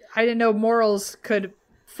something. I didn't know morals could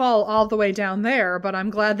fall all the way down there, but I'm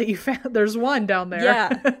glad that you found there's one down there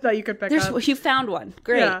that you could pick up. You found one.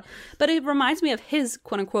 Great. Yeah. But it reminds me of his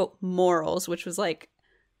quote unquote morals, which was like,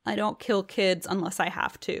 I don't kill kids unless I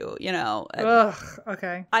have to, Ugh,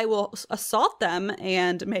 okay. I will assault them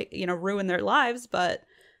and ruin their lives, but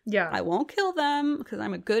I won't kill them because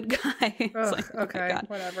I'm a good guy. Ugh, like, okay,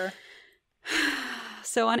 whatever.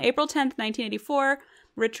 So on April 10th, 1984,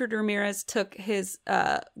 Richard Ramirez took his,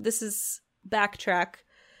 this is backtrack.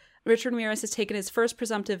 Richard Ramirez has taken his first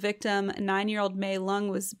presumptive victim. 9-year-old May Lung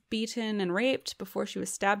was beaten and raped before she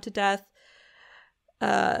was stabbed to death.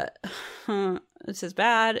 This is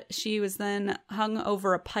bad. She was then hung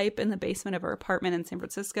over a pipe in the basement of her apartment in San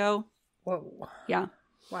Francisco. Whoa. Yeah.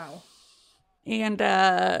 Wow. And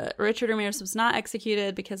Richard Ramirez was not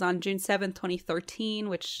executed because on June 7th, 2013,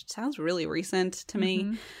 which sounds really recent to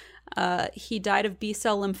me, he died of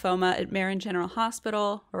B-cell lymphoma at Marin General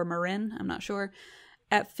Hospital, or Marin, I'm not sure.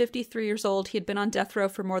 At 53 years old, he had been on death row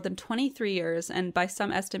for more than 23 years, and by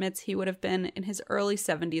some estimates, he would have been in his early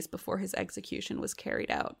 70s before his execution was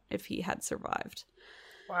carried out, if he had survived.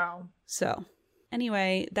 Wow. So,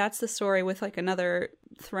 anyway, that's the story with like another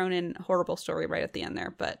thrown in horrible story right at the end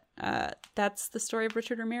there. But that's the story of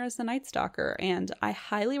Richard Ramirez, the Night Stalker, and I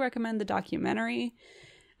highly recommend the documentary.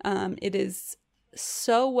 It is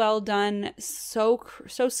so well done, so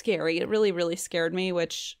scary. It really, really scared me,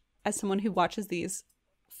 which, as someone who watches these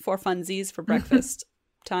for funsies for breakfast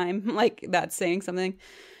time, like that's saying something.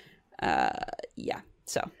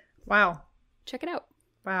 So wow, check it out.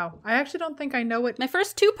 Wow, I actually don't think I know what my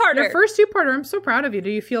first two-parter. Your first two-parter. I'm so proud of you. Do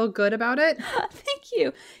you feel good about it? Thank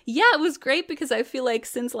you. Yeah, it was great because I feel like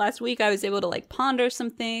since last week I was able to like ponder some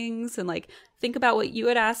things and like think about what you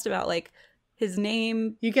had asked about, like his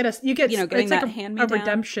name. You get getting it's that like a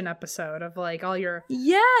redemption episode of like all your.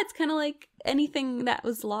 Yeah, it's kind of like anything that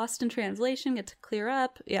was lost in translation get to clear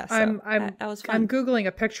up. Yeah, so that was fun. I'm Googling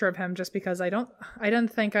a picture of him just because I don't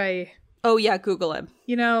think I. Oh yeah, Google him.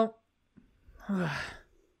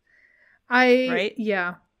 Right?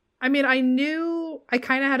 Yeah. I mean, I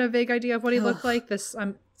kind of had a vague idea of what he looked like. It's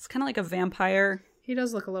kind of like a vampire. He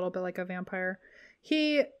does look a little bit like a vampire.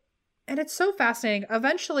 And it's so fascinating.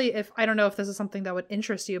 Eventually, I don't know if this is something that would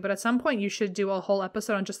interest you, but at some point you should do a whole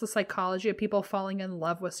episode on just the psychology of people falling in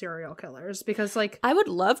love with serial killers. Because I would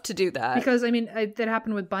love to do that. Because I mean, it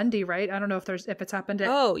happened with Bundy, right? I don't know if it's happened if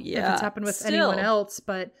it's happened with anyone else,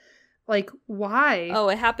 but like, why? Oh,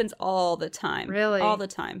 it happens all the time. Really? All the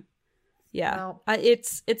time. Yeah. Well,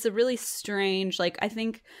 it's a really strange, like, I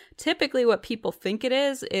think typically what people think it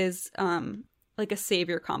is like a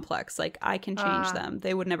savior complex. Like, I can change them.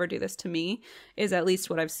 They would never do this to me, is at least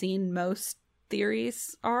what I've seen most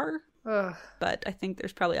theories are. But I think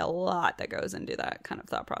there's probably a lot that goes into that kind of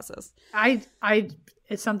thought process.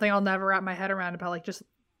 It's something I'll never wrap my head around about, like, just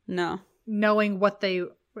knowing what they.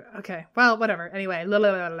 Okay, well, whatever. Anyway,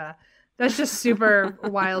 that's just super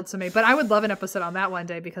wild to me. But I would love an episode on that one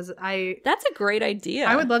day, because that's a great idea.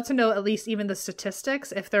 I would love to know at least even the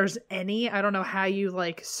statistics, if there's any. I don't know how you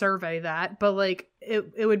like survey that, but like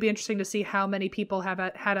it would be interesting to see how many people have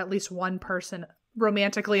had at least one person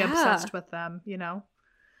romantically obsessed with them, you know?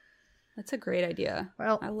 That's a great idea.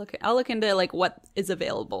 Well, I'll look into like what is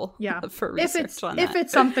available for research on that. If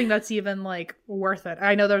it's something that's even like worth it.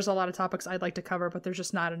 I know there's a lot of topics I'd like to cover, but there's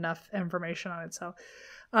just not enough information on it. So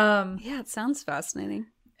yeah, it sounds fascinating.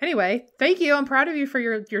 Anyway, thank you. I'm proud of you for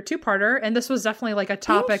your two-parter, and this was definitely like a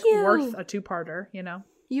topic worth a two-parter, you know.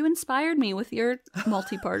 You inspired me with your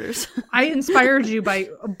multi-parters. I inspired you by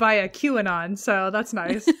a QAnon, so that's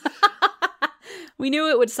nice. We knew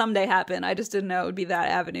it would someday happen. I just didn't know it would be that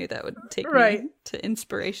avenue that would take me to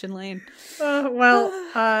inspiration lane.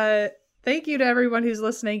 Thank you to everyone who's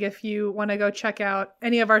listening. If you want to go check out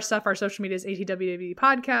any of our stuff, our social media is ATWWD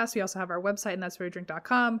Podcast. We also have our website, and that's where we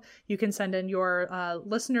drink.com. You can send in your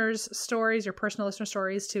listeners' stories, your personal listener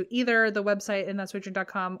stories, to either the website, and that's where we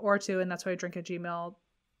drink.com, or to and that's why we drink at Gmail,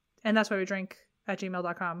 and that's why we drink at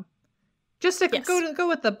gmail.com. Just to go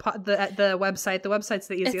with the website. The website's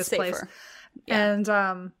the easiest place. Yeah.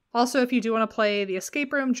 And also, if you do want to play the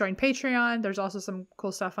escape room, join Patreon. There's also some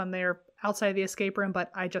cool stuff on there outside of the escape room,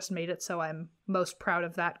 but I just made it, so I'm most proud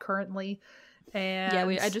of that currently. And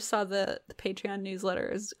I just saw the Patreon newsletter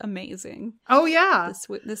is amazing. Oh yeah,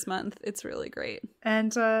 this month it's really great.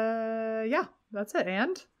 And that's it.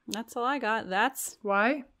 And that's all I got. That's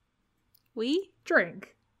why we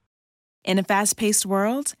drink. In a fast-paced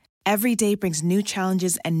world, every day brings new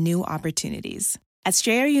challenges and new opportunities. At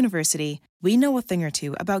Strayer University, we know a thing or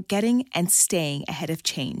two about getting and staying ahead of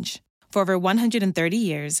change. For over 130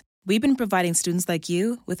 years, we've been providing students like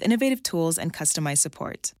you with innovative tools and customized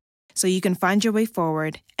support, so you can find your way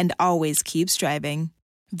forward and always keep striving.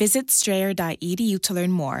 Visit strayer.edu to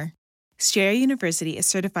learn more. Strayer University is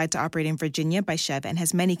certified to operate in Virginia by Chev and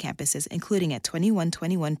has many campuses, including at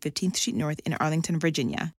 2121 15th Street North in Arlington,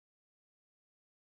 Virginia.